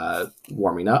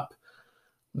warming up.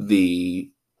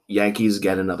 The Yankees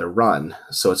get another run.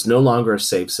 So it's no longer a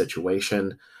safe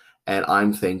situation. And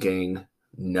I'm thinking,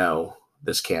 no,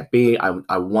 this can't be. I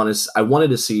wanted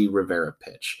to see Rivera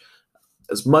pitch.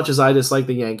 As much as I dislike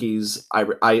the Yankees,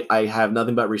 I have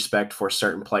nothing but respect for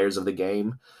certain players of the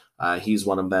game. He's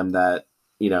one of them that,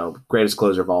 greatest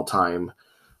closer of all time.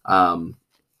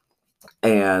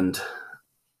 And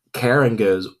Karen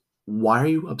goes, "Why are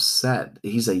you upset?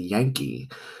 He's a Yankee."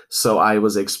 So I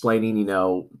was explaining,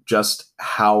 just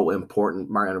how important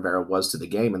Mariano Rivera was to the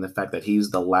game and the fact that he's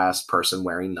the last person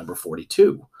wearing number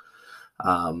 42.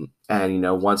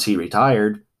 And once he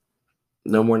retired,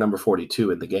 no more number 42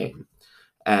 in the game.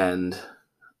 And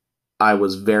I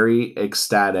was very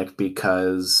ecstatic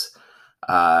because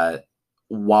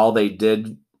while they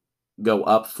did go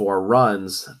up 4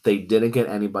 runs, they didn't get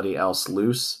anybody else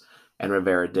loose, and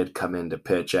Rivera did come in to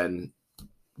pitch. And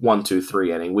 1, 2,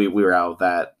 3 inning, we were out.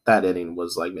 That inning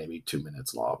was like maybe 2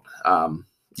 minutes long.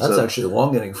 That's actually a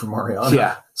long inning for Mariano.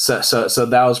 Yeah, so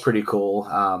that was pretty cool.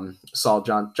 Saw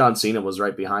John Cena was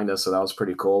right behind us, so that was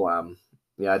pretty cool.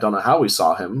 I don't know how we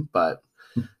saw him, but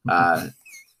it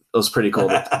was pretty cool.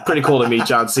 Pretty cool to meet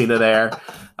John Cena there.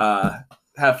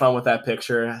 Have fun with that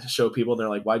picture. Show people, they're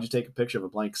like, "Why'd you take a picture of a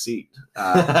blank seat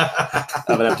of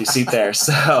an empty seat there?"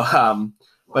 So,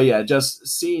 but yeah, just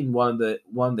seeing one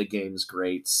of the game's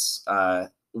greats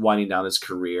winding down his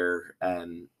career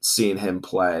and seeing him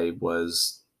play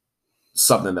was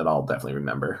something that I'll definitely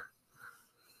remember.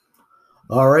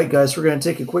 All right, guys, we're going to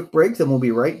take a quick break, then we'll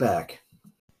be right back.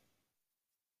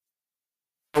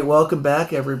 Hey, welcome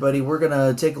back, everybody. We're going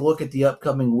to take a look at the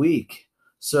upcoming week.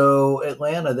 So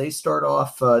Atlanta, they start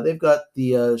off, they've got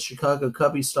the Chicago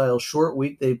Cubbies style short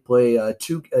week. They play a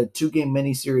two-game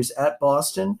miniseries at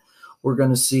Boston. We're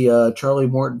going to see Charlie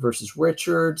Morton versus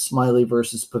Richard, Smiley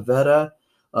versus Pavetta.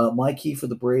 My key for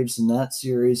the Braves in that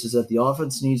series is that the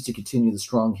offense needs to continue the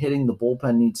strong hitting. The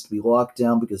bullpen needs to be locked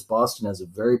down because Boston has a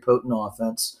very potent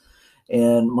offense.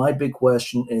 And my big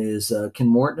question is, can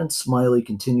Morton and Smiley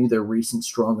continue their recent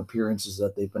strong appearances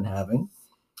that they've been having?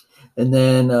 And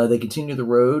then they continue the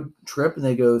road trip and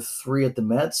they go 3 at the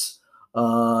Mets.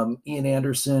 Ian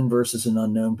Anderson versus an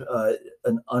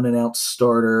unannounced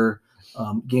starter.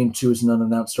 Game 2 is an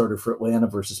unannounced starter for Atlanta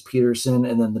versus Peterson.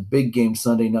 And then the big game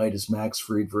Sunday night is Max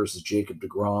Fried versus Jacob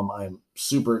deGrom. I'm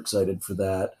super excited for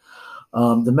that.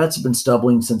 The Mets have been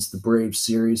stumbling since the Braves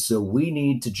series, so we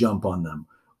need to jump on them.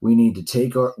 We need to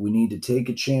take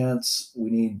a chance.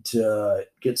 We need to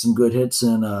get some good hits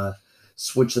and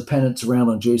switch the pennants around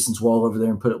on Jason's wall over there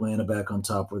and put Atlanta back on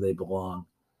top where they belong.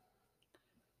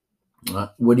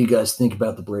 What do you guys think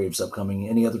about the Braves upcoming?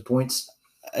 Any other points?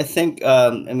 I think,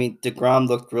 DeGrom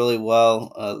looked really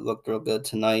well, looked real good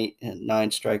tonight, 9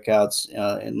 strikeouts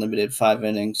and limited 5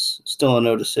 innings. Still a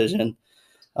no decision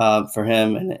for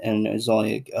him, and it was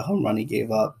only a home run he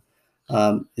gave up.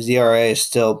 His ERA is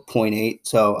still 0.8,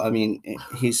 so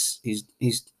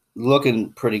he's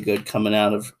looking pretty good coming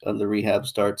out of the rehab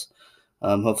starts.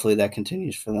 Hopefully that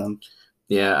continues for them.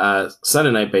 Yeah,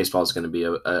 Sunday Night Baseball is going to be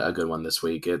a good one this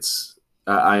week. It's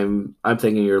I'm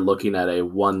thinking you're looking at a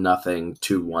 1-0,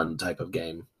 2-1 type of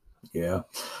game. Yeah,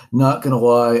 not gonna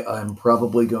lie, I'm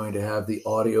probably going to have the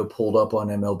audio pulled up on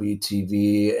MLB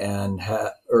TV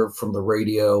or from the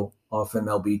radio off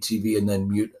MLB TV, and then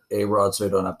mute A-Rod so I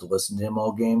don't have to listen to him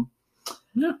all game.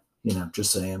 Yeah,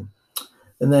 just saying.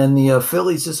 And then the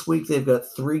Phillies this week, they've got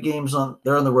 3 games on.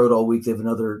 They're on the road all week. They have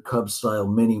another Cubs-style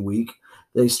mini week.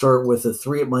 They start with a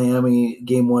 3 at Miami.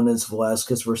 Game 1 is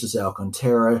Velasquez versus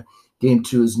Alcantara. Game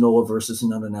 2 is Nola versus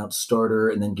an unannounced starter.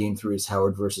 And then Game 3 is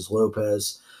Howard versus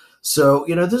Lopez. So,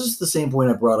 this is the same point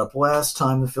I brought up last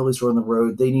time the Phillies were on the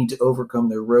road. They need to overcome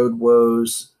their road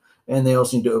woes, and they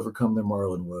also need to overcome their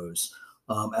Marlin woes.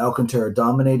 Alcantara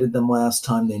dominated them last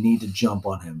time. They need to jump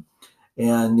on him.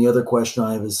 And the other question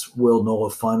I have is, will Nola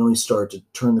finally start to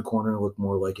turn the corner and look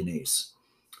more like an ace?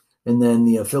 And then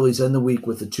the Phillies end the week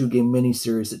with a 2-game mini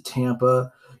series at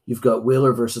Tampa. You've got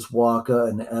Wheeler versus Waka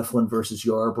and Eflin versus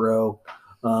Yarbrough.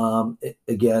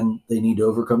 Again, they need to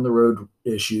overcome the road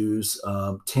issues.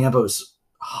 Tampa's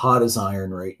hot as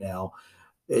iron right now.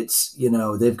 It's,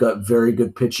 they've got very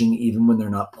good pitching even when they're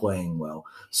not playing well.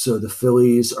 So the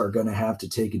Phillies are going to have to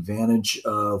take advantage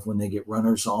of when they get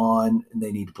runners on, and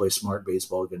they need to play smart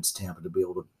baseball against Tampa to be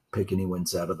able to pick any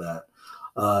wins out of that.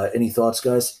 Any thoughts,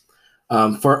 guys?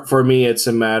 For me, it's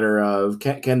a matter of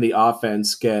can the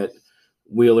offense get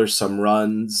Wheeler some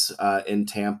runs in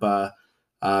Tampa?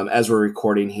 As we're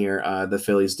recording here, the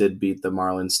Phillies did beat the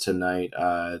Marlins tonight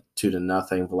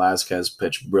 2-0. Velasquez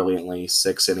pitched brilliantly,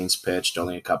 6 innings pitched,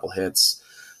 only a couple hits.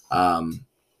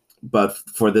 But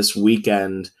for this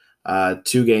weekend,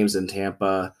 2 games in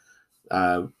Tampa.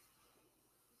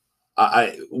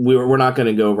 We're not going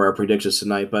to go over our predictions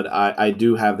tonight, but I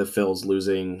do have the Phils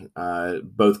losing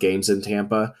both games in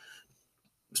Tampa,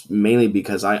 mainly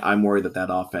because I'm worried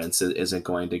that offense isn't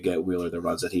going to get Wheeler the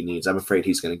runs that he needs. I'm afraid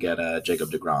he's going to get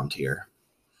Jacob deGrom here.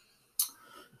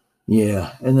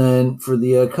 Yeah, and then for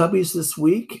the Cubbies this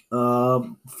week,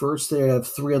 first they have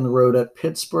 3 on the road at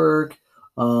Pittsburgh.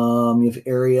 You have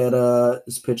Arrieta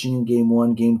is pitching in Game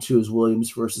 1. Game 2 is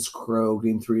Williams versus Crow.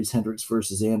 Game 3 is Hendricks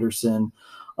versus Anderson.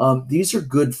 These are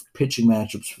good pitching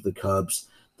matchups for the Cubs.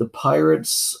 The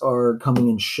Pirates are coming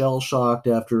in shell-shocked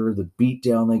after the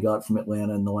beatdown they got from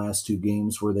Atlanta in the last 2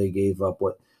 games where they gave up,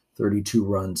 32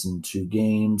 runs in 2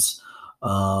 games.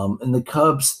 And the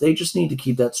Cubs, they just need to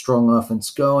keep that strong offense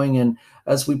going. And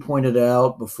as we pointed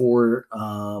out before,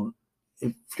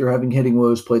 if you're having hitting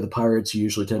woes, play the Pirates. You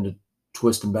usually tend to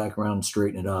twist them back around and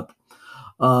straighten it up.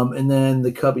 And then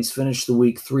the Cubbies finish the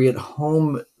week 3 at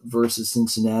home versus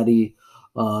Cincinnati.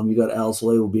 You got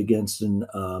Alzolay will be against an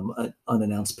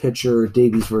unannounced pitcher.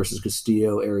 Davies versus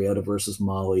Castillo. Arrieta versus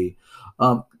Molly.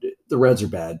 The Reds are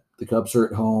bad. The Cubs are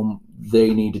at home.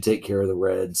 They need to take care of the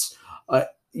Reds.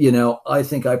 I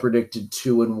think I predicted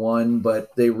 2-1,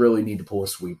 but they really need to pull a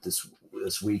sweep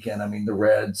this weekend. I mean, the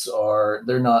Reds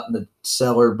they're not in the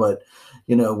cellar, but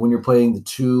when you're playing the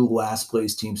 2 last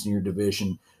place teams in your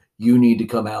division, you need to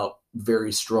come out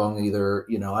very strong. Either,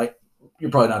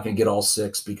 you're probably not going to get all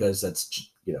 6 because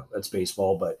that's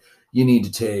baseball, but you need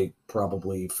to take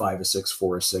probably 5-6,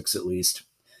 4-6 at least.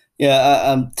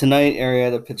 Yeah, tonight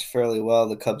Arrieta pitched fairly well.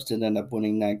 The Cubs did end up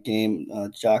winning that game.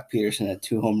 Jock Peterson had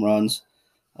 2 home runs,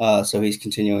 so he's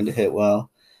continuing to hit well.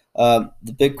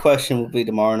 The big question will be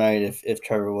tomorrow night if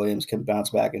Trevor Williams can bounce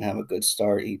back and have a good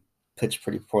start. He pitched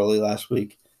pretty poorly last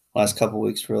couple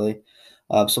weeks, really.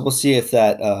 So we'll see if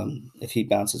he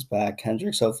bounces back.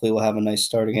 Hendricks hopefully will have a nice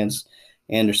start against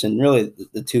Anderson. Really,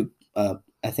 the two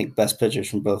I think best pitchers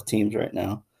from both teams right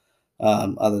now,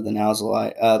 other than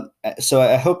Alzolay. So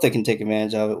I hope they can take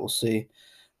advantage of it. We'll see.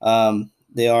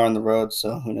 They are on the road,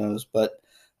 so who knows? But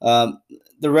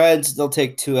the Reds, they'll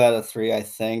take 2 out of 3. I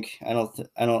think. I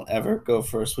don't ever go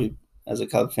for a sweep as a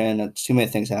Cub fan. Too many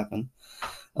things happen.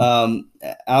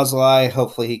 Alzolay,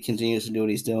 hopefully he continues to do what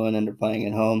he's doing, and they're playing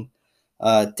at home.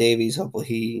 Davies, hopefully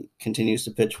he continues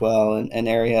to pitch well, and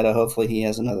Arrieta, hopefully he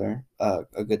has another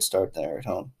a good start there at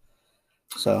home.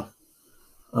 So,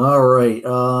 all right.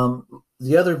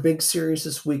 The other big series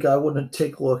this week I want to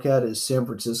take a look at is San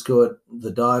Francisco at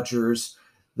the Dodgers.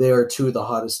 They are 2 of the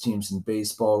hottest teams in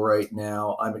baseball right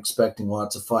now. I'm expecting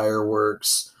lots of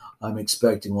fireworks. I'm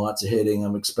expecting lots of hitting.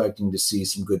 I'm expecting to see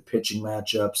some good pitching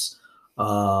matchups.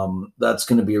 That's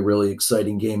going to be a really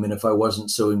exciting game. And if I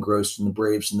wasn't so engrossed in the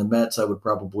Braves and the Mets, I would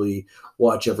probably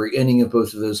watch every inning of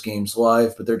both of those games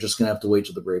live, but they're just going to have to wait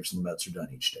till the Braves and the Mets are done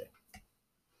each day.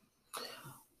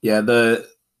 Yeah,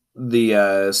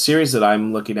 the series that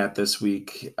I'm looking at this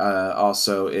week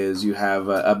also is you have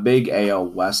a big AL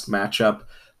West matchup.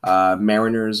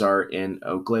 Mariners are in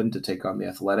Oakland to take on the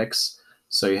Athletics.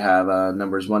 So you have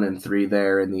numbers 1 and 3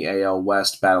 there in the AL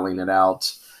West battling it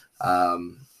out.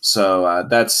 So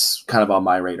that's kind of on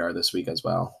my radar this week as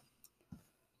well.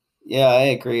 Yeah, I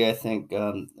agree. I think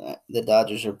the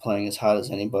Dodgers are playing as hot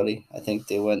as anybody. I think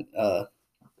they went,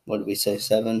 what did we say,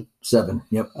 7? 7,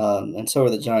 yep. And so are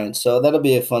the Giants. So that'll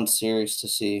be a fun series to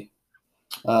see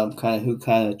who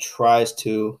tries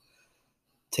to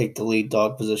take the lead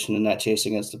dog position in that chase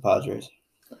against the Padres.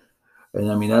 And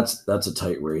I mean, that's a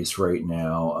tight race right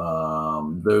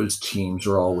now. Those teams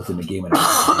are all within a game and a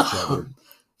half of each other.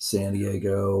 San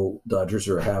Diego Dodgers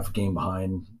are a half game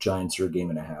behind. Giants are a game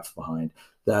and a half behind.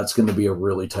 That's going to be a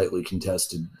really tightly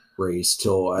contested race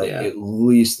till at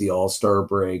least the All-Star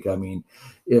break. I mean,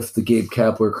 if the Gabe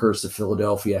Kapler curse of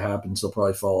Philadelphia happens, they'll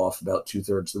probably fall off about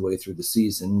 2/3 of the way through the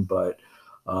season. But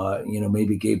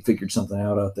maybe Gabe figured something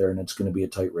out there, and it's going to be a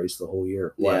tight race the whole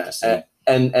year. We'll have to see.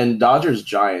 And Dodgers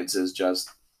Giants is just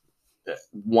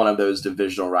one of those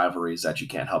divisional rivalries that you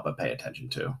can't help but pay attention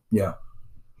to. Yeah.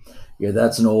 Yeah,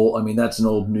 that's an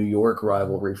old New York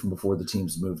rivalry from before the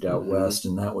teams moved out west,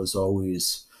 and that was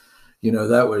always,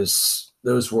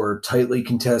 those were tightly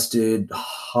contested,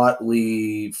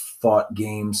 hotly fought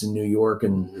games in New York,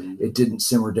 and it didn't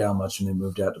simmer down much when they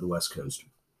moved out to the West Coast.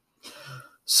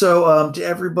 So to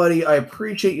everybody, I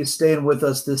appreciate you staying with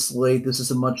us this late. This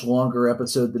is a much longer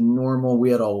episode than normal.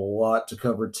 We had a lot to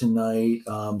cover tonight.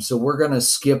 So we're going to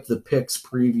skip the picks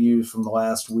previews from the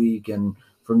last week and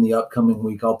from the upcoming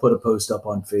week. I'll put a post up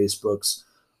on Facebook's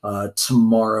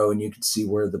tomorrow, and you can see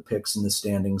where the picks and the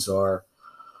standings are.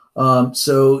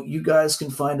 So you guys can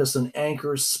find us on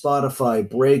Anchor, Spotify,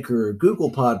 Breaker,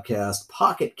 Google Podcast,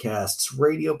 Pocket Casts,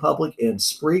 Radio Public, and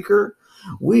Spreaker.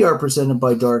 We are presented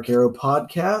by Dark Arrow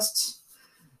Podcasts.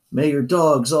 May your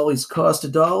dogs always cost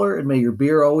 $1, and may your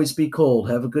beer always be cold.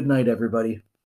 Have a good night, everybody.